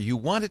software, you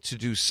want it to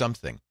do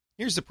something.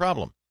 Here's the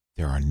problem.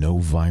 There are no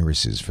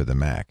viruses for the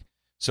Mac.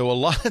 So a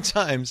lot of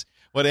times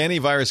what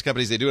antivirus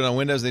companies, they do it on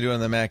Windows, they do it on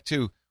the Mac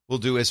too, will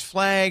do is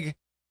flag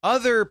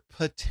other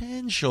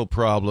potential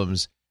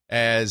problems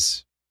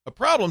as a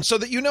problem so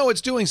that you know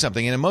it's doing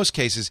something. And in most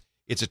cases,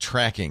 it's a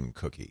tracking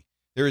cookie.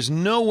 There is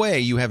no way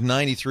you have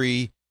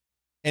 93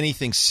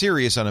 anything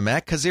serious on a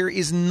Mac because there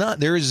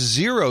is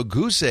zero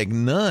goose egg,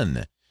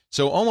 none.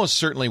 So almost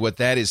certainly what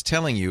that is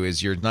telling you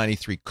is your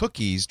 93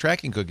 cookies,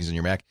 tracking cookies in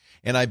your Mac,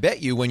 and I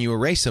bet you when you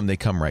erase them, they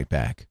come right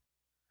back.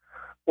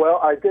 Well,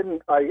 I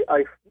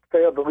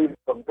failed to leave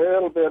a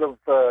little bit of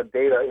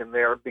data in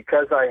there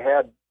because I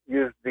had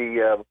used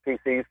the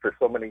PCs for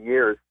so many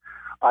years.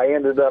 I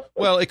ended up...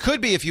 Well, it could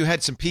be if you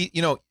had some...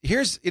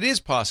 it is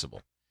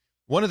possible.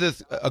 One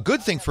of a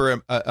good thing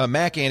for a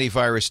Mac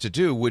antivirus to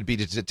do would be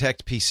to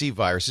detect PC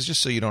viruses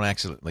just so you don't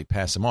accidentally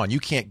pass them on. You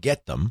can't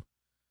get them.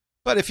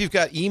 But if you've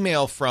got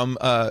email from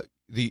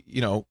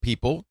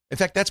people, in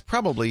fact, that's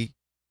probably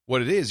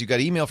what it is. You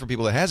got email from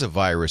people that has a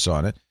virus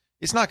on it.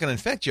 It's not going to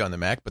infect you on the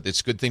Mac, but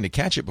it's a good thing to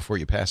catch it before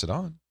you pass it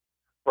on.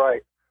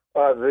 Right.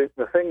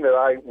 The thing that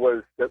I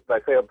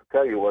failed to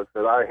tell you was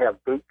that I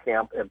have Boot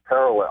Camp in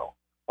parallel.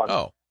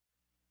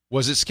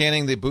 Was it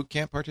scanning the Boot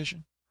Camp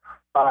partition?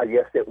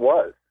 Yes, it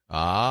was.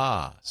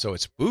 So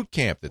it's Boot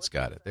Camp that's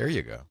got it. There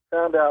you go.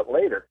 Found out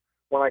later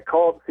when I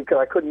called because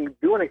I couldn't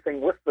do anything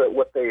with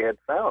what they had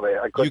found.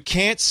 You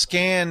can't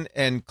scan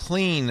and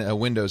clean a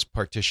Windows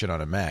partition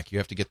on a Mac. You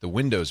have to get the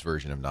Windows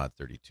version of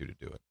Nod32 to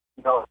do it.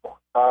 No.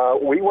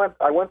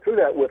 I went through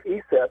that with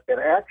ESET, and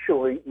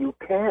actually you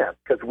can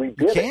because we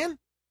did. You can?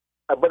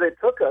 But it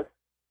took us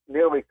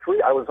nearly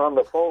 3. I was on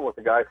the phone with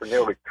the guy for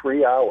nearly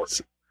 3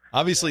 hours.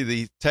 Obviously,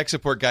 the tech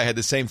support guy had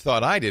the same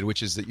thought I did,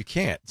 which is that you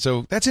can't.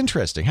 So that's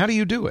interesting. How do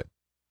you do it?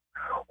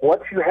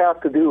 What you have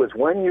to do is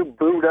when you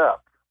boot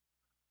up,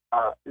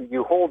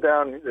 you hold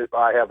down.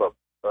 I have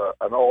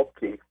an Alt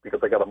key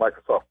because I got a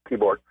Microsoft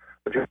keyboard.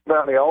 But you hold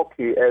down the Alt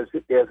key as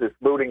it's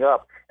booting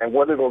up, and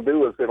what it'll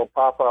do is it'll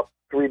pop up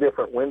 3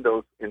 different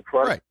windows in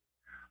front. Right.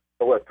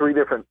 So 3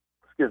 different,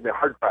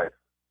 hard drives.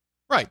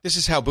 Right. This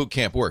is how Boot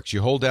Camp works.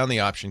 You hold down the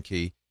Option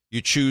key.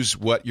 You choose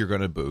what you're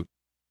going to boot.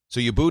 So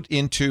you boot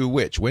into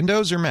which,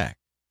 Windows or Mac?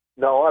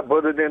 No, I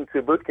booted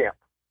into Boot Camp.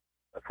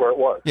 That's where it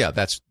was. Yeah,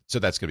 that's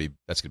going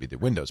to be the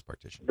Windows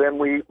partition. Then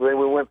we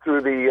went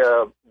through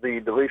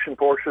the deletion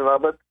portion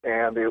of it,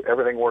 and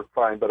everything worked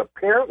fine. But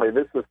apparently,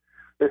 this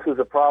is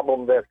a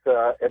problem that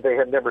they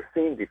had never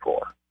seen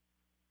before.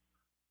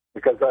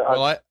 Because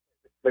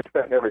they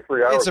spent nearly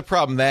 3 hours. It's a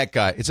problem that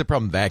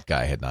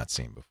guy had not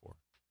seen before.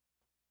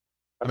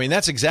 I mean,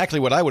 that's exactly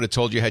what I would have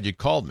told you had you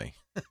called me.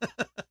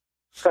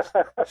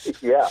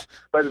 Yeah,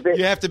 but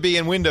you have to be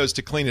in Windows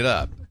to clean it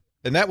up,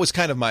 and that was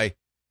kind of my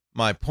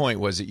point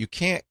was that you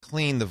can't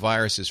clean the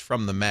viruses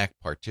from the Mac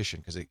partition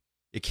because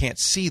it can't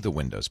see the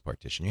Windows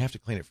partition. You have to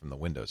clean it from the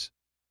Windows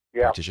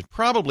partition.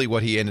 Probably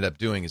what he ended up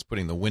doing is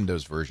putting the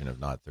Windows version of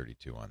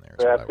Nod32 on there.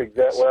 That's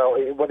exactly.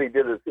 Well, what he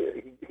did is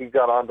he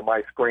got onto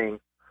my screen.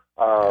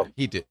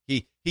 He did.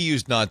 He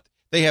used Nod.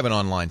 They have an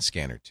online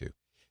scanner too.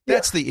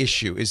 That's the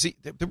issue. Is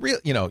the real?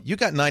 You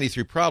got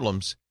 93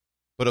 problems,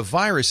 but a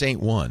virus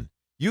ain't one.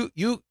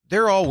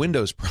 They're all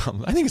Windows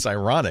problems. I think it's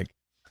ironic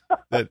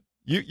that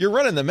you're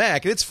running the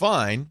Mac and it's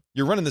fine.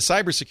 You're running the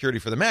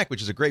cybersecurity for the Mac,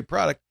 which is a great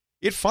product.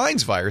 It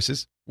finds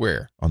viruses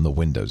where on the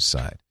Windows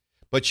side.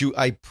 But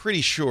I'm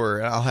pretty sure,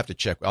 and I'll have to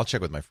check. I'll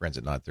check with my friends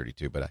at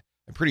Nod32. But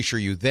I'm pretty sure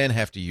you then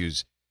have to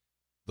use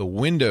the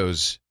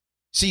Windows.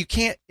 So you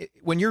can't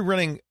when you're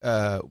running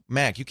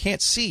Mac, you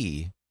can't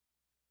see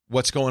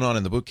what's going on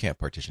in the Boot Camp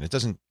partition. It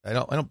doesn't. I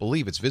don't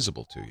believe it's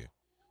visible to you.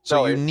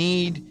 So you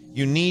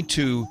need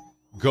to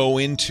go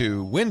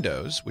into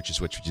Windows, which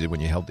is what you did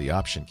when you held the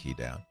Option key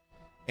down.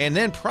 And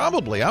then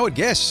probably, I would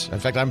guess,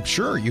 in fact, I'm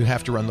sure you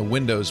have to run the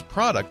Windows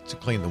product to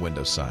clean the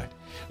Windows side.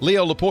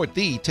 Leo Laporte,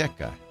 the tech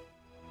guy.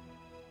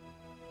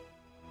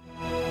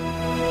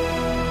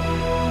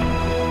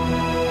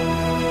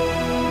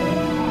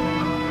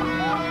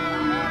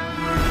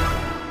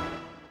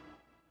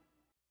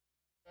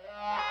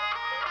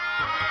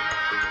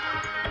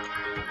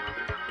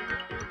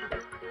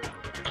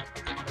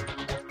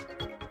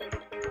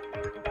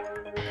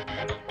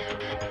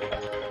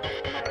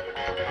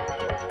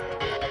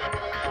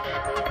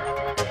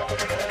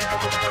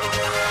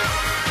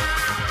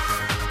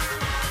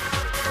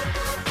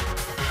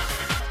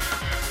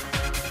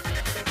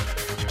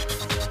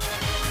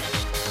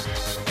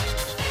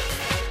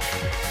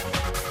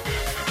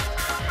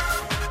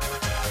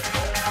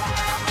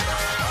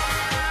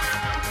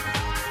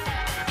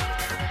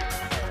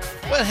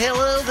 Well,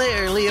 hello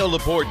there, Leo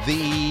Laporte,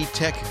 the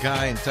tech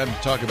guy, and time to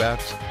talk about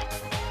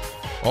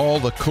all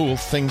the cool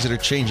things that are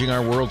changing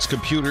our world's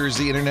computers,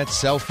 the internet,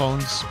 cell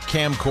phones,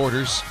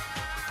 camcorders,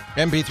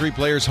 MP3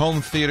 players,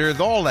 home theater,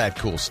 all that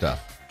cool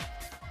stuff.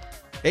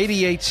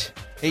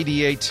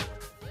 8888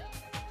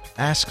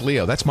 Ask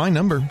Leo. That's my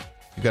number.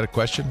 You got a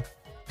question,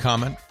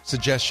 comment,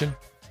 suggestion?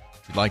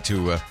 If you'd like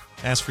to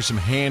ask for some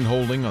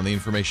hand-holding on the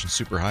information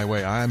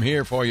superhighway, I'm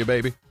here for you,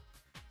 baby.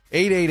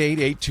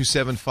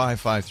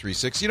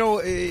 888-827-5536. You know,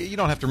 you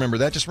don't have to remember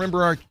that. Just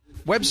remember our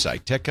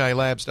website,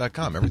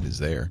 techguylabs.com. Everything's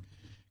there,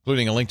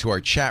 including a link to our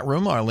chat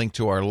room, our link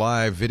to our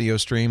live video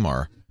stream,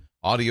 our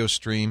audio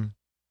stream,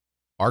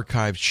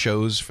 archived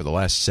shows for the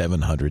last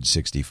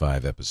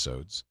 765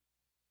 episodes.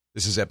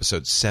 This is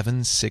episode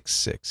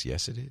 766.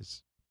 Yes, it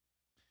is.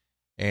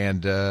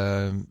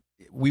 And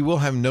we will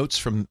have notes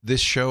from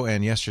this show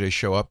and yesterday's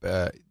show up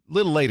a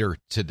little later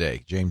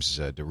today. James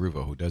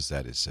DeRuvo, who does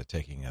that, is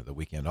taking the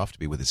weekend off to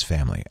be with his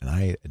family, and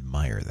I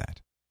admire that.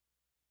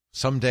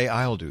 Someday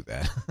I'll do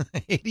that.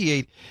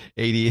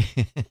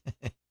 8888.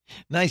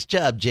 Nice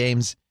job,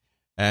 James.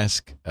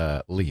 Ask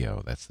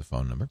Leo. That's the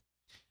phone number.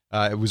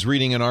 I was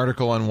reading an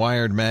article on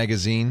Wired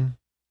Magazine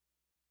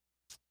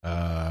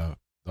on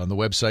the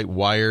website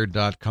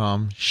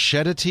wired.com.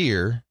 Shed a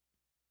tear.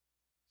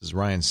 This is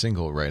Ryan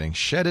Single writing.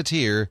 Shed a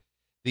tear.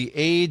 The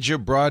age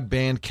of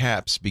broadband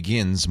caps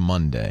begins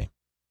Monday.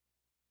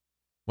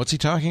 What's he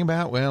talking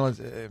about? Well, it's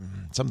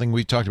something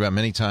we've talked about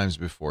many times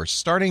before.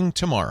 Starting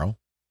tomorrow,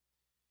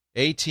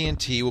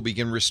 AT&T will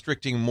begin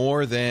restricting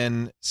more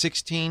than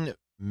 16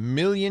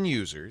 million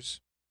users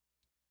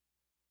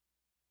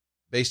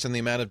based on the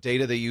amount of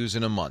data they use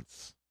in a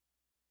month.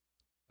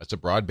 That's a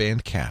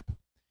broadband cap.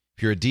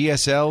 If you're a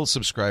DSL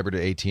subscriber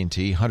to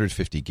AT&T,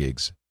 150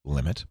 gigs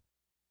limit.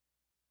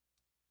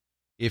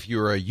 If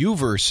you're a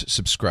UVerse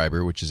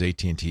subscriber, which is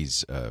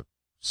AT&T's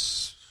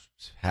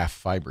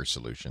half-fiber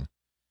solution,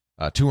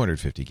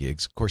 250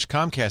 gigs. Of course,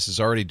 Comcast is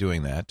already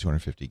doing that,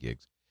 250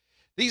 gigs.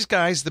 These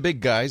guys, the big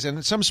guys,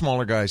 and some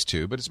smaller guys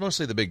too, but it's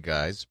mostly the big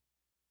guys,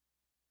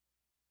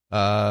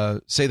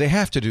 say they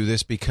have to do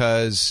this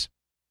because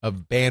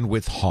of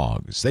bandwidth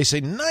hogs. They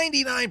say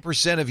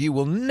 99% of you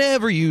will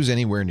never use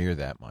anywhere near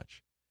that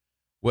much.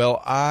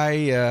 Well,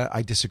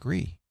 I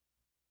disagree.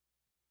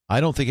 I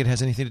don't think it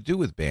has anything to do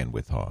with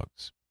bandwidth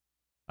hogs.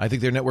 I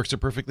think their networks are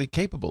perfectly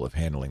capable of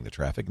handling the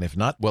traffic, and if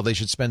not, well, they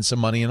should spend some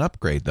money and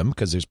upgrade them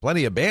because there's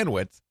plenty of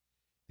bandwidth.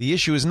 The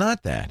issue is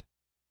not that.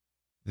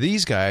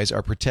 These guys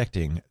are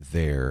protecting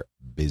their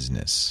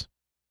business.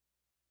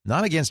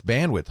 Not against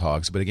bandwidth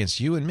hogs, but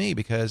against you and me,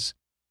 because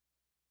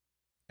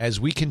as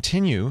we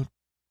continue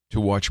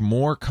to watch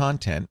more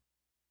content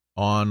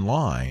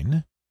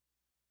online,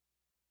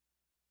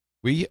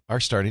 we are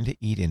starting to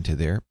eat into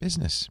their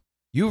business.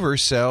 UVerse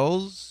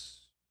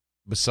sells,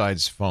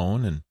 besides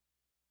phone and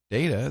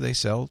data, they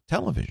sell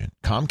television.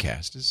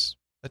 Comcast is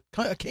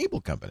a cable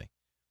company.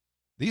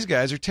 These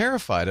guys are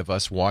terrified of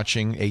us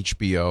watching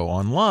HBO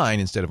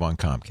online instead of on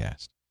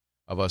Comcast,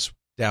 of us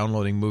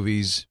downloading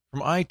movies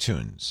from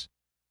iTunes,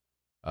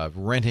 of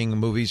renting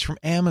movies from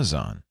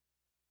Amazon.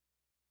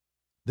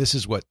 This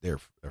is what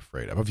they're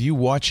afraid of you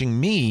watching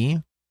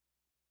me,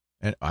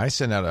 and I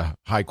send out a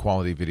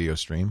high-quality video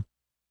stream,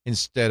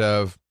 instead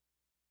of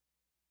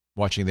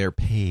watching their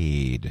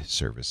paid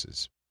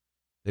services.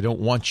 They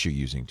don't want you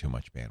using too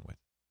much bandwidth.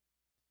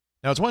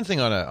 Now, it's one thing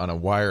on a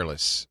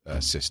wireless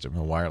system,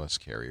 a wireless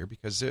carrier,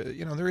 because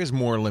there is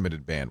more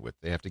limited bandwidth.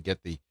 They have to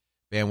get the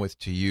bandwidth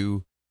to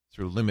you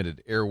through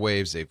limited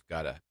airwaves. They've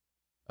got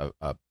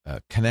a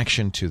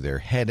connection to their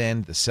head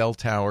end, the cell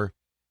tower,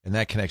 and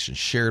that connection is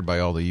shared by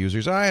all the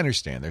users. I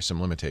understand there's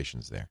some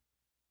limitations there,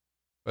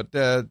 but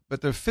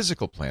the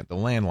physical plant, the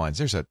landlines,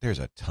 there's a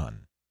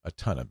ton of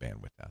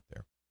bandwidth out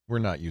there. We're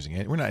not using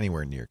it. We're not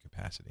anywhere near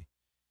capacity.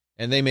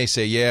 And they may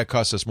say, yeah, it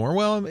costs us more.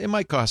 Well, it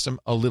might cost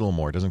them a little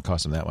more. It doesn't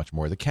cost them that much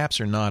more. The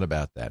caps are not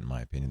about that, in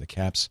my opinion. The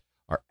caps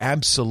are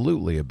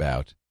absolutely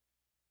about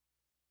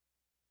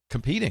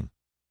competing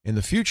in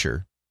the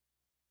future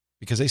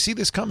because they see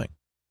this coming.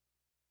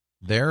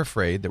 They're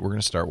afraid that we're going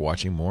to start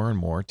watching more and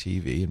more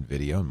TV and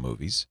video and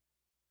movies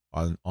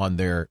on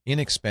their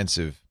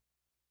inexpensive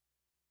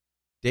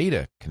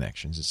data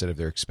connections instead of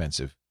their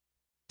expensive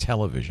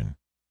television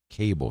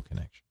cable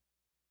connection.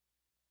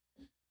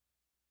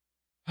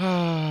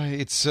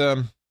 It's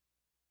something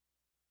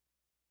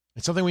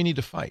we need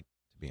to fight,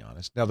 to be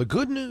honest. Now, the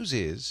good news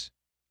is,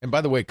 and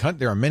by the way,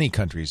 there are many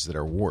countries that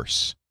are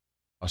worse.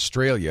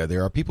 Australia,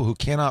 there are people who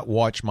cannot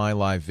watch my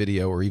live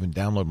video or even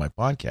download my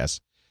podcasts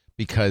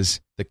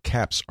because the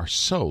caps are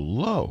so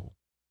low.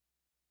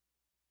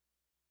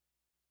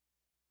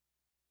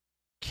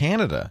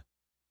 Canada,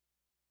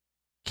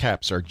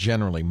 caps are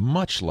generally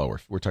much lower.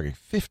 We're talking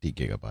 50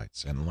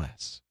 gigabytes and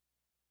less.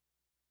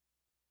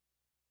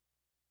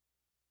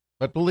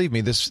 But believe me,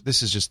 this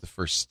is just the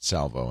first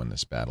salvo in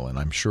this battle, and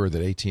I'm sure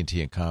that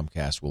AT&T and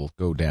Comcast will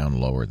go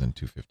down lower than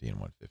 250 and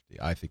 150.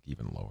 I think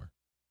even lower.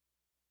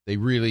 They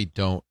really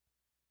don't.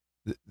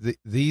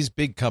 These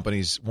big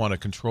companies want to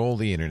control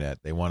the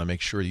internet. They want to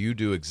make sure you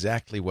do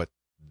exactly what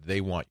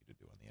they want you to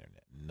do on the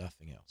internet,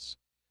 nothing else.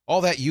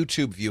 All that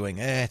YouTube viewing,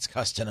 it's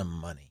costing them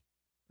money.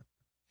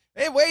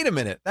 Hey, wait a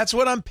minute. That's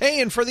what I'm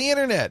paying for the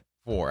internet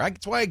for.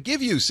 That's why I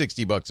give you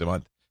 $60 a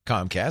month,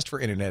 Comcast, for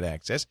internet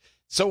access,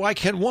 so I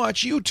can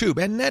watch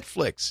YouTube and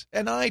Netflix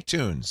and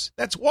iTunes.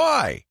 That's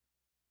why.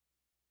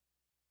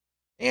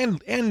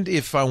 And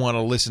if I want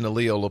to listen to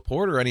Leo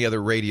Laporte or any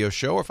other radio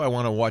show, or if I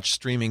want to watch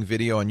streaming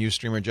video on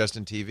Ustream or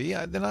Justin TV,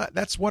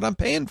 that's what I'm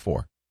paying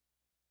for.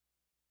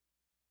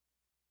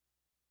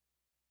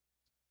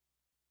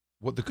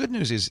 Well, the good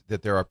news is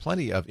that there are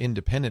plenty of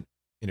independent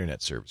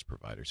internet service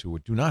providers who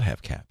do not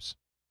have caps.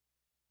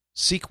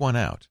 Seek one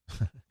out.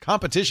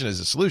 Competition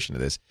is a solution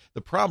to this.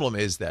 The problem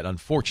is that,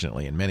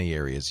 unfortunately, in many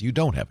areas, you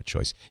don't have a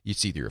choice.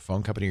 It's either your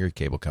phone company or your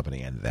cable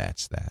company, and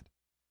that's that.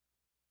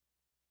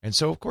 And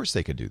so, of course,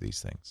 they could do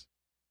these things.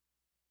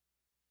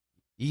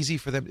 Easy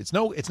for them. It's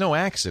no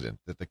accident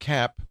that the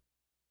cap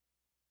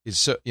is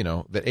so,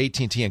 that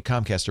AT&T and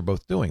Comcast are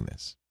both doing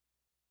this.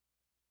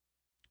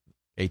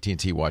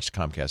 AT&T watched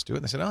Comcast do it,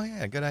 and they said, oh,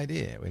 yeah, good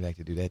idea. We'd like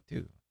to do that,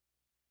 too.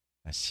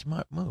 A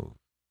smart move.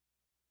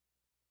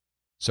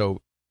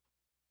 So,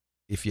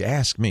 if you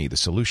ask me, the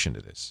solution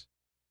to this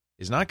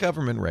is not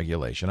government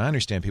regulation. I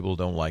understand people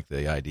don't like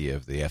the idea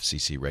of the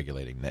FCC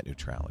regulating net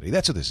neutrality.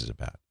 That's what this is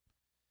about.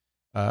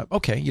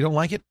 Okay, you don't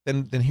like it?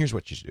 Then here's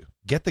what you should do.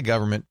 Get the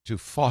government to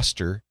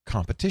foster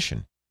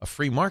competition. A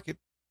free market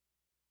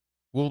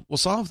will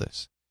solve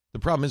this. The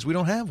problem is we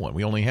don't have one.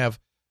 We only have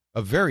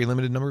a very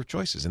limited number of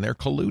choices, and they're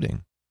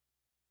colluding.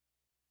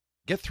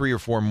 Get 3 or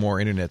 4 more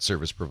internet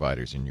service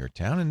providers in your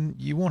town, and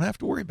you won't have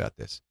to worry about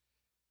this.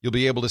 You'll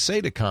be able to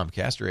say to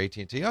Comcast or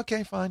AT&T,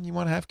 okay, fine, you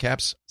want to have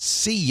caps,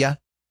 see ya.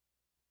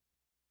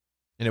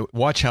 And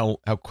watch how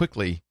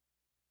quickly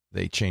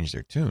they change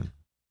their tune.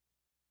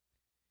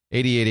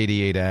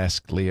 8888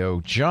 asked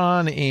Leo.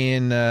 John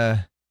in,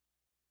 I'm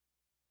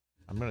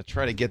going to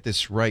try to get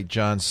this right,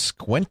 John.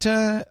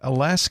 Squenta,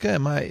 Alaska?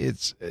 Am I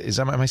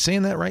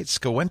saying that right?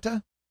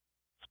 Squenta?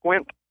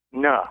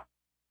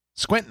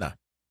 Squentna.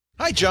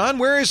 Hi, John.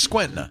 Where is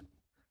Squentna?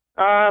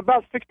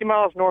 About 60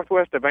 miles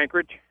northwest of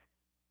Anchorage.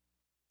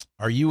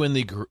 Are you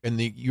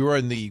you're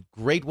in the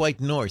Great White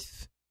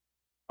North?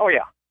 Oh,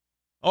 yeah.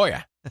 Oh,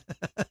 yeah.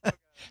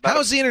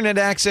 How's the internet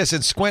access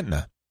in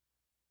Squentna?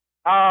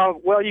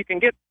 Well, you can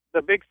get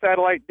the big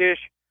satellite dish,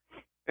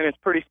 and it's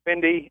pretty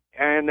spendy,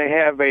 and they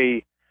have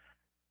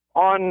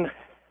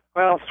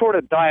sort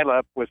of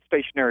dial-up with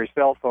stationary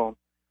cell phone,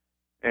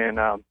 and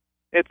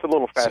it's a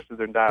little faster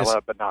than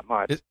dial-up, but not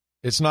much.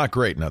 It's not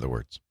great, in other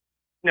words.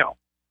 No.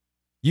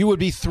 You would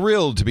be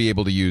thrilled to be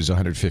able to use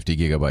 150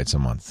 gigabytes a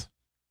month.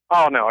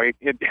 Oh, no.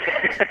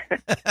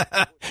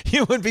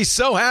 You would be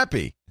so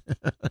happy.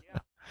 Yeah.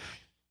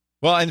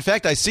 Well, in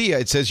fact, I see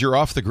it says you're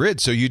off the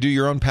grid, so you do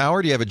your own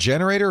power. Do you have a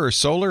generator or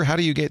solar? How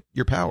do you get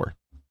your power?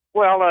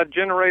 Well, a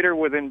generator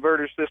with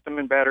inverter system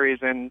and batteries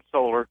and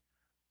solar.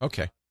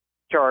 Okay.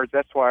 Charge.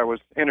 That's why I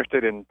was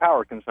interested in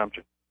power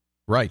consumption.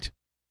 Right.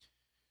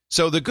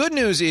 So the good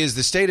news is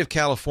the state of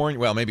California,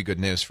 well, maybe good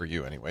news for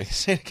you anyway, the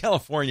state of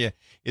California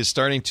is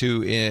starting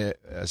to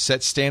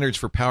set standards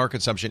for power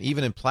consumption,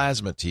 even in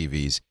plasma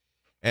TVs.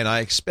 And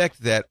I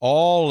expect that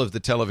all of the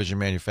television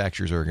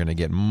manufacturers are going to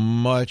get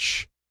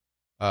much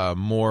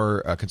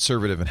more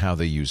conservative in how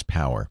they use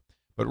power.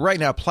 But right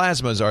now,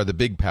 plasmas are the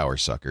big power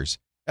suckers.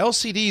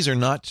 LCDs are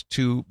not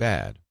too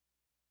bad.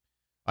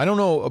 I don't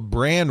know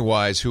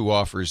brand-wise who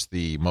offers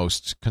the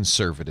most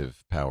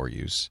conservative power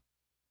use.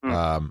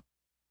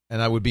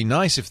 And I would be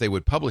nice if they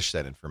would publish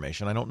that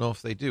information. I don't know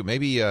if they do.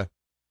 Maybe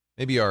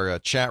our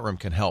chat room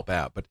can help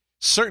out. But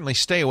certainly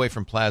stay away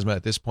from plasma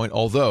at this point,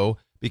 although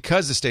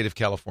because the state of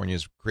California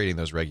is creating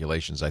those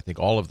regulations, I think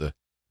all of the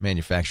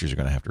manufacturers are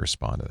going to have to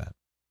respond to that.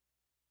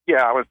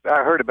 Yeah,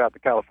 I heard about the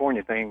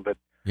California thing, but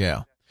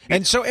yeah,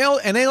 and so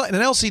an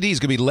LCD is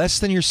going to be less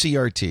than your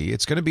CRT.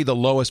 It's going to be the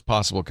lowest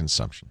possible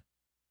consumption.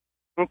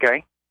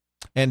 Okay.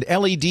 And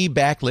LED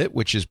backlit,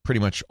 which is pretty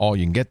much all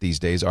you can get these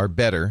days, are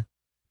better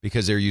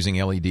because they're using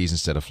LEDs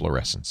instead of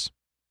fluorescents.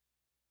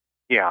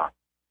 Yeah.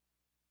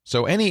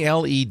 So any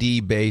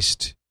LED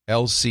based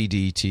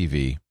LCD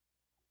TV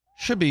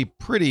should be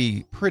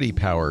pretty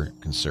power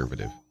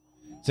conservative.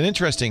 It's an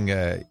interesting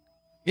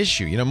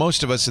issue.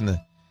 Most of us in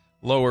the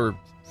lower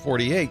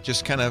 48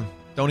 just kind of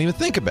don't even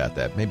think about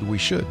that. Maybe we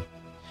should.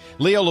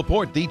 Leo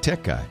Laporte, the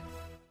tech guy.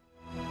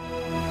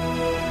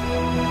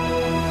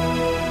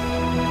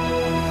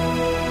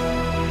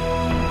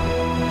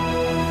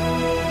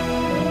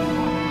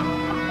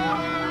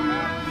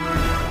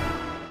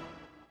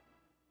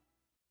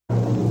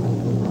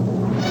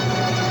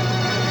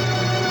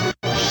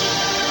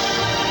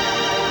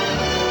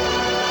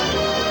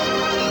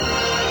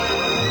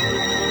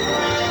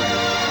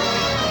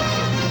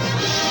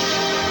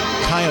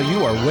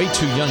 You are way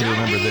too young to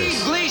remember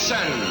this. Gleason,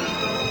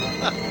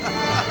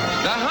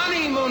 The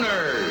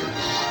Honeymooners.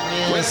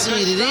 Yes,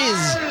 it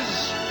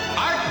is.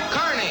 Art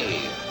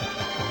Carney.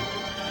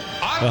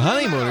 The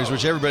Honeymooners,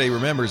 which everybody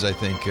remembers, I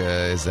think,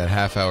 is that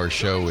half-hour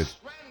show with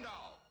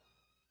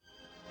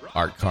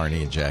Art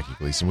Carney and Jackie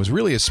Gleason was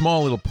really a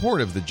small little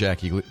part of the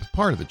Jackie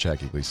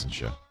Gleason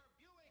show.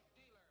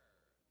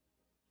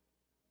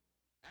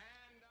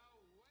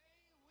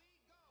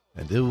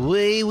 And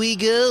away we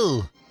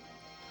go.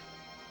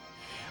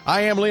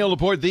 I am Leo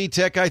Laporte, the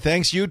tech guy.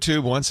 Thanks,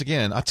 YouTube, once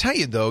again. I'll tell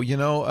you, though,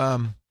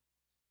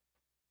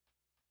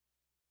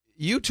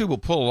 YouTube will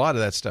pull a lot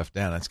of that stuff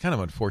down. It's kind of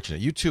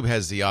unfortunate. YouTube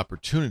has the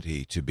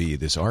opportunity to be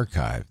this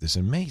archive, this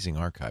amazing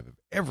archive of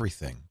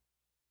everything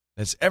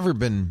that's ever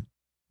been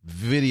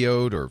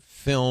videoed or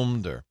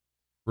filmed or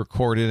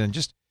recorded, and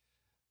just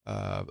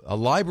a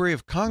Library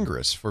of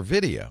Congress for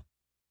video.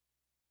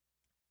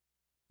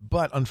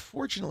 But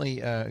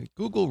unfortunately,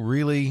 Google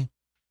really,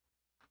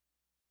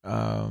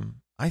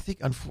 I think,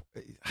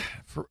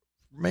 for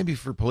maybe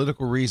for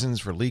political reasons,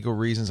 for legal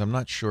reasons, I'm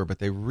not sure, but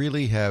they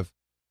really have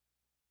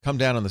come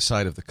down on the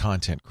side of the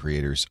content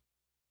creators.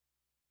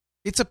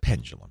 It's a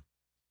pendulum.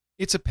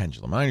 It's a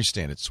pendulum. I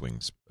understand it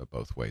swings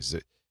both ways.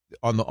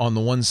 On the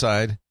one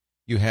side,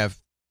 you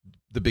have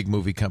the big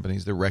movie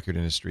companies, the record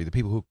industry, the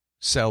people who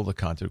sell the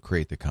content, who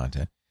create the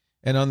content,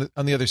 and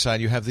on the other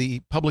side, you have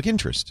the public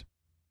interest,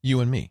 you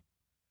and me,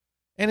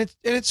 and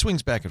it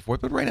swings back and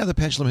forth. But right now, the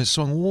pendulum has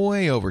swung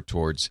way over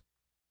towards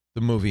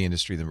the movie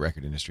industry, the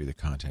record industry, the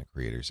content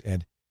creators,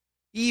 and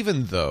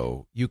even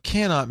though you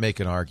cannot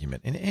make an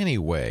argument in any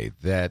way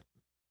that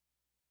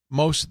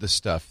most of the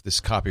stuff,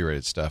 this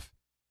copyrighted stuff,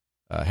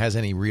 has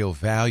any real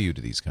value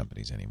to these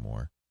companies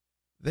anymore,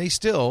 they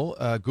still,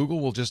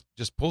 Google will just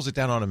pulls it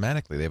down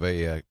automatically. They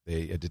have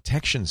a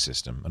detection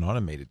system, an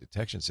automated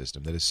detection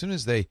system, that as soon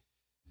as they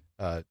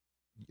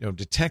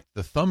detect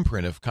the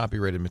thumbprint of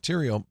copyrighted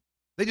material,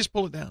 they just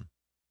pull it down.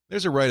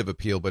 There's a right of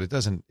appeal, but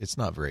it's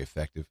not very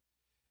effective.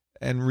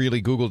 And really,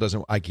 Google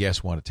doesn't, I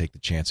guess, want to take the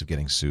chance of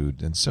getting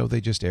sued, and so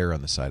they just err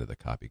on the side of the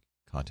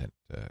content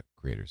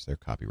creators, their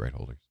copyright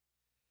holders.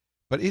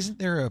 But isn't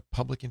there a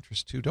public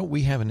interest too? Don't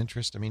we have an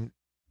interest? I mean,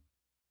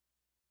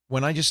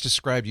 when I just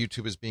described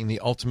YouTube as being the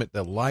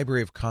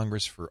Library of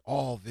Congress for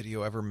all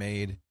video ever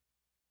made,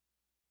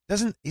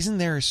 isn't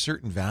there a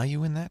certain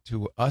value in that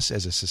to us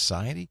as a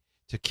society,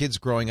 to kids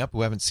growing up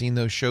who haven't seen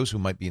those shows, who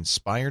might be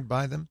inspired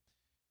by them,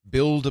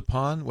 build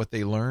upon what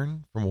they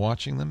learn from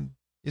watching them?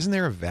 Isn't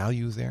there a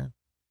value there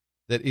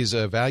that is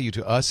a value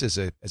to us as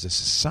a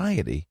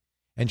society?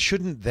 And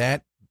shouldn't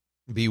that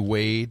be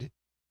weighed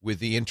with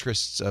the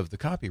interests of the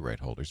copyright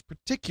holders,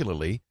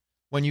 particularly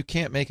when you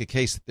can't make a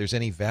case that there's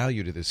any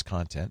value to this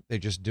content? They're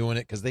just doing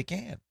it because they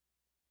can.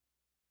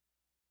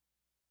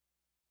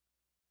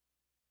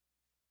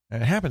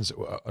 And it happens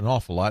an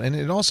awful lot. And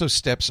it also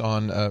steps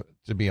on,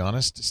 to be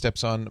honest,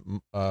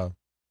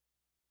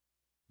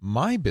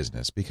 my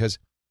business, because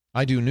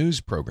I do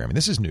news programming.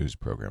 This is news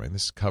programming.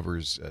 This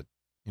covers,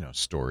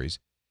 stories.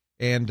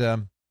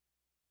 And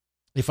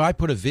if I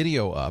put a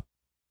video up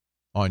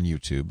on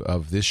YouTube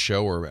of this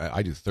show, or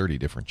I do 30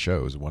 different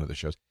shows, one of the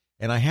shows,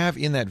 and I have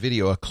in that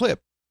video a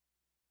clip,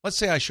 let's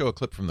say I show a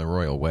clip from the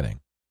royal wedding,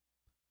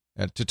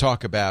 to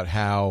talk about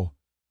how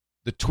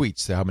the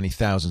tweets, how many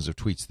thousands of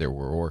tweets there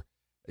were, or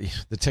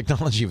the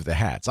technology of the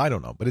hats, I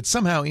don't know, but it's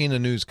somehow in a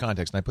news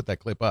context, and I put that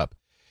clip up.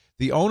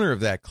 The owner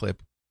of that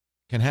clip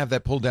can have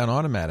that pulled down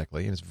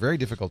automatically, and it's very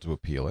difficult to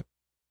appeal it,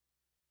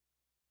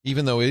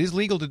 even though it is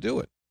legal to do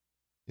it.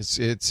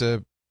 It's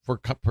for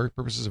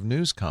purposes of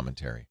news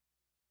commentary.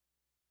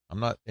 I'm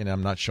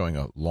not showing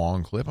a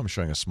long clip. I'm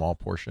showing a small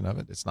portion of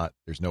it.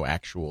 There's no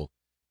actual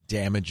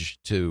damage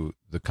to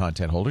the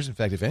content holders. In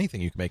fact, if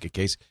anything, you can make a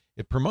case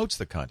it promotes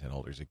the content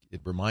holders.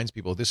 It reminds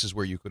people this is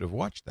where you could have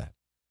watched that.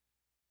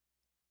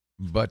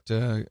 But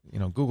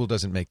Google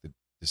doesn't make the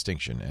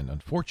distinction, and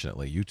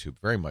unfortunately, YouTube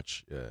very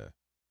much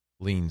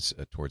leans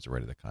towards the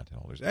right of the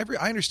content holders.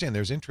 I understand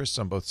there's interests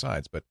on both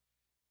sides, but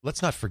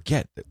let's not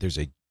forget that there's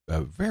a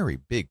very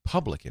big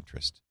public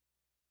interest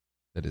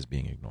that is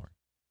being ignored.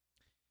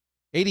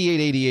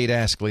 8888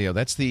 Ask Leo.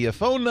 That's the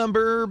phone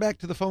number. Back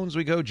to the phones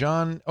we go.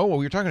 John. Oh,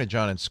 we were talking to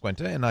John in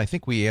Squenta, and I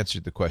think we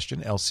answered the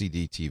question.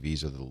 LCD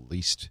TVs are the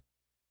least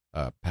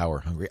power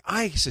hungry.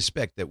 I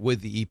suspect that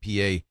with the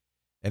EPA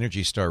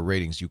Energy Star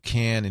ratings, you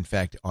can, in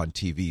fact, on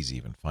TVs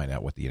even find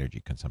out what the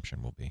energy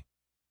consumption will be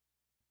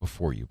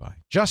before you buy.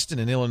 Justin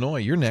in Illinois,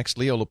 you're next.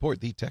 Leo Laporte,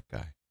 the tech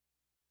guy.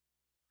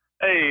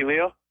 Hey,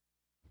 Leo.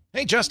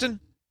 Hey, Justin.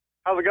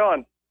 How's it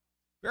going?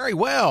 Very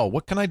well.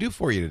 What can I do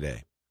for you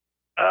today?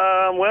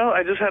 Well,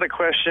 I just had a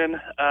question.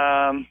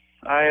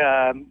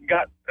 I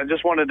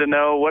just wanted to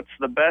know what's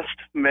the best,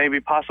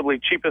 maybe possibly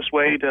cheapest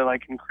way to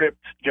encrypt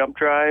jump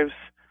drives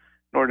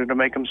in order to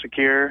make them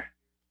secure.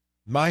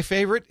 My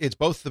favorite, it's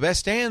both the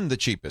best and the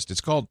cheapest.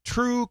 It's called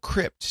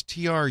TrueCrypt,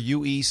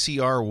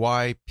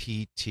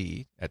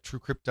 TrueCrypt, at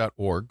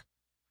truecrypt.org.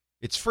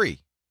 It's free.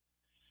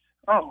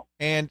 Oh.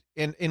 And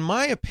in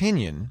my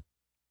opinion,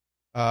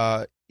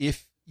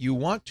 if you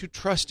want to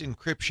trust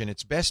encryption,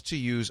 it's best to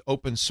use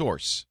open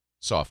source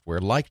software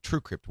like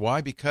TrueCrypt.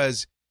 Why?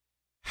 Because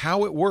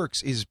how it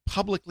works is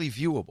publicly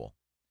viewable.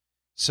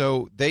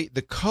 So the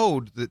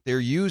code that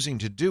they're using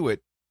to do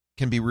it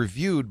can be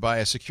reviewed by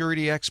a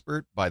security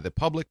expert, by the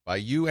public, by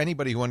you,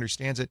 anybody who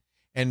understands it,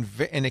 and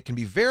it can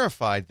be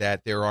verified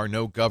that there are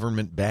no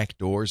government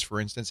backdoors, for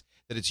instance,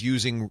 that it's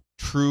using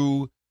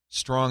true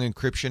strong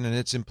encryption and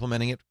it's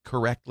implementing it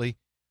correctly.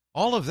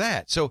 All of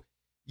that. So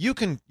you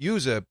can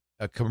use a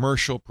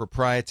commercial,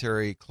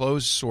 proprietary,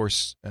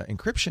 closed-source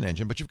encryption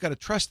engine, but you've got to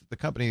trust that the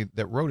company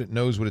that wrote it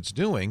knows what it's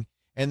doing,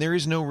 and there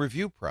is no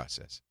review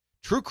process.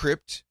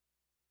 TrueCrypt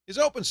is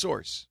open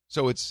source,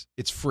 so it's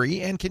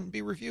free and can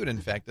be reviewed. In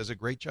fact, does a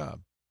great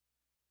job.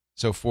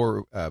 So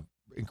for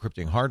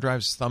encrypting hard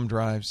drives, thumb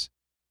drives,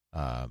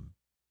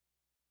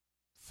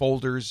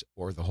 folders,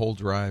 or the whole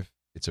drive,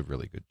 it's a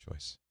really good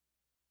choice.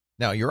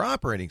 Now, your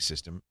operating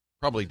system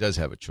probably does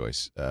have a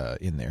choice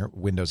in there.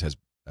 Windows has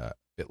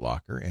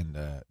BitLocker,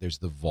 and there's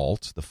the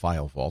Vault, the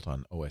File Vault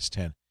on OS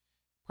X.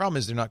 Problem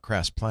is they're not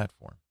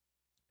cross-platform,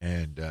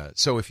 and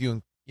so if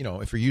you're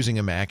using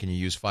a Mac and you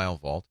use File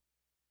Vault,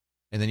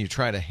 and then you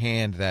try to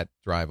hand that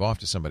drive off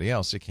to somebody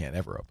else, it can't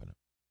ever open it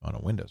on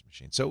a Windows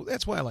machine. So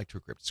that's why I like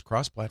TrueCrypt. It's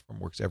cross-platform,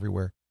 works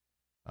everywhere.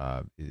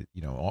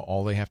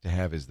 All they have to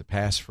have is the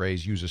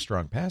passphrase. Use a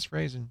strong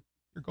passphrase, and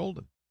you're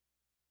golden.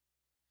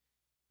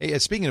 Hey,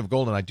 speaking of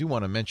golden, I do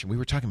want to mention, we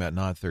were talking about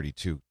Nod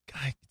 32.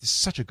 God, this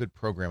is such a good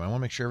program. I want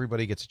to make sure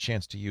everybody gets a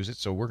chance to use it,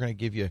 so we're going to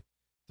give you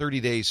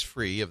 30 days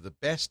free of the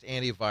best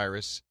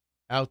antivirus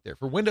out there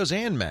for Windows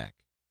and Mac.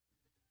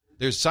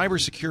 There's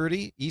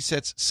cybersecurity,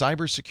 ESET's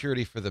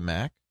cybersecurity for the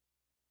Mac,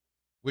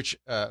 which,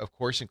 of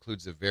course,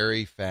 includes a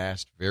very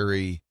fast,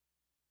 very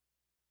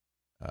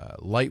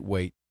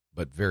lightweight,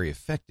 but very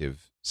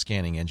effective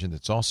scanning engine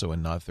that's also a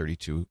Nod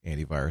 32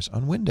 antivirus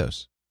on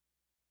Windows.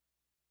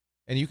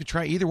 And you can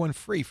try either one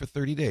free for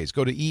 30 days.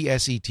 Go to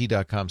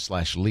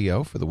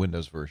eset.com/Leo for the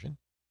Windows version,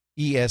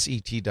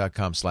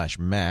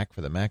 eset.com/Mac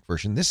for the Mac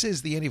version. This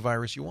is the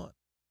antivirus you want.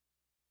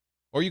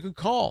 Or you can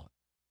call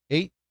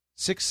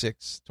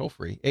 866,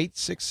 toll-free,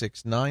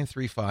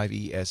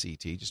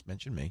 866-935-ESET. Just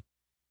mention me,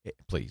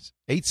 please.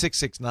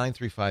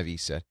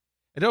 866-935-ESET.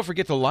 And don't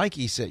forget to like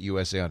ESET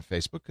USA on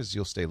Facebook because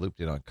you'll stay looped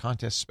in on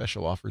contests,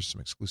 special offers,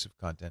 some exclusive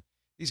content.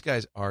 These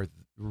guys are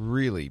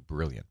really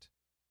brilliant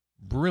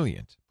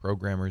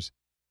programmers,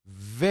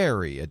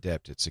 very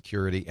adept at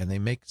security, and they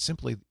make,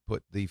 simply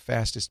put, the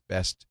fastest,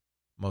 best,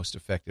 most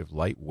effective,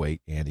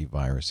 lightweight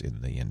antivirus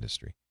in the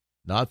industry.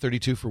 Nod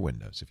 32 for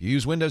Windows. If you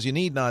use Windows, you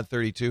need Nod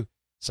 32.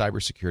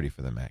 Cybersecurity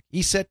for the Mac.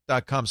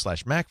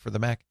 ESET.com/Mac for the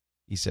Mac.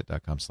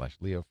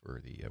 ESET.com/Leo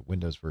for the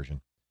Windows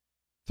version.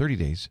 30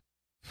 days.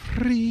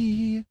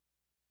 Free.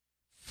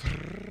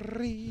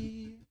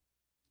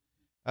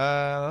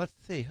 Let's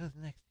see. Who's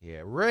next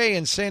here? Ray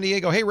in San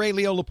Diego. Hey, Ray.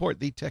 Leo Laporte,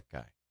 the tech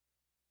guy.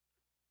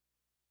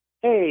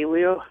 Hey,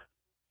 Leo.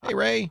 Hey,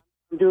 Ray.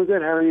 I'm doing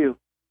good. How are you?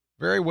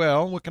 Very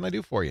well. What can I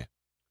do for you?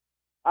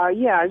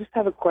 Yeah, I just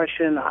have a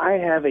question. I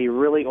have a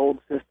really old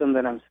system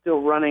that I'm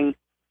still running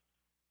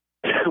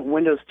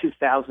Windows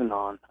 2000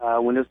 on,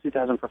 Windows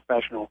 2000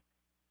 Professional.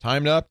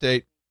 Time to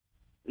update.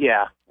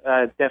 Yeah,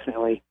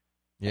 definitely.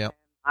 Yeah.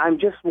 I'm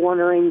just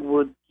wondering,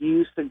 would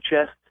you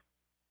suggest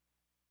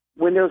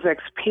Windows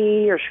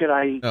XP, or should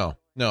I?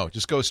 No.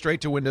 Just go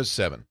straight to Windows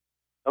 7.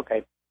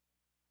 Okay.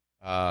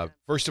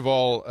 First of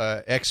all,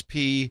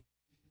 XP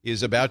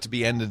is about to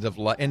be end of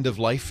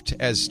life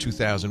as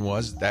 2000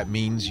 was. That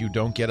means you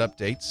don't get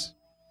updates.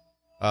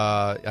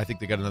 I think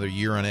they got another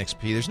year on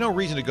XP. There's no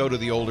reason to go to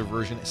the older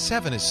version.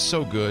 7 is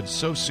so good,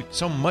 so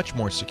much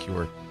more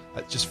secure,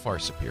 just far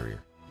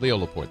superior. Leo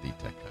Laporte, the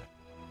tech guy.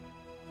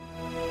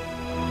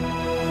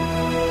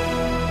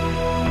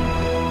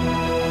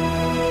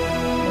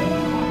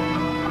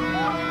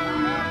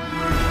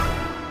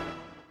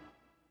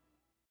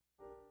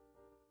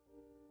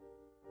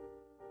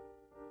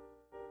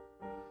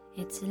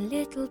 It's a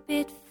little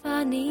bit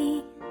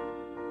funny,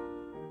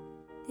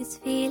 this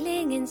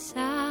feeling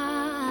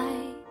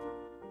inside.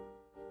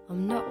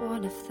 I'm not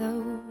one of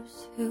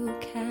those who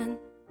can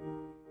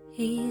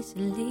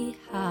easily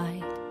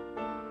hide.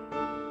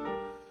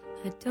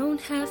 I don't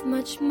have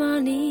much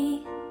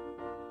money,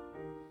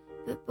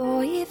 but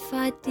boy, if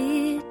I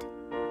did,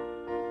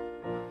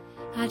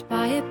 I'd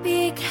buy a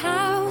big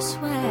house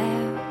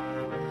where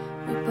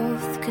we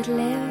both could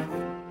live.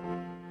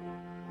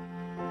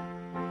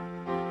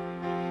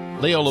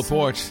 Leo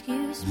Laporte,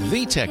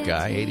 the tech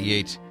guy,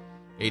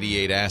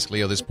 8888 Ask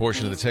Leo. This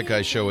portion of the Tech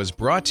Guy Show is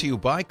brought to you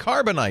by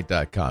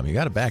Carbonite.com. You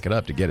got to back it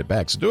up to get it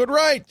back, so do it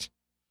right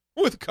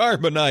with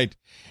Carbonite.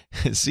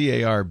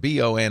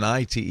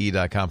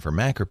 Carbonite.com for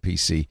Mac or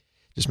PC.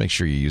 Just make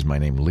sure you use my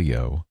name,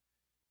 Leo,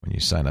 when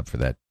you sign up for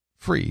that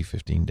free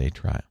 15-day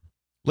trial.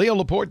 Leo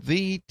Laporte,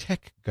 the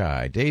tech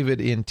guy. David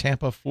in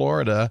Tampa,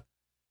 Florida.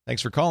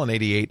 Thanks for calling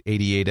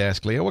 8888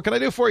 Ask Leo. What can I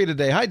do for you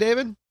today? Hi,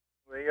 David.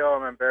 Leo,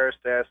 I'm embarrassed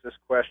to ask this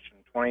question.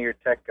 20-year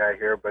tech guy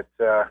here, but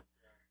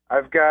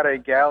I've got a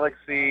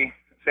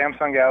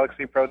Samsung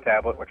Galaxy Pro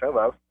tablet, which I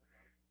love,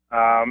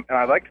 and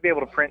I'd like to be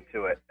able to print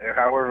to it.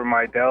 However,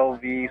 my Dell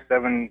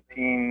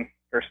V17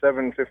 or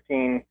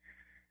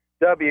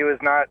 715W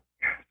is not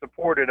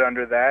supported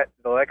under that.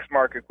 The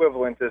Lexmark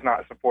equivalent is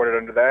not supported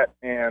under that,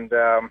 and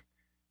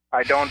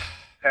I don't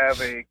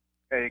have a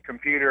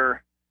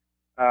computer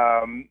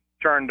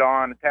turned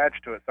on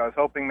attached to it. So I was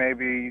hoping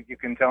maybe you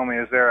can tell me,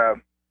 is there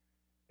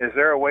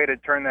a way to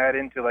turn that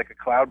into like a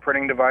cloud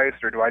printing device,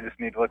 or do I just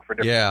need to look for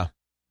different?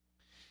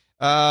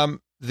 Yeah.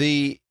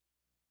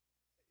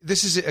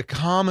 This is a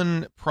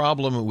common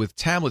problem with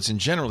tablets in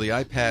general, the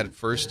iPad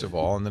first of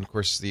all, and then of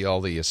course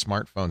all the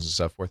smartphones and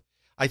so forth.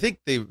 I think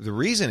the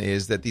reason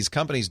is that these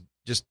companies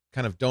just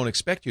kind of don't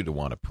expect you to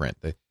want to print.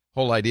 The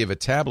whole idea of a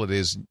tablet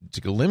is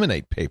to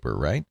eliminate paper,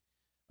 right?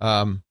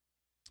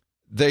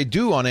 They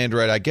do on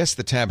Android. I guess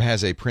the tab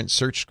has a print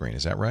search screen.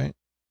 Is that right?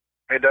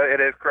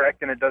 It is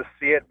correct, and it does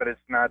see it, but it's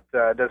not.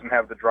 It doesn't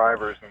have the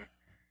drivers,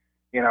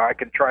 and I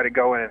could try to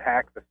go in and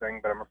hack the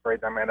thing, but I'm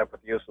afraid I'm gonna end up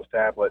with a useless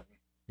tablet.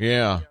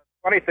 Yeah.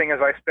 Funny thing is,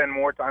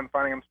 I'm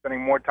finding I'm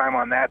spending more time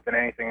on that than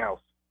anything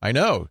else. I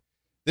know.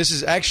 This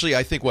is actually,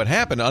 I think, what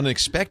happened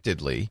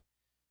unexpectedly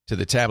to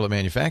the tablet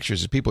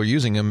manufacturers is people are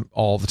using them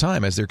all the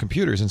time as their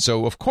computers. And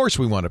so, of course,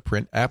 we want to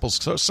print. Apple's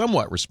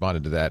somewhat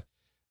responded to that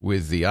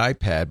with the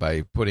iPad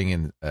by putting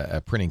in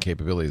a printing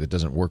capability that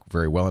doesn't work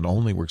very well and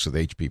only works with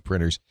HP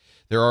printers.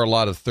 There are a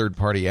lot of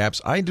third-party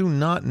apps. I do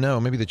not know,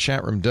 maybe the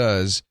chat room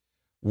does,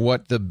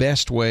 what the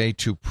best way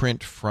to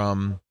print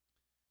from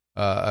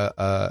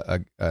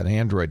an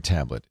Android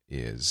tablet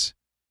is.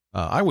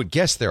 I would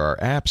guess there are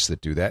apps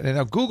that do that. And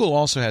now Google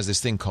also has this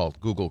thing called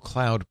Google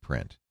Cloud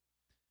Print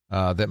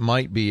that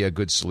might be a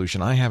good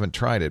solution. I haven't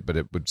tried it, but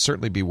it would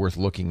certainly be worth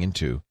looking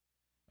into.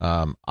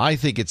 I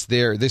think it's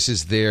this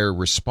is their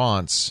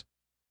response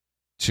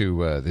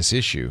to this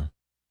issue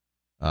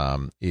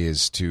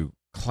is to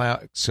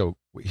cloud. So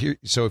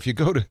if you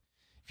go to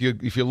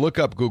if you look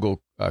up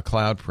Google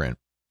Cloud Print,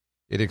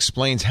 it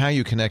explains how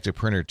you connect a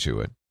printer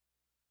to it.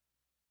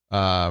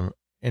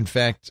 In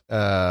fact,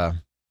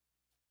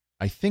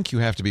 I think you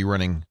have to be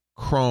running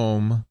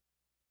Chrome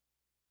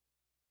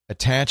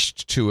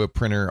attached to a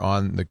printer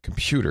on the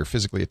computer,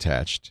 physically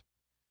attached,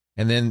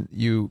 and then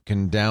you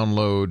can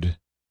download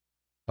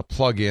a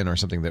plug-in or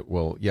something that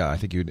will, I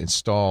think you'd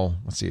install,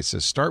 let's see, it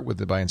says start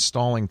with by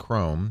installing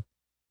Chrome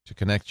to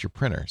connect your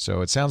printer.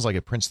 So it sounds like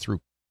it prints through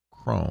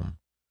Chrome.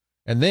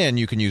 And then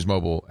you can use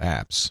mobile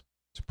apps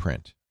to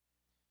print.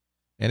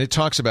 And it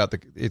talks about,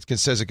 it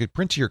says it could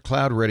print to your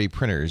cloud-ready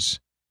printers,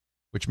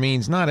 which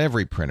means not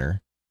every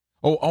printer.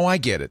 Oh, I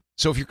get it.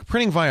 So if you're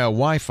printing via a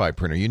Wi-Fi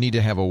printer, you need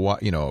to have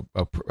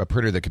a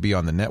printer that could be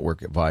on the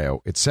network via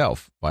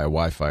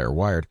Wi-Fi or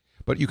wired.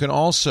 But you can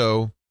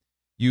also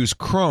use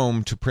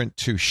Chrome to print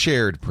to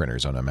shared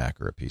printers on a Mac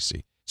or a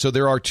PC. So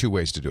there are two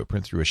ways to do it.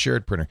 Print through a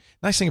shared printer.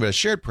 Nice thing about a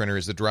shared printer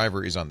is the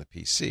driver is on the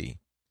PC.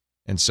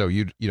 And so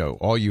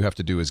all you have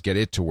to do is get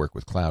it to work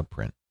with Cloud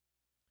Print.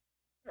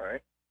 All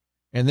right.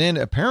 And then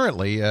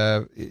apparently,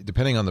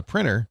 depending on the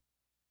printer,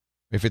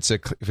 if it's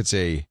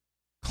a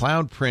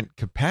Cloud Print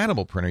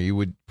compatible printer, you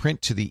would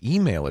print to the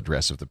email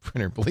address of the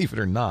printer, believe it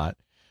or not.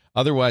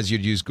 Otherwise,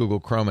 you'd use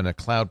Google Chrome and a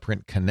Cloud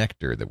Print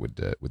connector that would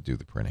do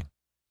the printing.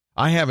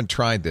 I haven't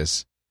tried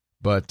this,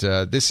 but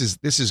this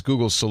is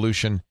Google's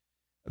solution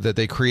that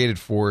they created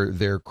for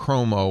their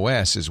Chrome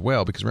OS as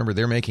well, because remember,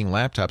 they're making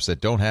laptops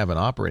that don't have an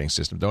operating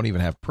system, don't even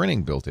have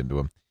printing built into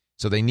them.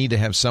 So they need to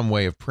have some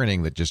way of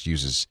printing that just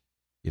uses,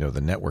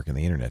 the network and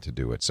the internet to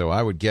do it. So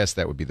I would guess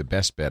that would be the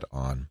best bet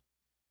on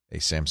a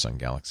Samsung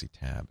Galaxy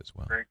Tab as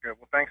well. Very good.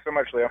 Well, thanks so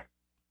much, Leo.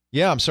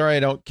 Yeah, I'm sorry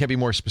can't be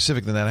more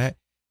specific than that. I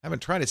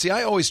haven't tried it. See,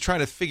 I always try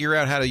to figure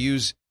out how to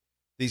use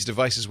these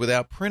devices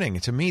without printing.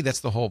 And to me, that's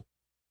the whole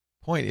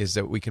point, is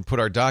that we can put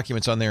our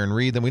documents on there and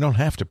read them. We don't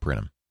have to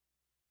print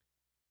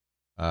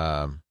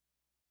them.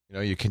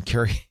 You can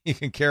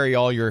carry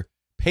all your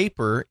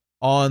paper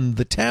on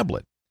the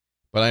tablet.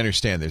 But I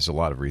understand there's a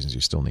lot of reasons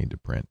you still need to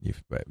print.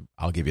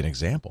 I'll give you an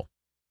example.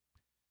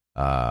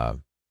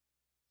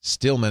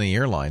 Still, many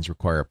airlines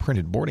require a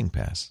printed boarding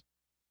pass.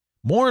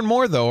 More and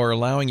more, though, are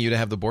allowing you to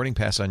have the boarding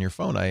pass on your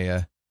phone.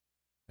 I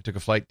took a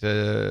flight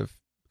a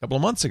couple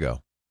of months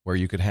ago where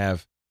you could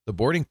have the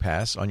boarding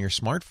pass on your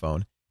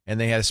smartphone, and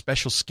they had a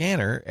special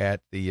scanner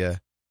at the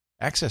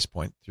access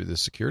point through the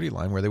security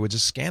line where they would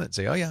just scan it and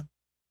say, oh, yeah,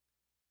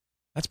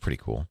 that's pretty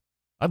cool.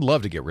 I'd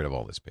love to get rid of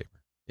all this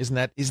paper. Isn't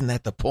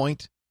that the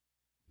point?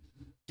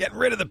 Getting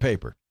rid of the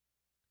paper.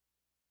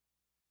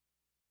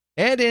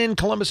 Ed in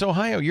Columbus,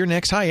 Ohio, you're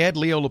next. Hi, Ed.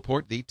 Leo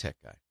Laporte, the tech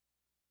guy.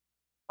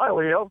 Hi,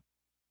 Leo.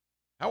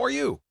 How are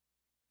you?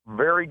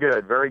 Very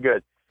good, very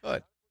good.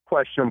 Good.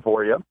 Question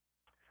for you.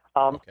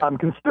 Okay. I'm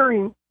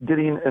considering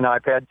getting an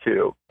iPad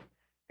 2,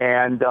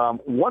 and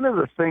one of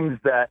the things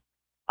that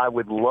I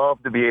would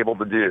love to be able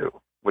to do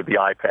with the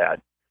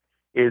iPad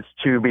is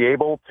to be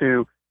able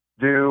to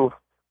do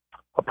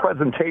a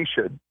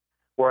presentation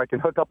where I can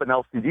hook up an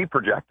LCD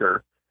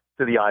projector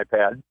to the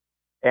iPad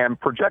and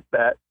project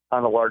that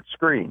on a large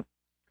screen.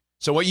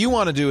 So what you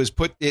want to do is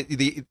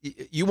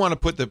you want to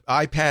put the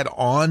iPad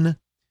on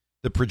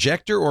the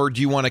projector, or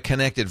do you want to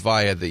connect it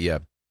via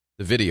the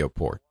video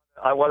port?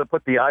 I want to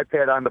put the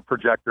iPad on the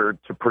projector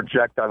to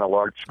project on a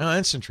large screen. Oh,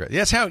 that's interesting.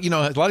 That's how a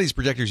lot of these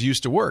projectors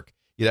used to work.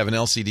 You'd have an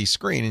LCD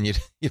screen and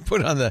you'd put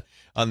it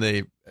on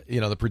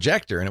the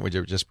projector, and it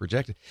would just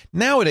project it.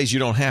 Nowadays you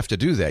don't have to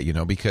do that,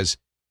 because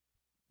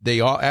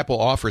Apple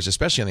offers,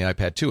 especially on the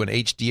iPad 2, an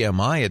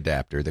HDMI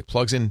adapter that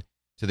plugs in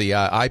to the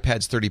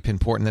iPad's 30-pin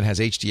port and then has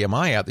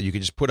HDMI out that you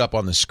can just put up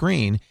on the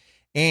screen.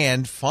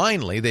 And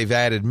finally, they've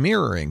added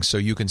mirroring so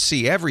you can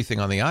see everything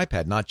on the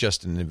iPad, not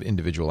just in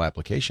individual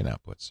application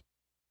outputs.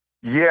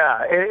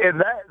 Yeah,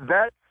 and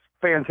that's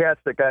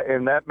fantastic,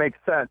 and that makes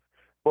sense.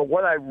 But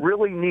what I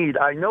really need,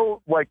 I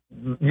know, like,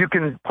 you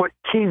can put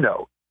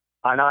Keynote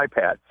on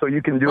iPad, so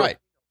you can do a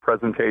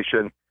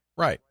presentation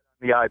on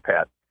the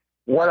iPad.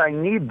 What I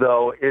need,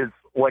 though, is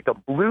like a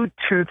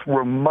Bluetooth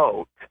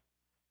remote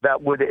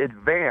that would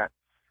advance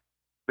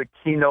the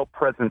Keynote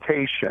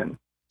presentation.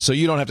 So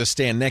you don't have to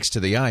stand next to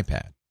the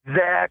iPad.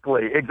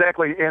 Exactly.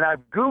 And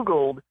I've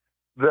Googled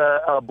the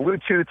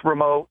Bluetooth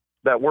remote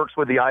that works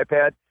with the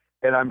iPad,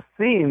 and I'm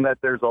seeing that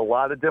there's a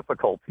lot of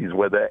difficulties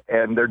with it,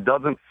 and there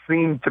doesn't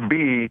seem to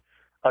be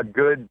a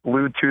good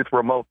Bluetooth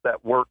remote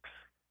that works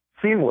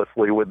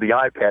seamlessly with the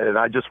iPad. And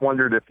I just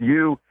wondered if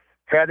you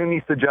had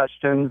any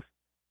suggestions,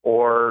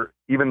 or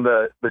even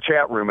the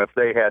chat room, if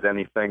they had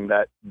anything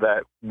that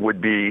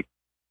would be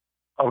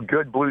a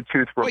good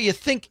Bluetooth remote. Well, you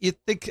think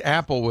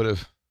Apple would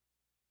have.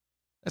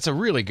 That's a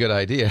really good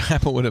idea.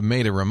 Apple would have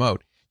made a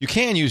remote. You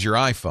can use your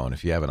iPhone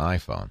if you have an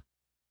iPhone.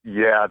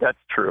 Yeah, that's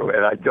true,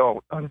 and I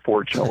don't,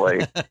 unfortunately.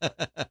 Get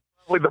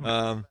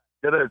an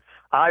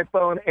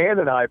iPhone and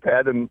an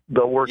iPad, and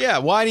they'll work. Yeah,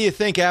 why do you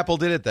think Apple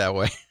did it that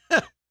way?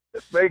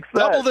 It makes sense.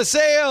 Double the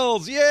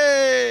sales!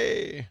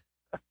 Yay!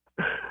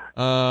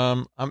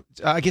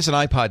 I guess an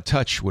iPod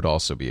Touch would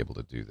also be able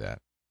to do that.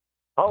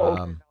 Oh,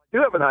 I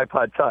do have an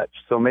iPod Touch,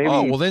 so maybe.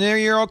 Oh, well, then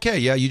you're okay.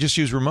 Yeah, you just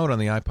use remote on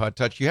the iPod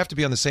Touch. You have to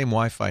be on the same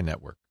Wi-Fi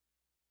network.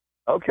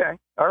 Okay,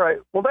 all right.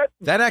 Well,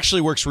 that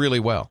actually works really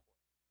well.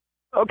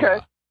 Okay.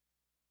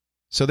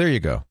 So there you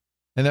go.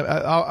 And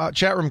I'll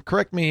chat room,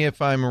 correct me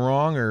if I'm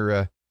wrong,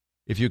 or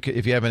if you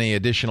have any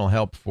additional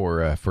help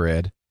for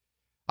Ed.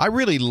 I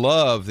really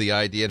love the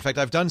idea. In fact,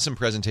 I've done some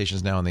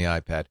presentations now on the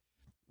iPad.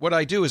 What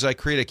I do is I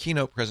create a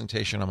Keynote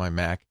presentation on my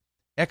Mac,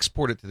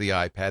 export it to the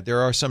iPad.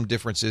 There are some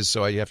differences,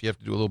 so you have to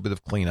do a little bit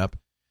of cleanup.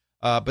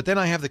 But then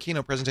I have the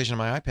Keynote presentation on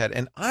my iPad,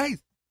 and I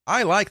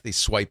like the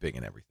swiping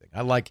and everything.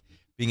 I like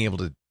being able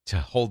to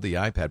hold the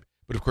iPad.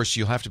 But, of course,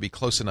 you'll have to be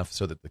close enough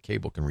so that the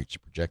cable can reach the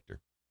projector.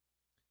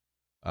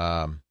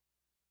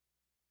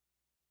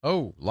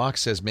 Locke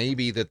says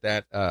maybe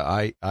that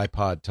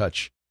iPod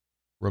Touch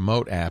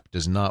remote app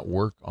does not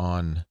work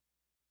on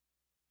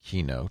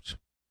Keynote.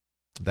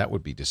 That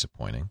would be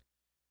disappointing.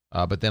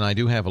 But then I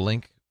do have a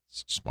link,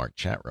 smart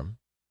chat room,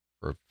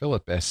 for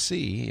Philip SC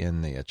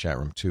in the chat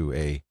room to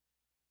a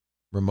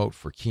remote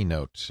for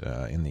Keynote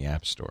in the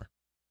App Store.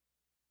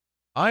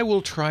 I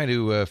will try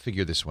to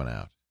figure this one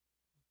out.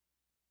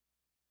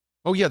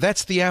 Oh, yeah,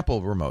 that's the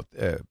Apple remote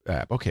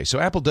app. Okay, so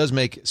Apple does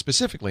make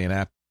specifically an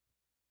app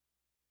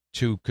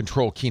to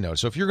control Keynote.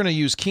 So if you're going to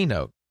use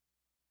Keynote,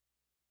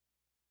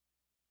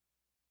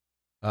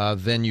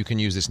 then you can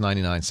use this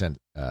 99-cent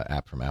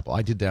app from Apple.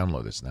 I did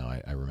download this now.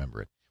 I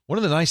remember it. One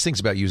of the nice things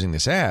about using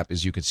this app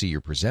is you can see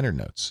your presenter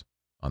notes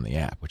on the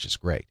app, which is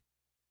great.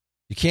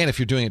 You can, if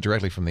you're doing it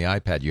directly from the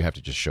iPad, you have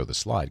to just show the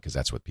slide because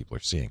that's what people are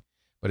seeing.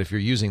 But if you're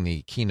using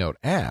the Keynote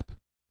app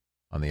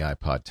on the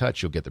iPod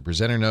Touch, you'll get the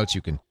presenter notes.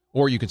 You can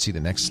see the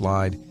next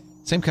slide.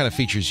 Same kind of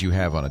features you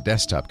have on a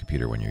desktop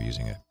computer when you're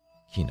using a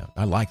Keynote.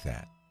 I like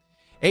that.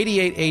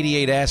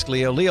 8888 Ask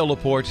Leo. Leo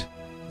Laporte,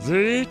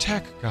 the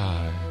tech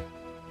guy.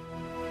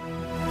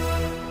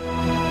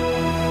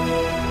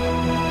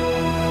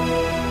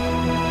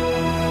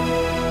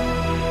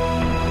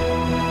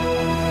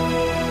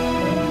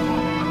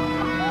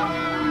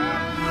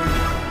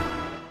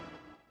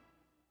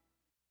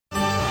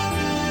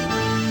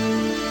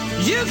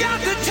 You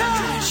got the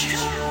touch.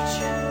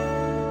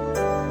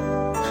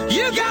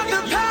 You got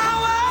the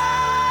power.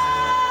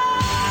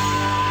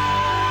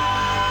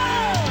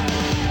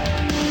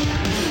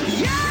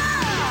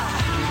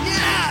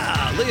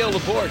 Yeah, Leo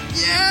Laporte.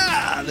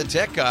 Yeah, the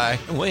tech guy.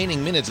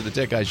 Waning minutes of the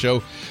Tech Guy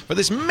Show for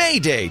this May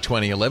Day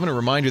 2011. A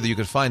reminder that you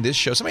can find this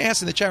show. Somebody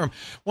asked in the chat room,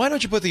 why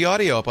don't you put the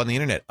audio up on the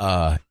internet?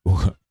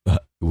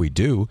 We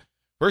do.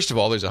 First of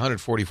all, there's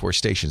 144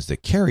 stations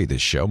that carry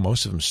this show.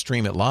 Most of them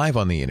stream it live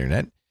on the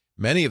internet.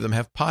 Many of them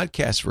have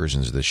podcast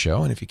versions of the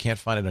show, and if you can't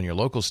find it on your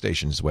local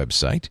station's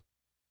website,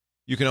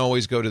 you can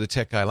always go to the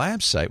Tech Guy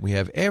Labs site. We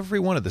have every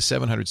one of the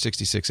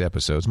 766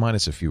 episodes,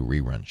 minus a few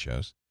rerun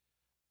shows,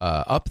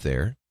 up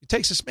there. It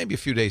takes us maybe a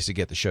few days to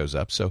get the shows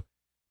up, so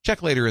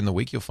check later in the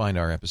week. You'll find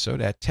our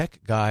episode at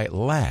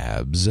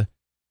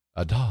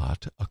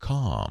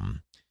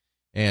techguylabs.com.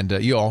 And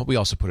we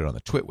also put it on the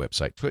Twit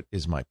website. Twit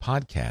is my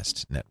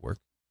podcast network.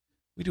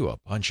 We do a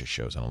bunch of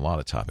shows on a lot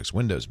of topics: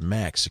 Windows,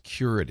 Mac,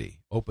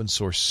 security, open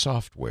source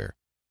software,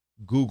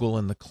 Google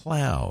and the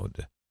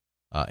cloud,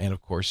 and,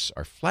 of course,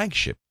 our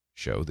flagship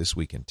show, This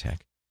Week in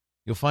Tech.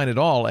 You'll find it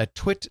all at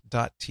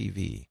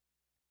twit.tv,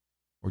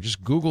 or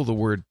just Google the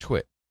word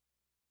Twit.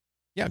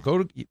 Yeah,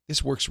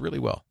 this works really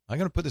well. I'm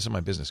going to put this on my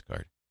business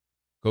card.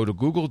 Go to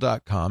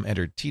google.com,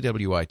 enter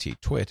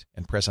TWIT, Twit,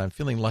 and press I'm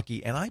feeling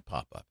lucky, and I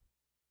pop up.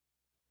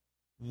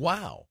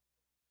 Wow.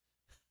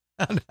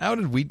 How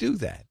did we do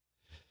that?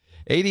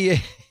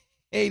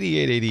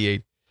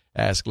 8888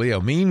 Ask Leo.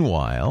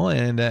 Meanwhile,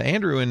 and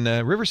Andrew in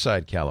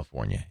Riverside,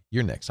 California.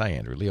 You're next. Hi,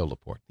 Andrew. Leo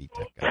Laporte, the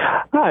tech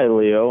guy. Hi,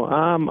 Leo.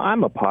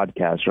 I'm a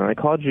podcaster, and I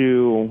called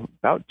you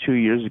about 2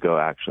 years ago,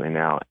 actually,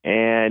 now.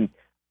 And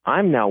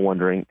I'm now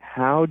wondering,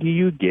 how do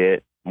you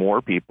get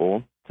more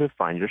people to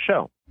find your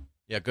show?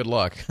 Yeah, good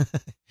luck.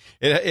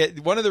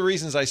 One of the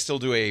reasons I still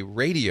do a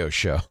radio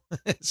show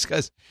is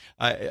because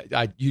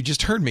you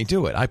just heard me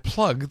do it. I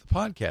plug the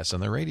podcast on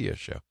the radio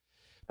show.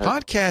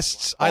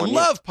 Podcasts, I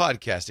love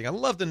podcasting. I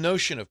love the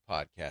notion of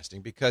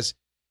podcasting because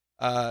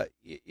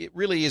it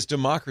really is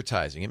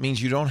democratizing. It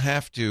means you don't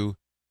have to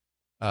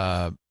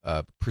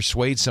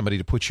persuade somebody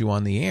to put you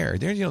on the air.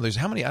 There's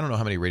how many? I don't know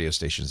how many radio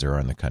stations there are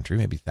in the country.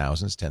 Maybe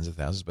thousands, tens of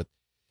thousands, but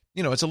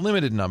it's a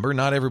limited number.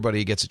 Not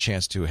everybody gets a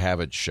chance to have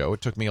a show.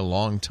 It took me a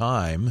long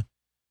time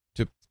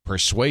to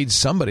persuade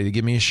somebody to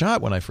give me a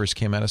shot when I first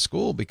came out of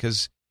school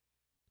because,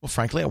 well,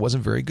 frankly, I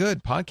wasn't very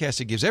good.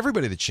 Podcasting gives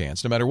everybody the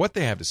chance, no matter what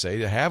they have to say,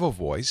 to have a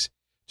voice,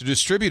 to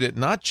distribute it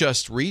not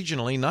just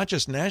regionally, not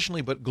just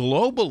nationally, but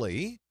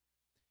globally.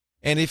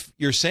 And if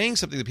you're saying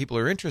something that people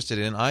are interested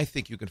in, I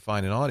think you can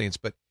find an audience.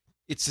 But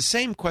it's the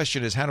same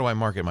question as how do I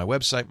market my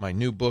website, my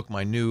new book,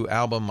 my new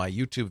album, my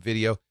YouTube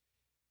video.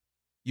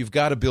 You've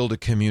got to build a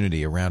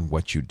community around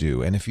what you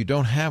do. And if you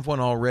don't have one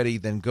already,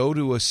 then go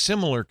to a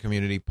similar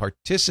community,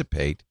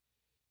 participate.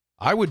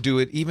 I would do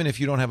it even if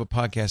you don't have a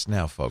podcast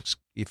now, folks.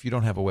 If you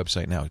don't have a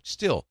website now,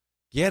 still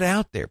get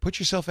out there. Put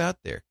yourself out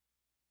there.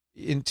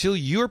 Until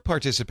you're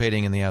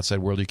participating in the outside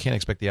world, you can't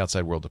expect the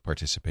outside world to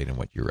participate in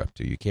what you're up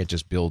to. You can't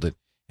just build it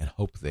and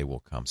hope they will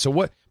come. So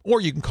what? Or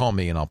you can call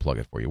me and I'll plug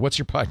it for you. What's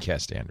your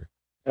podcast, Andrew?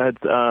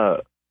 It's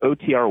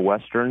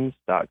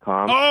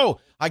otrwesterns.com. Oh,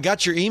 I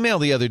got your email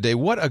the other day.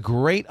 What a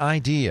great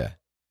idea.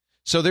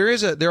 So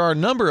there are a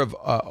number of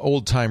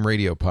old-time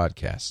radio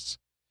podcasts,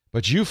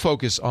 but you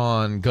focus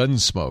on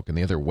Gunsmoke and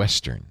the other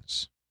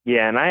Westerns.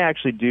 Yeah, and I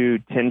actually do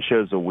 10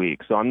 shows a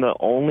week. So I'm the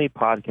only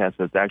podcast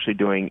that's actually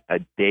doing a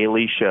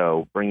daily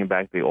show, bringing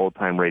back the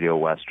old-time radio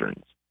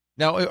Westerns.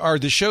 Now, are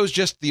the shows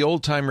just the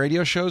old-time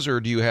radio shows, or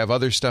do you have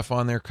other stuff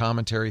on there,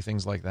 commentary,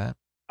 things like that?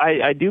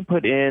 I do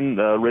put in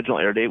the original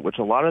air date, which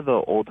a lot of the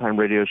old-time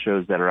radio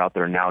shows that are out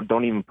there now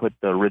don't even put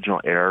the original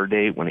air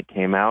date when it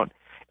came out.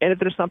 And if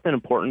there's something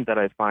important that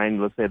I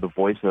find, let's say the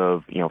voice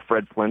of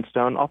Fred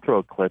Flintstone, I'll throw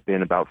a clip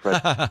in about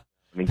Fred.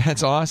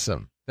 That's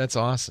awesome. That's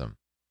awesome.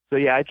 So,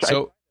 yeah, I try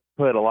to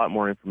put a lot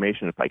more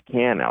information if I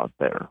can out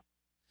there.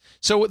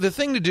 So the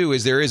thing to do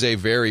is there is a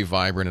very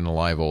vibrant and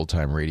alive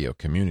old-time radio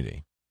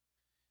community.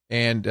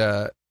 And,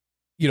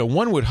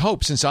 one would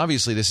hope, since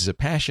obviously this is a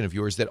passion of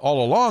yours, that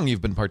all along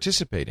you've been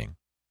participating.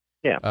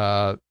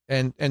 Yeah.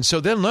 And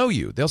so they'll know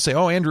you. They'll say,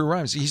 oh, Andrew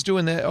Rhymes, he's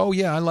doing that. Oh,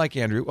 yeah, I like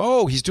Andrew.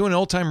 Oh, he's doing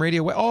old-time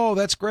radio. Oh,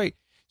 that's great.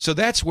 So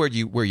that's where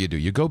you do.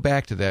 You go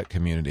back to that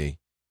community.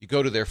 You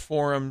go to their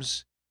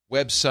forums,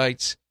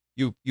 websites.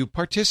 You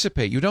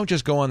participate. You don't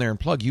just go on there and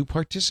plug. You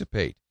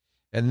participate.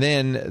 And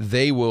then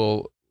they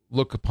will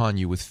look upon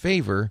you with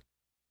favor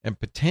and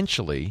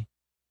potentially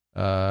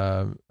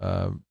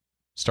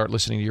start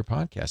listening to your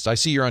podcast. I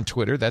see you're on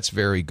Twitter. That's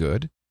very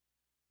good.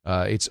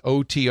 It's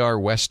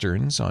OTR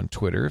Westerns on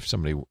Twitter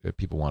if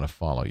people want to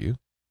follow you.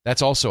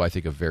 That's also, I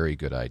think, a very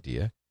good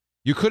idea.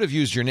 You could have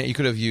used your name. You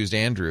could have used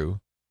Andrew,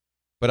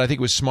 but I think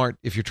it was smart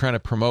if you're trying to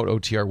promote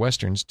OTR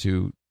Westerns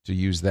to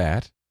use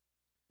that.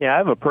 Yeah, I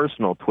have a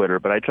personal Twitter,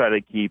 but I try to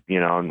keep,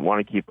 and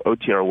want to keep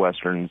OTR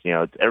Westerns.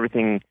 It's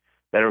everything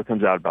that ever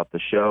comes out about the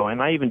show,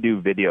 and I even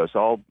do videos.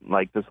 So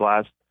like this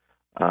last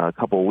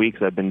couple of weeks,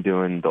 I've been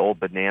doing the old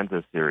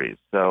Bonanza series.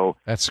 So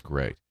that's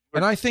great,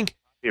 and I think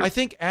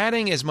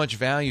adding as much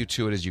value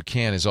to it as you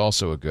can is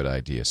also a good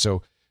idea.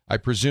 So I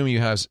presume you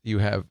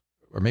have,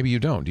 or maybe you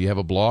don't. Do you have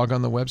a blog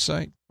on the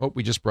website? Oh,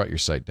 we just brought your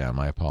site down.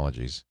 My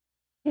apologies.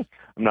 I'm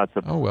not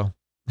surprised. Oh, well.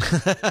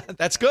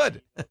 That's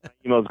good. My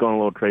email's going a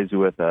little crazy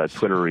with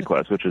Twitter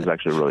requests, which is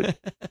actually really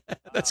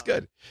That's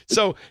good.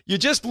 So you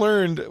just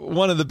learned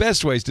one of the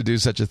best ways to do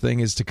such a thing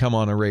is to come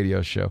on a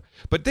radio show.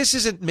 But this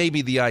isn't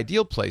maybe the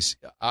ideal place.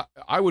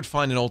 I would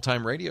find an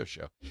old-time radio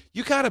show.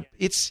 You got to,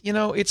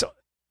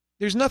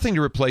 there's nothing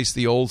to replace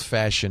the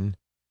old-fashioned,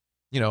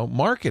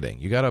 marketing.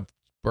 You got to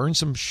burn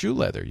some shoe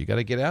leather. You got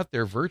to get out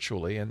there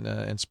virtually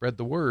and spread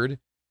the word.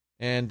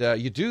 And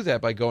you do that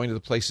by going to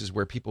the places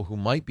where people who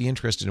might be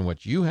interested in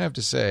what you have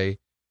to say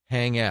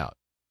hang out.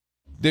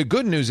 The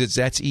good news is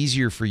that's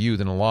easier for you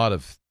than a lot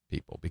of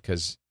people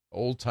because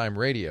old-time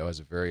radio has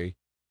a very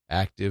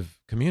active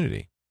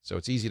community. So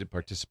it's easy to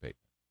participate.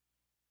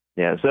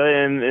 Yeah. So,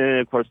 and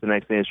of course, the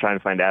next thing is trying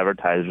to find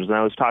advertisers. And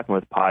I was talking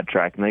with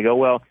PodTrack, and they go,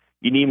 well,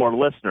 you need more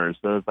listeners.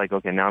 So it's like,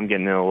 okay, now I'm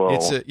getting a little...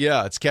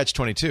 It's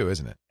catch-22,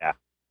 isn't it? Yeah.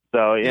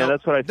 So,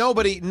 that's what I...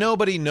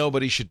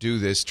 Nobody should do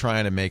this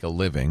trying to make a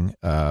living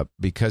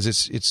because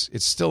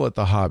it's still at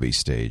the hobby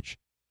stage.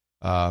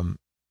 I've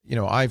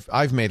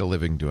made a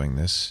living doing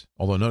this,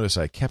 although notice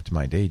I kept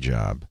my day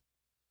job.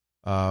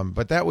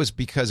 But that was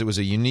because it was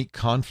a unique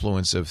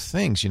confluence of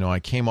things. I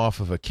came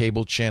off of a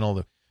cable channel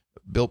that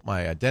built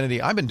my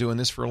identity. I've been doing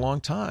this for a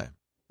long time.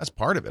 That's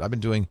part of it. I've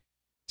been doing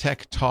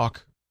tech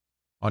talk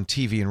on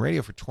TV and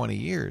radio for 20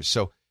 years.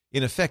 So,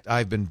 in effect,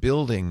 I've been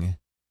building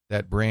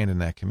that brand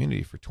and that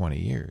community for 20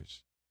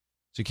 years.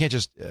 So you can't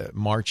just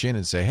march in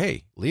and say,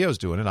 hey, Leo's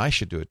doing it, I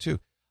should do it too.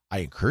 I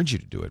encourage you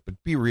to do it,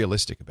 but be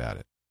realistic about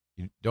it.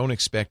 You don't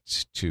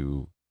expect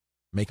to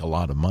make a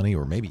lot of money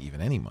or maybe even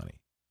any money.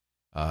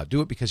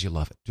 Do it because you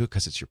love it. Do it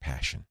because it's your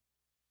passion.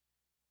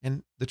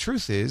 And the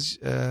truth is,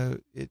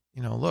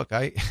 look,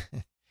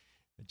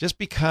 just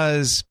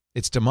because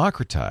it's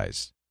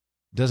democratized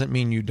doesn't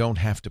mean you don't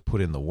have to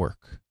put in the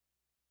work.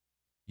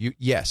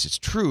 Yes, it's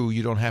true.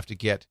 You don't have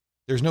to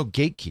there's no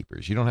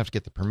gatekeepers. You don't have to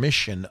get the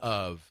permission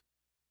of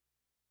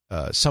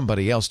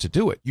somebody else to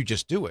do it. You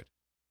just do it.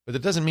 But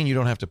that doesn't mean you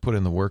don't have to put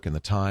in the work and the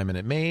time, and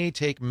it may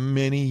take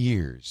many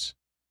years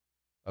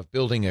of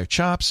building your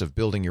chops, of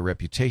building your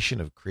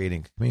reputation, of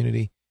creating a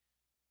community.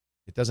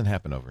 It doesn't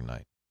happen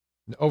overnight.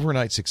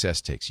 Overnight success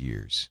takes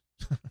years.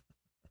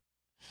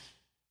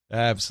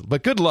 Absolutely.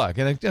 But good luck.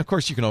 And, of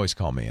course, you can always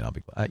call me, and I'll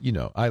be glad.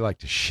 I like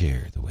to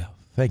share the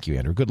wealth. Thank you,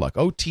 Andrew. Good luck.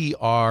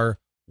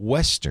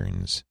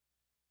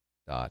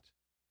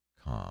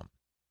 OTRwesterns.com.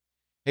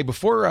 Hey,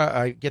 before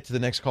I get to the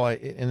next call,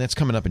 and that's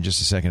coming up in just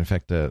a second. In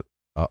fact,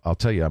 I'll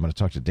tell you, I'm going to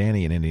talk to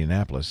Danny in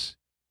Indianapolis,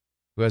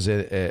 who has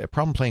a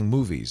problem playing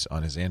movies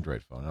on his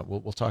Android phone.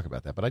 We'll talk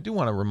about that. But I do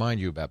want to remind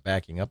you about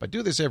backing up. I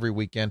do this every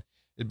weekend.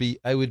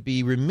 I would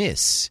be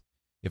remiss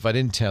if I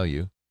didn't tell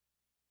you.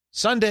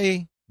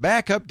 Sunday,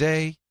 backup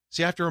day.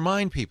 See, I have to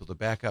remind people to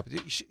back up.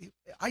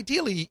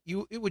 Ideally,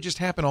 it would just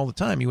happen all the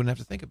time. You wouldn't have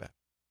to think about it.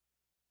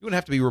 You wouldn't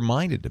have to be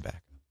reminded to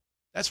back up.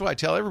 That's why I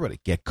tell everybody,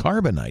 get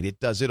Carbonite. It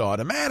does it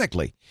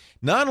automatically.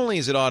 Not only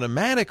is it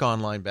automatic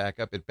online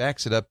backup, it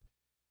backs it up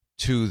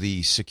to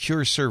the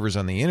secure servers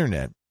on the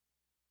internet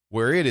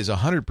where it is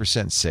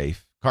 100%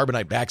 safe.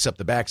 Carbonite backs up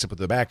the backup of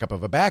the backup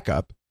of a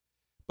backup.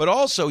 But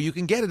also, you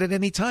can get it at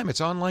any time.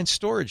 It's online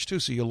storage, too.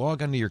 So you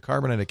log into your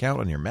Carbonite account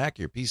on your Mac,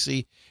 your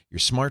PC, your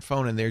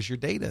smartphone, and there's your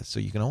data. So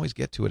you can always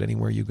get to it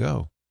anywhere you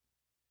go.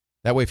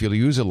 That way, if you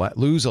lose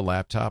a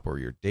laptop or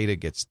your data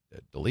gets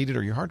deleted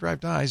or your hard drive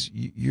dies,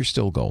 you're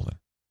still golden.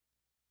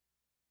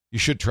 You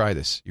should try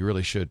this. You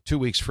really should. 2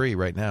 weeks free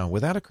right now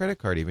without a credit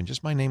card even.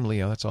 Just my name,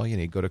 Leo. That's all you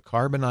need. Go to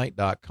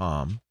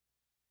Carbonite.com.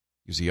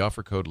 Use the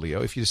offer code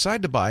Leo. If you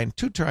decide to buy, and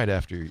do try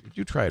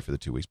it for the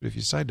 2 weeks, but if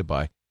you decide to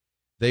buy,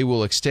 they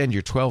will extend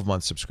your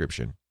 12-month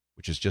subscription,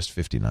 which is just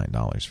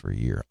 $59 for a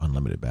year,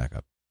 unlimited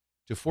backup,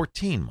 to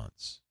 14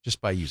 months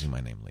just by using my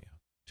name, Leo.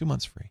 2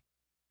 months free.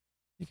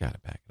 You got to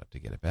back it up to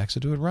get it back, so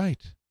do it right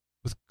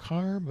with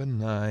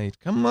Carbonite.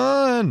 Come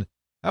on.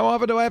 How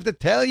often do I have to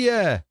tell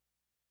you?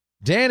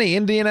 Danny,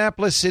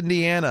 Indianapolis,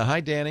 Indiana. Hi,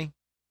 Danny.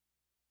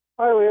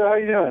 Hi, Leo. How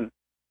you doing?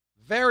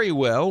 Very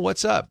well.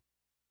 What's up?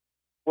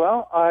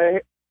 Well,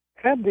 I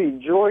had the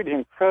Droid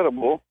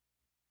Incredible,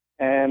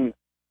 and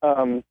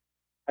I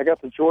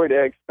got the Droid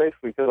X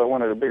basically because I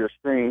wanted a bigger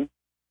screen.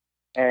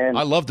 And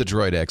I love the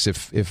Droid X.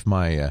 If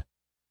my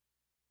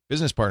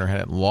business partner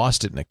hadn't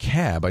lost it in a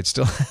cab, I'd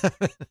still have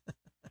it.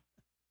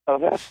 Oh,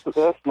 that's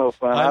no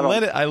fun.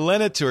 I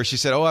lent it to her. She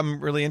said, "Oh,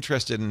 I'm really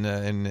interested in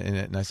it."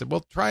 And I said,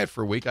 "Well, try it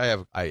for a week." I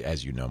have,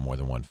 as you know, more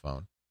than one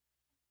phone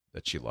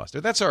that she lost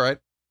it. That's all right.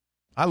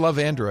 I love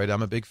Android.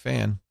 I'm a big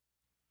fan.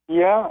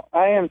 Yeah,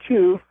 I am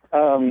too.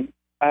 And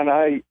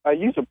I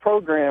use a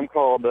program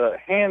called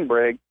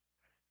Handbrake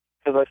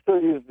because I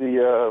still use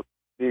the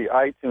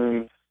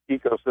iTunes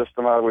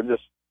ecosystem. I would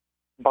just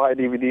buy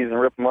DVDs and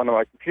rip them onto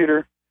my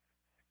computer.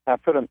 I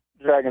put them,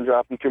 drag and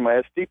drop them to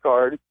my SD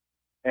card,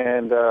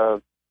 and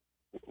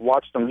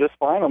watched them just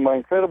fine on my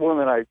Incredible,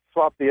 and then I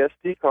swapped the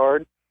SD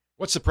card.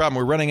 What's the problem?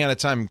 We're running out of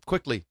time.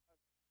 Quickly.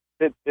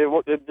 It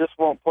just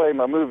won't play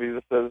my movies.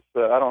 It says,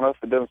 I don't know if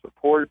it doesn't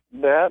support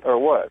that or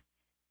what.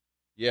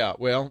 Yeah,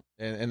 well,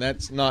 and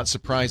that's not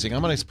surprising.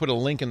 I'm going to put a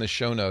link in the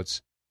show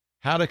notes,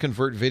 how to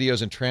convert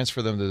videos and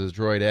transfer them to the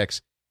Droid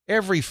X.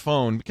 Every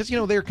phone, because,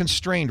 they're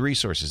constrained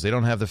resources. They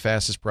don't have the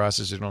fastest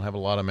processor. They don't have a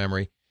lot of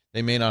memory.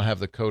 They may not have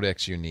the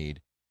codecs you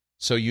need.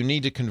 So you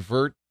need to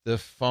convert the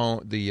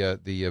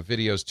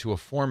videos to a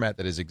format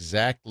that is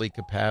exactly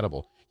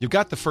compatible. You've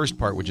got the first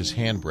part, which is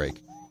Handbrake,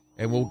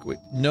 and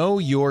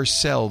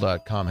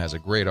KnowYourCell.com has a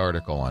great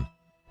article on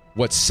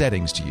what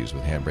settings to use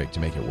with Handbrake to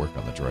make it work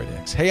on the Droid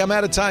X. Hey, I'm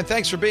out of time.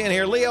 Thanks for being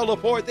here. Leo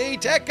Laporte, the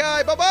Tech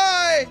Guy.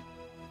 Bye-bye.